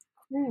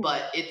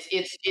 But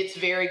it's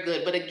very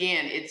good. But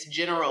again, it's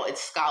general,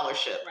 it's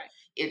scholarship. Right.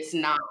 It's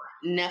not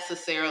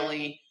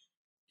necessarily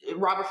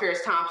Robert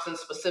Farris Thompson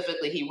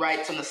specifically. He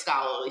writes in the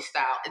scholarly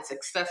style. It's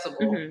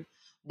accessible,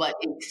 but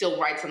it still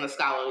writes in the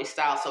scholarly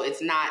style. So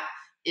it's not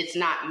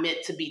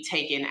meant to be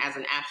taken as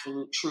an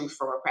absolute truth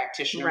from a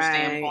practitioner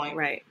standpoint.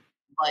 Right.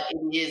 But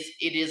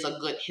it is a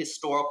good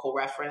historical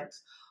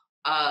reference.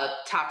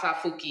 Tata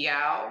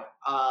Fukiao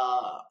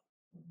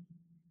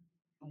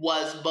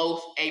was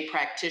both a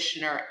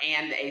practitioner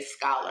and a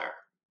scholar.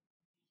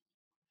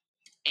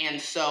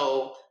 And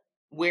so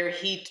what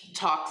he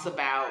talks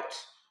about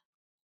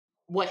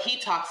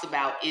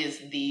is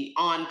the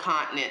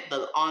on-continent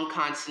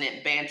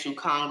Bantu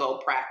Congo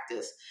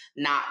practice,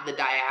 not the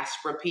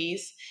diaspora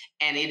piece.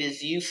 And it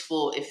is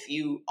useful if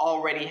you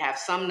already have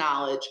some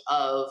knowledge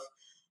of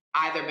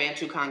either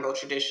Bantu Congo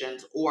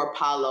traditions or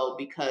Palo,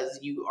 because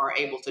you are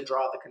able to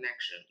draw the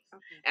connections.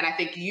 Okay. And I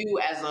think you,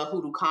 as a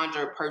hoodoo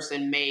conjure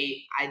person,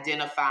 may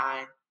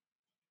identify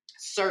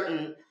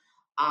certain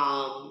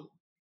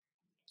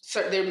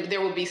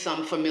there will be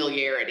some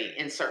familiarity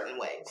in certain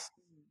ways.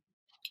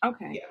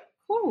 Okay. Yeah.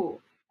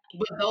 Cool.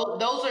 But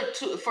those are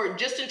 2 for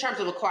just in terms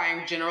of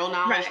acquiring general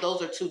knowledge. Right.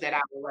 Those are 2 that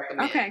I would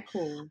recommend. Okay,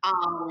 cool.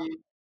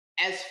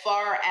 As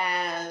far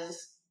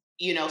as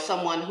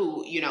someone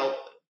who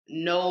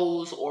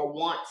knows or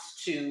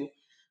wants to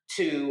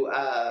go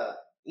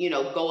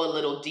a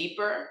little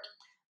deeper,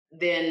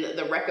 then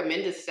the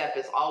recommended step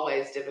is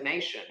always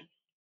divination.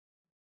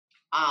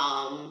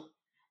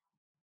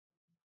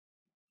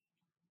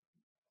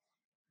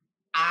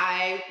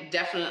 I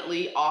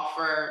definitely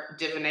offer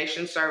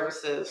divination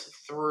services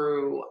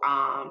through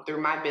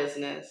my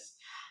business.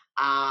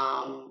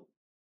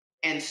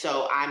 And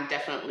so I'm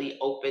definitely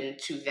open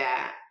to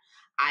that.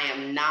 I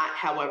am not,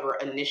 however,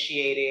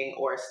 initiating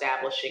or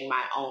establishing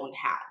my own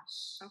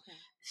house. Okay.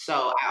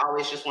 So I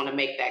always just want to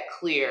make that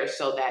clear,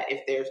 so that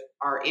if there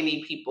are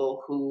any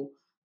people who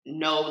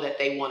know that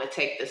they want to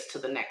take this to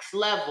the next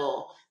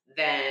level,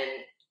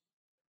 and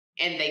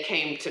they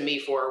came to me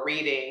for a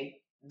reading,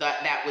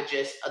 that would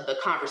just, the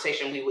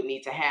conversation we would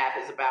need to have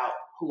is about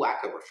who I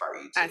could refer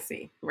you to. I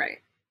see. Right.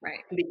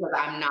 Because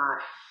I'm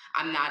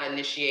not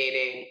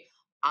initiating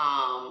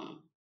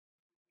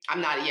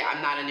I'm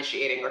not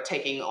initiating or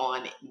taking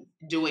on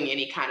doing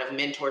any kind of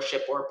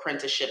mentorship or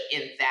apprenticeship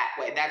in that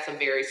way. That's a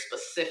very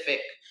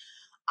specific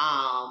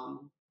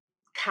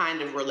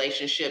kind of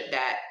relationship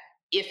that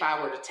if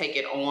I were to take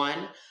it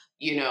on,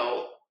 you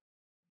know,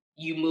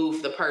 you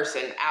move the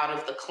person out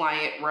of the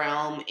client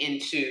realm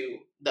into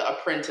the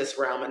apprentice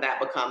realm, and that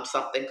becomes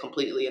something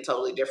completely and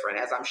totally different,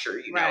 as I'm sure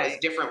you know. Right. It's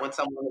different when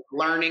someone is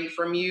learning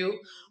from you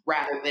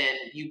rather than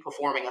you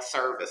performing a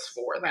service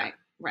for them.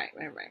 Right.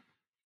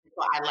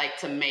 So I like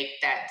to make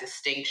that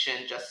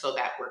distinction just so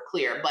that we're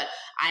clear. But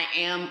I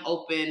am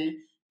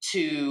open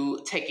to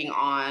taking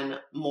on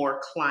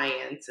more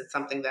clients. It's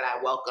something that I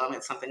welcome.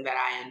 It's something that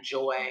I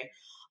enjoy.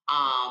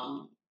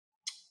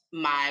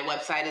 My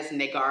website is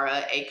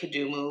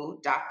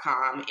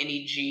negarraakadumu.com,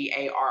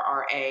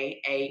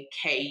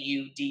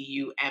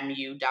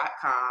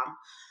 negarraakadumu.com.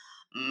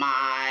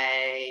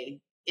 My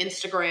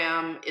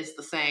Instagram is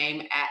the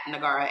same at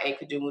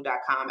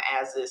negarraakadumu.com,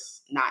 as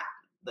is not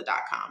the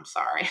 .com.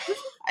 Sorry,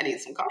 I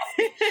need some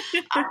coffee.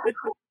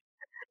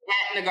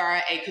 At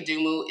Negarra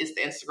Akadumu is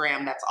the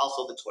Instagram. That's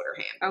also the Twitter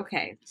handle.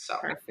 Okay, so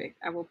perfect.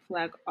 I will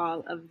plug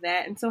all of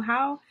that. And so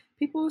how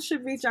people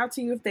should reach out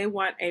to you if they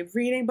want a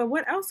reading, but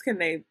what else can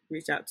they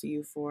reach out to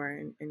you for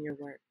in your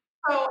work?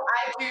 So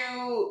I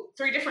do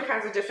 3 different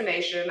kinds of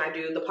divination. I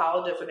do the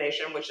Palo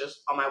divination, which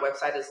is on my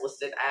website is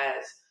listed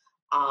as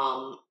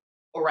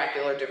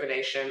oracular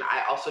divination.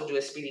 I also do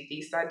a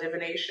spiritista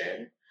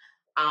divination,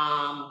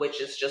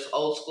 which is just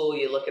old school.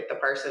 You look at the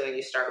person and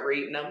you start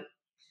reading them.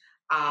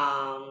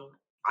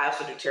 I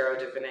also do tarot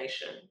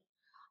divination.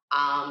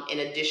 In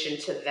addition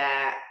to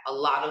that, a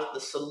lot of the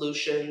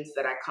solutions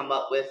that I come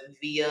up with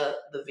via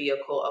the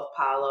vehicle of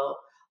Palo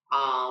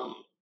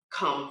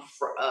come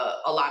from,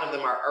 a lot of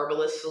them are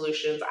herbalist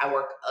solutions. I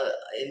work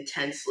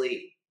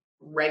intensely,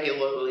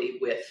 regularly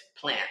with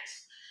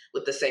plants,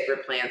 with the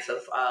sacred plants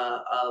of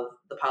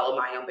the Palo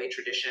Mayombe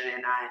tradition.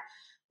 And I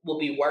will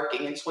be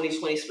working in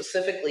 2020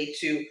 specifically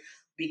to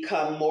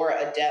become more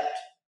adept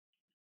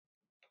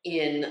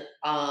in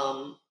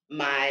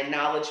my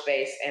knowledge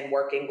base and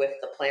working with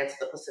the plants of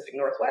the Pacific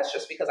Northwest,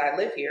 just because I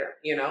live here,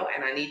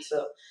 and I need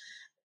to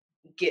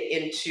get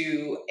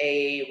into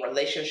a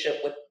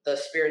relationship with the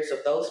spirits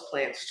of those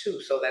plants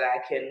too, so that I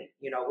can,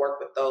 work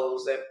with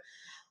those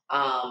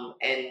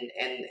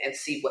and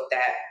see what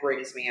that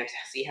brings me and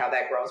see how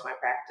that grows my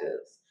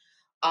practice.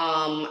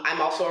 I'm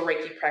also a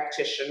Reiki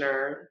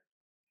practitioner,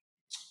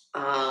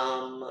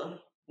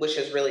 which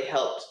has really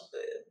helped,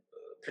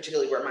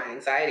 particularly where my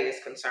anxiety is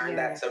concerned.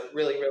 Yeah. That's a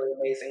really, really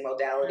amazing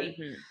modality.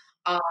 Mm-hmm.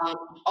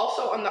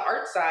 Also on the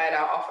art side,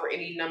 I offer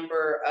any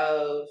number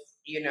of,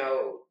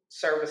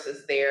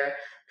 services there,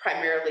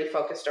 primarily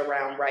focused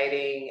around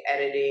writing,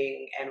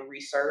 editing, and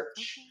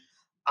research.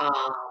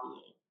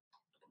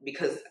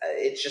 Because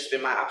it's just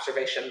been my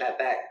observation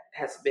that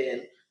has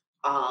been,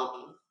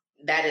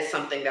 that is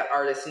something that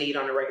artists need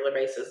on a regular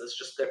basis, is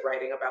just good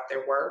writing about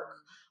their work.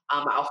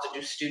 I also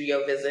do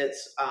studio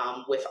visits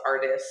with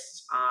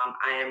artists.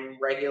 I am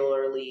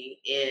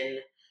regularly in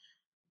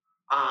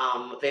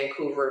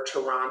Vancouver,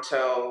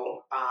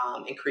 Toronto,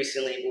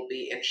 increasingly will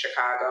be in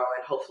Chicago,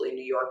 and hopefully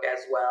New York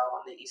as well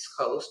on the East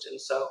Coast. And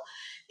so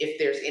if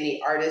there's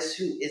any artist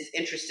who is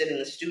interested in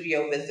the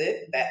studio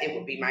visit, that it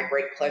would be my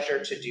great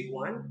pleasure to do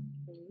one.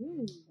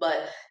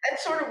 But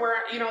that's sort of where,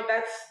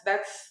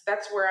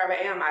 that's where I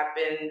am. I've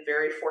been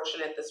very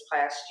fortunate this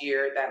past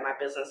year that my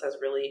business has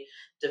really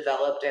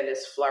developed and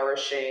is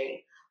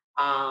flourishing,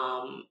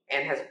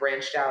 and has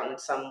branched out in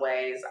some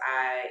ways.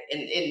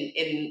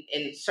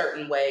 In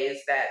certain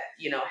ways that,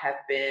 have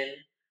been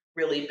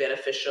really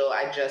beneficial.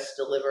 I just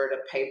delivered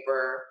a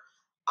paper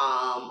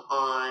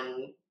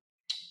on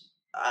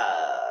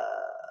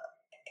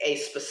a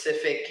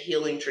specific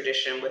healing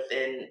tradition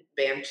within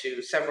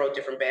Bantu, several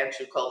different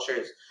Bantu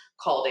cultures,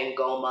 called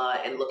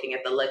Ngoma, and looking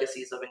at the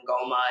legacies of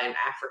Ngoma and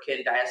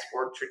African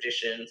diasporic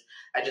traditions.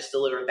 I just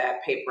delivered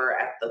that paper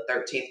at the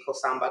 13th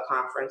Kosamba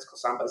Conference.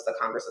 Kosamba is the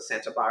Congress of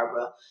Santa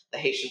Barbara, the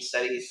Haitian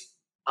Studies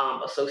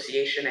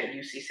Association at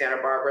UC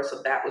Santa Barbara.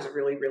 So that was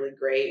really, really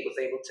great. Was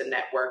able to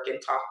network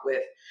and talk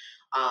with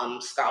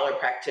scholar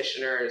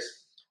practitioners,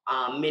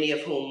 many of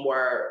whom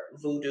were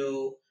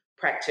voodoo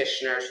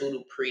practitioners,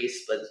 voodoo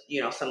priests, but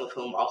some of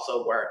whom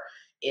also were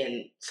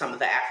in some of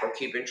the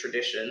Afro-Cuban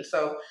traditions.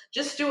 So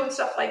just doing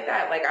stuff like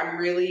that. Like, I'm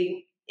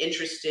really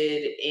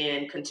interested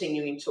in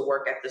continuing to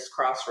work at this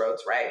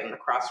crossroads, right? And the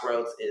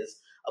crossroads is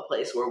a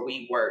place where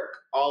we work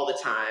all the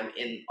time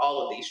in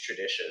all of these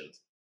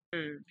traditions.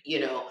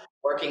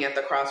 Working at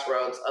the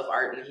crossroads of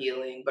art and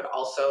healing, but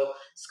also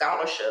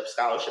scholarship.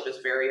 Scholarship is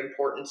very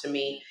important to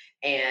me.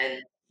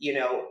 And,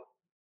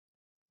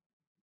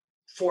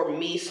 for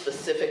me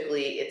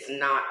specifically, it's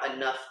not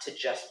enough to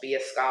just be a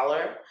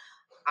scholar.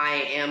 I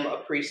am a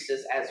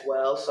priestess as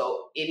well.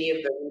 So any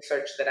of the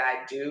research that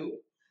I do,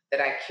 that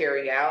I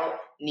carry out,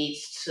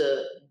 needs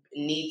to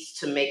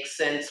make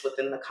sense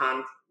within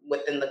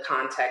the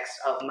context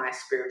of my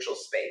spiritual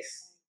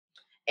space.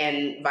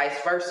 And vice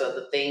versa,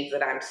 the things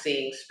that I'm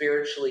seeing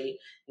spiritually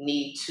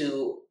need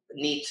to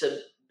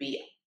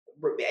be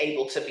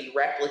able to be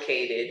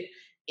replicated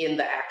in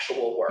the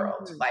actual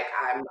world. Mhm. Like,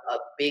 I'm a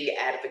big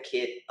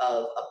advocate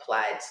of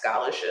applied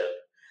scholarship.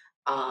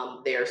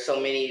 There are so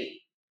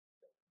many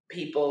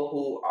people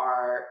who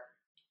are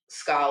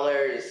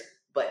scholars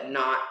but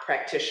not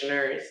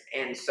practitioners,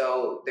 and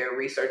so their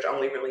research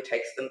only really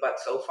takes them but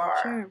so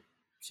far.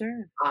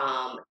 Sure.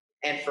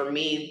 And for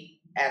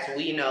me, as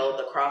we know,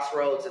 the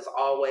crossroads is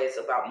always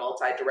about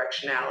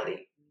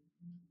multi-directionality,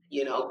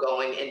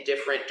 going in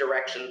different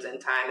directions in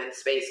time and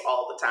space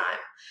all the time.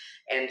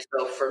 And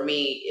so for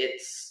me,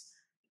 it's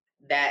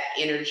that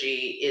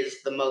energy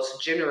is the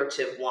most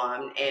generative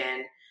one,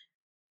 and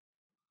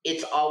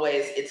it's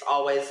always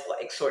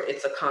like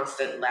it's a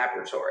constant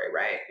laboratory,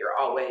 right? You're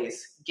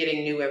always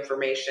getting new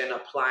information,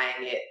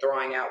 applying it,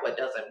 throwing out what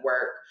doesn't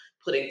work,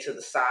 putting to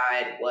the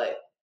side what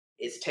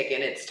is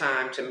taking its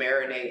time to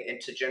marinate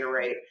and to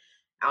generate,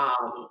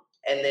 and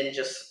then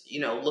just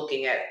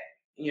looking at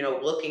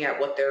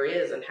what there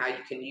is and how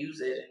you can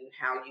use it and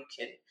how you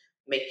can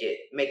make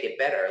it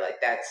better. Like,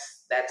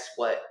 that's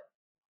what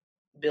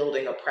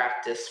building a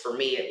practice for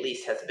me at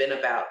least has been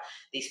about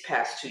these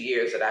past 2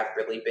 years, that I've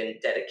really been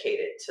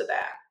dedicated to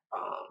that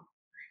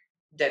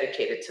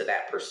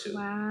pursuit.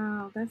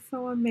 Wow, that's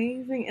so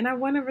amazing. And I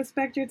want to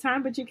respect your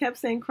time, but you kept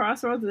saying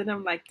crossroads, and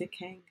I'm like,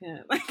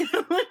 Negarra. Like, I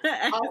want to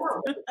ask.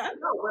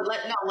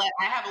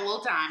 I have a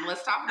little time.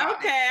 Let's talk about it.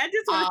 Okay, I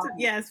just wanted to.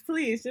 Yes,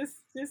 please,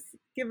 just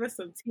give us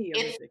some tea.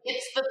 It's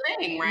the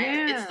thing, right?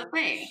 Yeah. It's the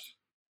thing.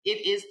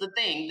 It is the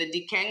thing. The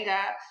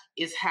Negarra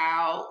is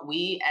how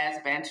we as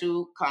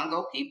Bantu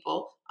Congo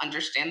people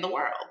understand the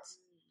world.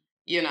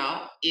 It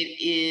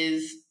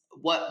is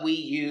what we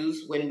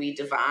use when we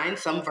divine.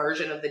 Some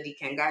version of the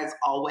Negarra is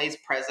always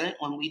present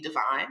when we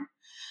divine.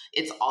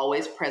 It's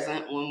always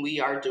present when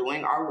we are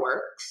doing our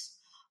works.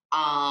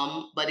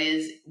 But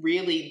is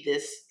really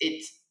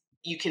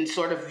you can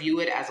sort of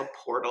view it as a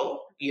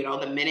portal.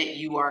 The minute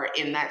you are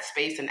in that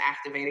space and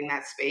activating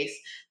that space,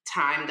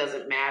 time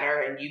doesn't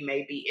matter, and you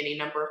may be any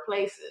number of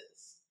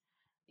places,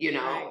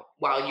 Right.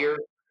 while you're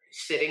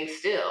sitting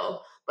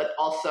still. But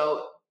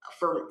also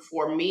for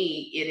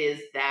me, it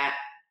is that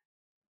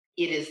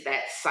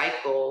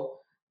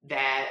cycle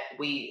that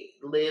we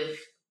live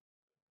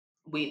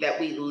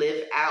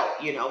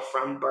out,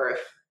 from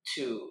birth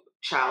to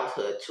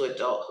childhood to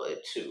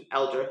adulthood to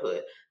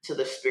elderhood to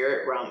the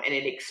spirit realm, and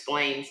it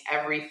explains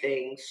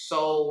everything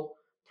so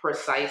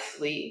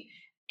precisely.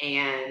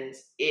 And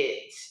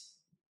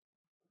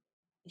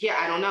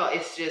I don't know,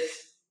 it's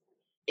just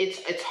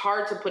it's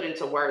hard to put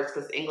into words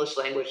because English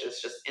language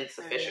is just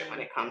insufficient when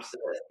it comes to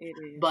this. It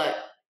is. But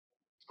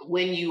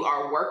when you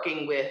are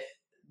working with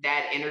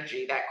that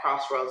energy, that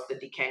crossroads, the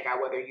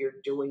Negarra, whether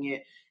you're doing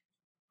it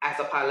as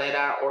a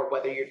paleta or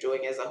whether you're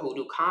doing it as a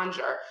hoodoo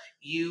conjure,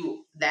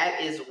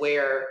 that is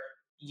where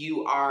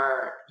you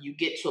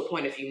get to a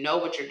point, if you know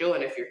what you're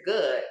doing, if you're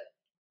good,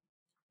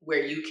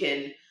 where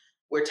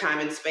time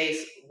and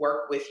space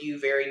work with you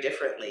very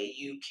differently.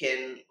 You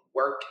can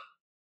work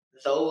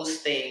those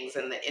things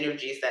and the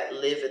energies that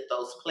live at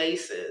those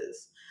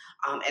places.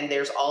 And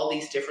there's all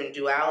these different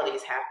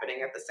dualities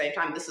happening at the same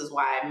time. This is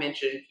why I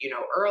mentioned,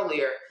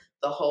 earlier,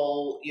 the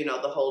whole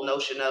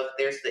notion of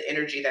there's the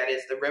energy that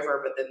is the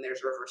river, but then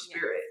there's river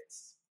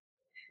spirits,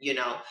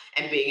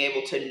 and being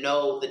able to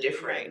know the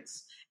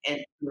difference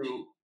and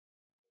to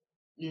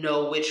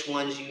know which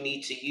ones you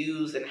need to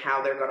use and how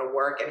they're going to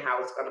work and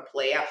how it's going to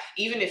play out.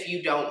 Even if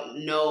you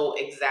don't know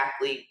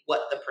exactly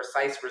what the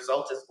precise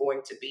result is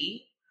going to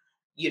be,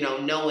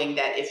 knowing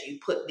that if you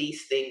put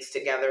these things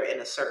together in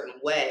a certain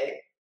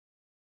way,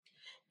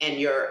 and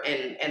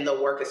the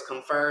work is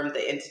confirmed,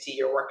 the entity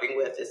you're working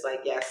with is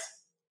like, yes,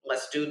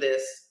 let's do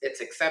this,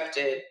 it's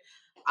accepted.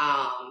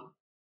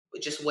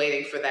 Just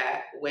waiting for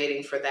that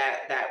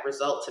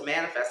result to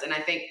manifest. And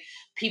I think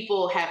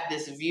people have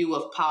this view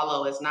of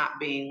Palo as not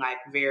being like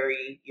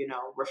very,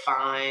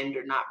 refined,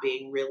 or not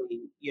being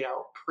really,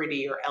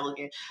 pretty or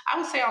elegant. I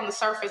would say on the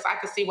surface, I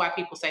could see why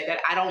people say that.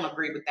 I don't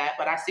agree with that,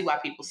 but I see why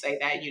people say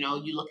that. You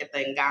look at the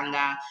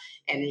Nganga,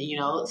 and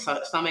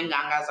some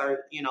Ngangas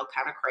are,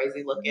 kind of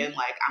crazy looking.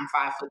 Like, I'm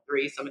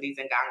 5'3". Some of these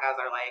Ngangas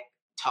are like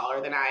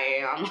taller than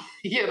I am,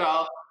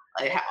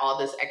 like all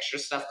this extra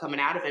stuff coming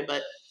out of it.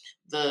 But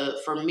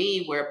for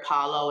me, where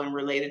Palo and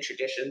related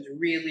traditions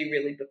really,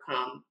 really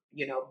become,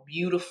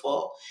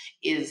 beautiful,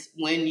 is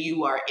when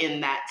you are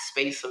in that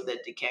space of the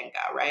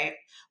Negarra, right?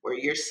 Where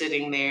you're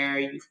sitting there,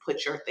 you've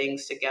put your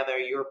things together,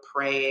 you're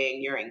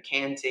praying, you're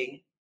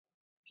incanting,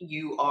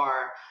 you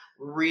are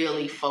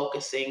really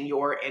focusing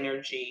your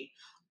energy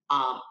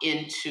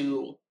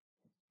into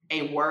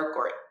a work,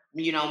 or,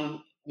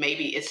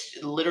 maybe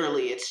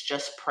it's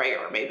just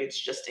prayer, or maybe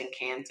it's just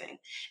incanting.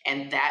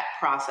 And that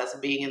process,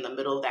 being in the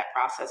middle of that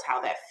process,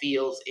 how that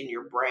feels in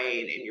your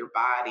brain, in your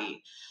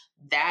body,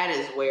 that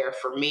is where,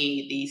 for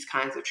me, these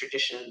kinds of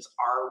traditions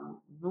are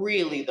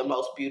really the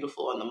most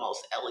beautiful and the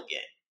most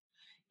elegant,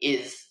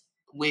 is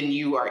when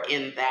you are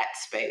in that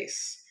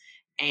space.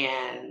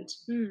 and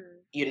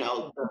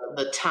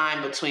the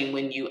time between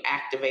when you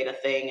activate a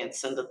thing and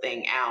send the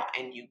thing out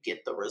and you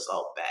get the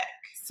result back.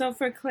 So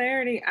for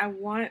clarity, I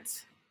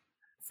want,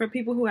 for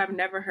people who have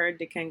never heard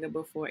Dekenga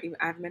before,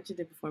 I've mentioned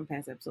it before in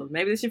past episodes.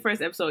 Maybe this is your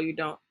first episode, you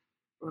don't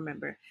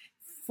remember.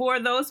 For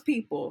those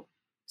people,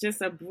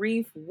 just a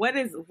brief, what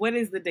is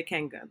the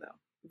Dekenga though?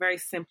 Very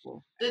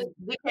simple. The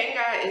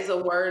Dekenga is a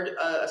word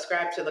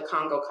ascribed to the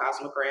Congo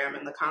cosmogram,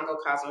 and the Congo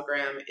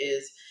cosmogram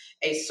is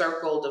a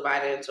circle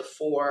divided into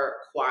 4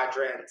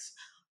 quadrants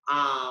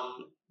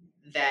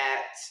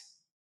that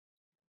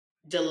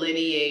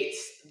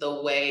delineates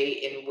the way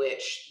in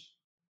which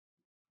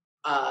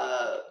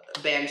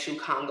Bantu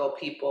Congo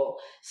people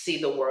see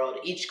the world.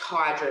 Each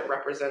quadrant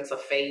represents a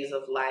phase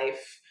of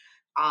life.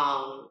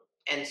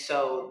 And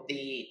so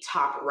the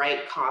top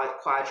right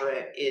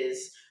quadrant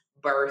is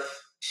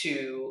birth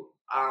to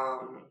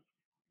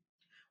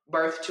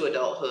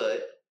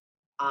adulthood.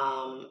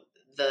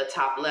 The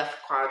top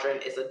left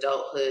quadrant is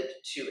adulthood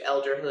to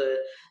elderhood.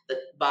 The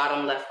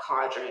bottom left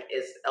quadrant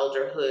is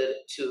elderhood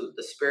to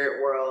the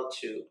spirit world,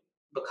 to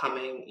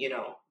becoming,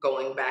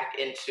 going back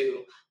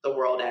into the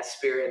world as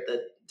spirit,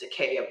 the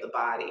decay of the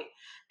body.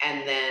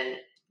 And then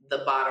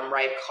the bottom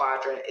right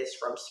quadrant is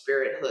from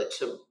spirithood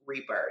to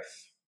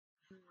rebirth.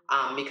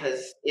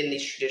 Because in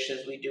these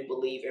traditions, we do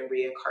believe in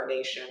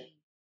reincarnation.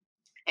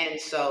 And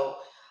so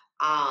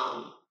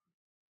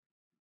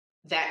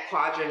that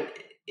quadrant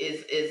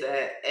is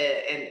a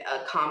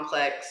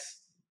complex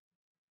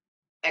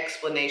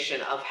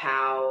explanation of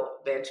how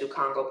Bantu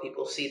Congo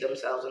people see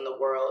themselves in the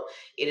world.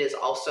 It is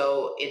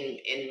also,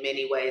 in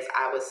many ways,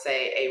 I would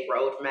say, a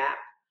roadmap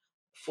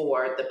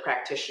for the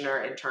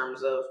practitioner in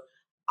terms of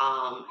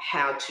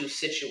how to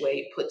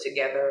put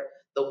together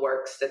the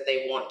works that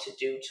they want to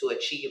do to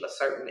achieve a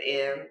certain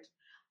end.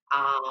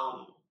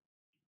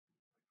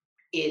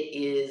 It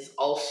is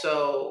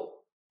also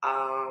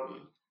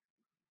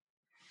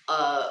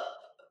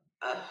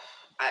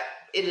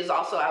it is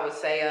also, I would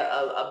say,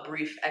 a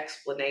brief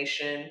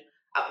explanation.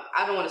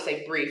 I don't want to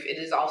say brief. It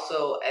is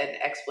also an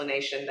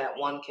explanation that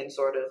one can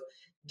sort of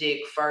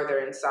dig further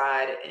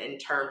inside in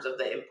terms of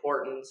the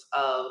importance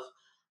of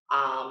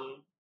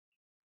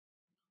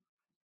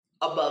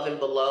above and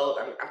below.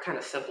 I'm kind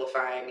of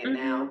simplifying it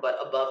now, but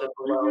above and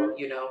below,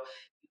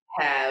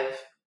 have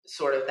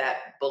sort of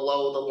that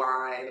below the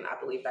line. I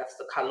believe that's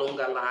the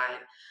Kalunga line,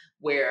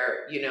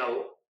 where,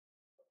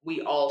 we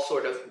all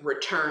sort of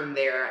return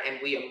there and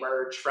we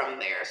emerge from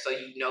there. So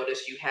you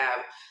notice you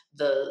have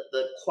the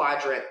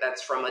quadrant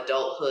that's from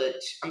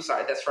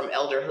that's from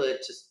elderhood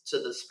to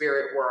the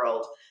spirit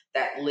world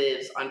that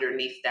lives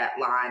underneath that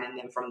line, and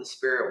then from the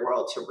spirit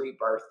world to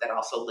rebirth that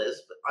also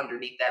lives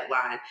underneath that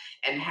line,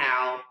 and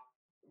how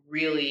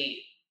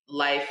really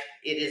life,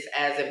 it is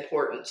as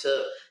important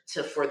to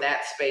for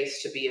that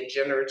space to be a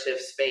generative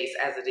space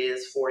as it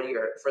is for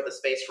the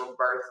space from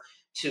birth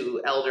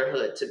to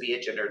elderhood to be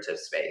a generative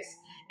space.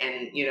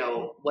 And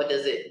what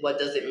does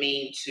it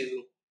mean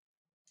to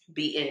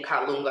be in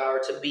Kalunga, or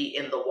to be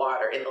in the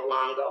water, in the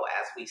Longo,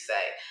 as we say,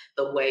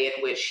 the way in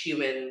which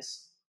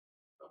humans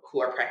who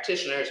are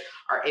practitioners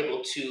are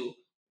able to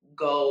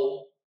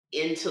go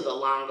into the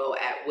Longo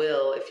at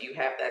will if you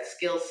have that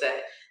skill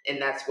set.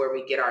 And that's where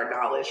we get our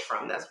knowledge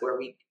from. That's where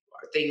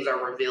things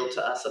are revealed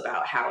to us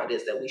about how it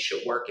is that we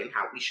should work and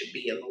how we should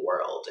be in the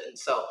world. And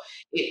so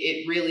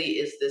it really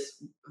is this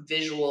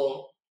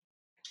visual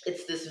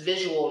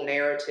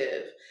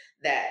narrative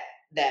that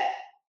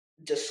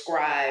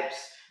describes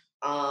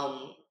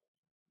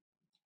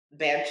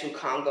Bantu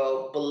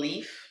Congo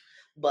belief,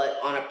 but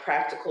on a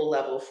practical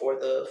level for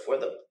the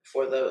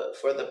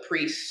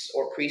priest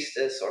or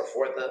priestess, or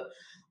for the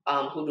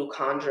hoodoo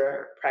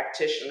conjure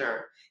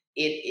practitioner,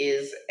 it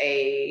is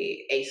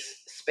a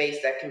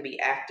space that can be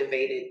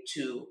activated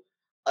to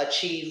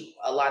achieve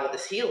a lot of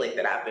this healing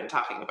that I've been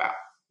talking about.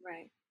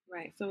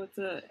 Right. So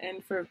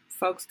and for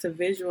folks to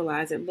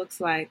visualize, it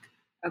looks like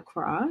a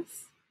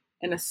cross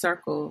and a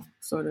circle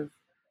sort of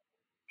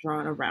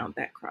drawn around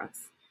that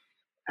cross.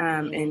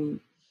 And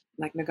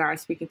like Negarra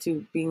speaking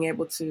to, being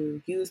able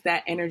to use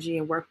that energy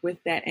and work with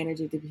that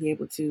energy to be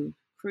able to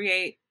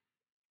create,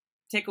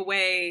 take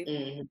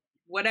away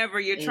whatever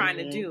you're trying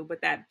to do,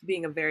 but that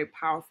being a very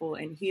powerful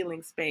and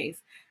healing space,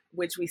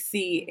 which we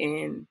see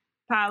in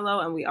Palo,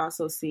 and we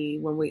also see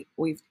when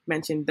we've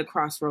mentioned the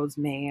Crossroads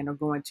Man, or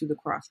going to the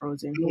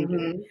Crossroads in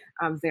Hoodoo,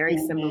 very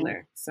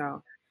similar.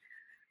 So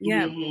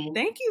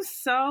thank you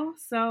so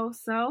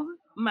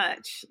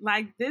much.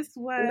 Like, this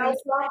was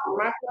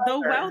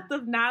the wealth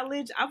of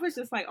knowledge. I was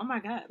just like, oh my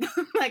God,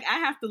 like I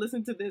have to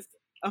listen to this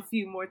a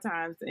few more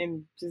times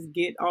and just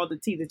get all the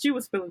tea that you were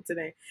spilling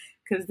today,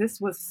 because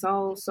this was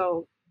so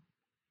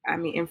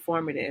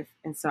informative.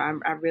 And so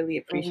I'm really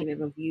appreciative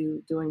of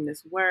you doing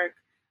this work,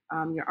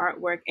 your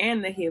artwork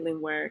and the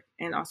healing work,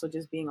 and also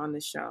just being on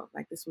the show.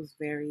 Like, this was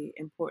very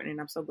important, and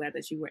I'm so glad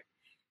that you were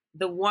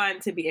the one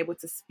to be able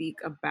to speak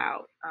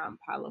about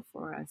Palo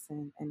for us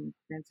and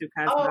through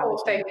cosmology. Oh,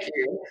 thank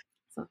you.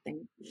 So thank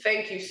you.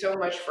 Thank you so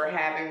much for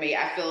having me.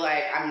 I feel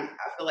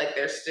like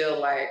there's still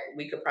like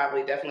we could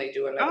probably definitely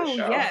do another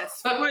show. Yes,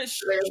 for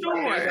sure. There's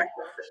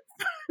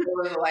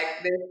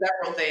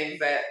several things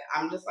that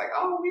I'm just like,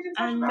 oh, we didn't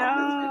touch about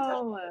this. We didn't touch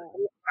about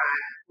this.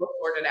 We'll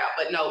sort it out.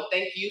 But no,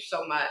 thank you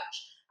so much.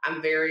 I'm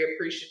very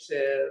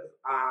appreciative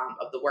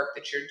of the work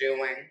that you're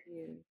doing,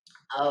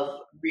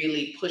 of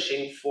really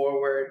pushing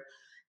forward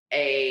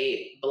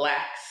a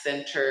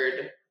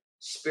Black-centered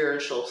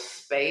spiritual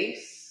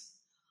space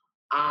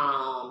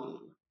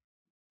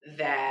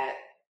that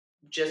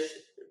just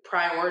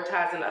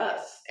prioritizing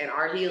us and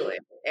our healing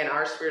and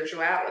our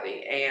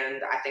spirituality.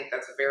 And I think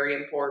that's very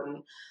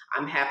important.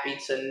 I'm happy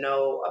to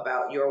know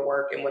about your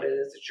work and what it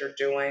is that you're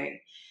doing.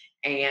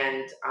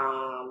 And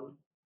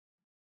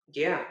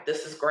yeah,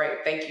 this is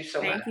great. Thank you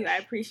so much. Thank you. I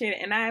appreciate it.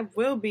 And I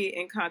will be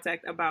in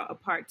contact about a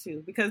part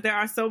 2 because there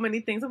are so many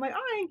things. I'm like, oh,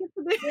 I didn't get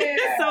to this.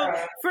 Yeah. So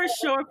for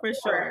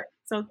sure.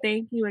 So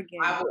thank you again.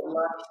 I would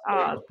love to.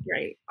 Oh,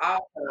 great.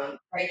 Awesome.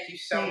 Thank you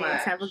so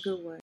much. Have a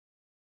good one.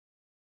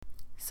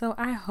 So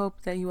I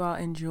hope that you all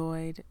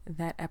enjoyed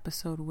that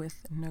episode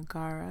with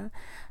Negarra.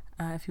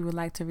 If you would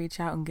like to reach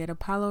out and get a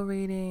Palo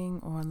reading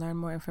or learn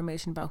more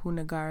information about who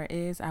Negarra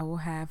is, I will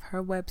have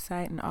her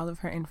website and all of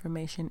her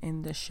information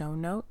in the show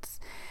notes.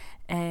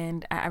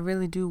 And I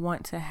really do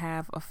want to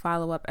have a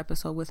follow-up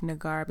episode with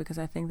Negarra because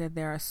I think that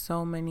there are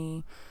so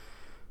many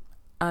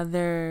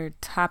other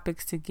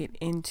topics to get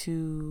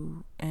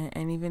into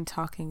and even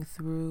talking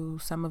through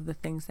some of the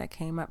things that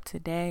came up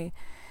today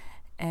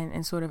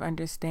and sort of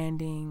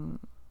understanding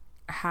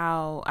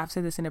how, I've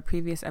said this in a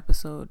previous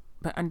episode,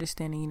 but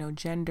understanding,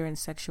 gender and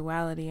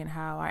sexuality and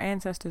how our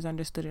ancestors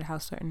understood it, how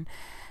certain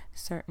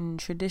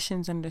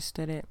traditions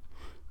understood it.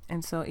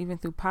 And so even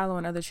through Palo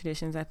and other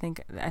traditions, I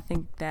think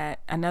that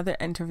another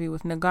interview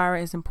with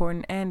Negarra is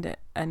important and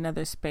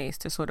another space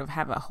to sort of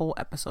have a whole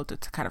episode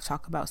to kind of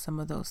talk about some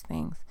of those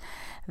things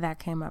that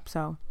came up.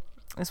 So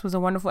this was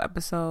a wonderful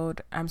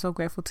episode. I'm so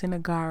grateful to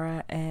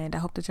Negarra, and I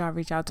hope that y'all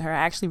reach out to her. I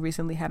actually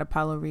recently had a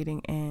Palo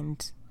reading,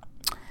 and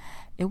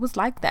it was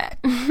like that.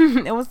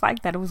 It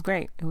was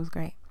great. It was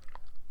great.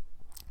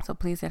 So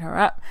please hit her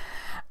up.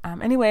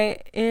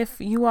 Anyway,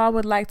 if you all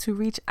would like to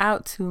reach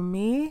out to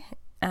me,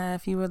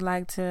 if you would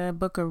like to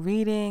book a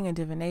reading, a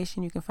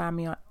divination, you can find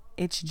me on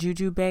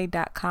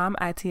itsjujubae.com,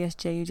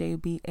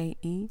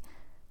 itsjujubae.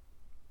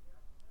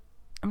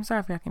 I'm sorry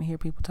if y'all can hear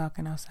people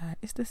talking outside.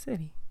 It's the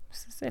city.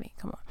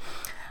 Come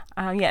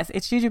on. Yes,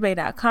 it's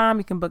jujubae.com.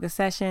 You can book a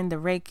session, the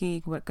Reiki,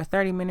 you can book a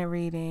 30-minute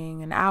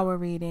reading, an hour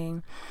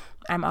reading.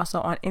 I'm also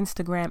on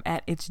Instagram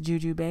at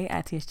itsjujubae,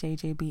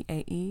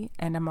 itsjujubae,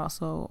 and I'm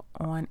also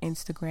on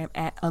Instagram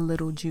at A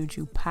Little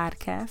Juju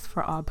Podcast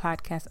for all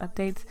podcast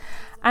updates.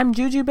 I'm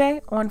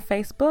Jujubae on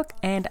Facebook,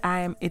 and I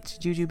am It's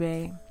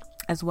Jujubae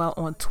as well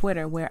on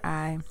Twitter, where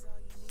I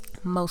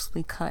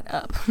mostly cut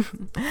up.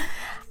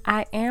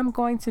 I am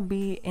going to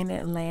be in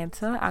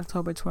Atlanta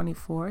October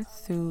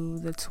 24th through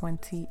the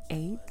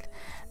 28th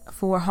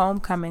for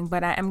homecoming,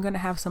 but I am going to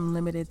have some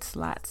limited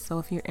slots. So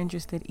if you're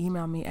interested,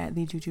 email me at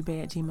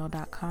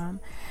thejujubae@gmail.com.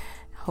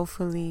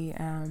 Hopefully,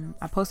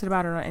 I posted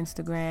about it on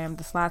Instagram.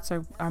 The slots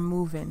are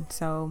moving.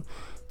 So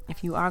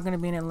if you are going to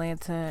be in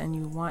Atlanta and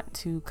you want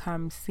to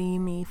come see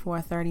me for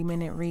a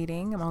 30-minute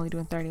reading, I'm only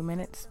doing 30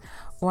 minutes,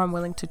 or I'm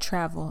willing to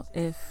travel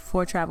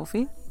for a travel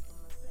fee,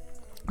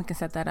 we can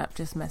set that up.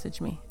 Just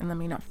message me and let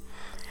me know.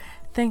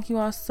 Thank you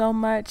all so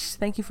much.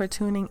 Thank you for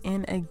tuning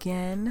in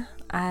again.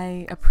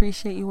 I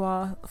appreciate you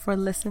all for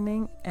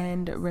listening.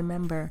 And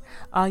remember,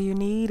 all you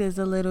need is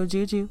a little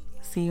juju.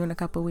 See you in a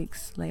couple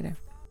weeks later.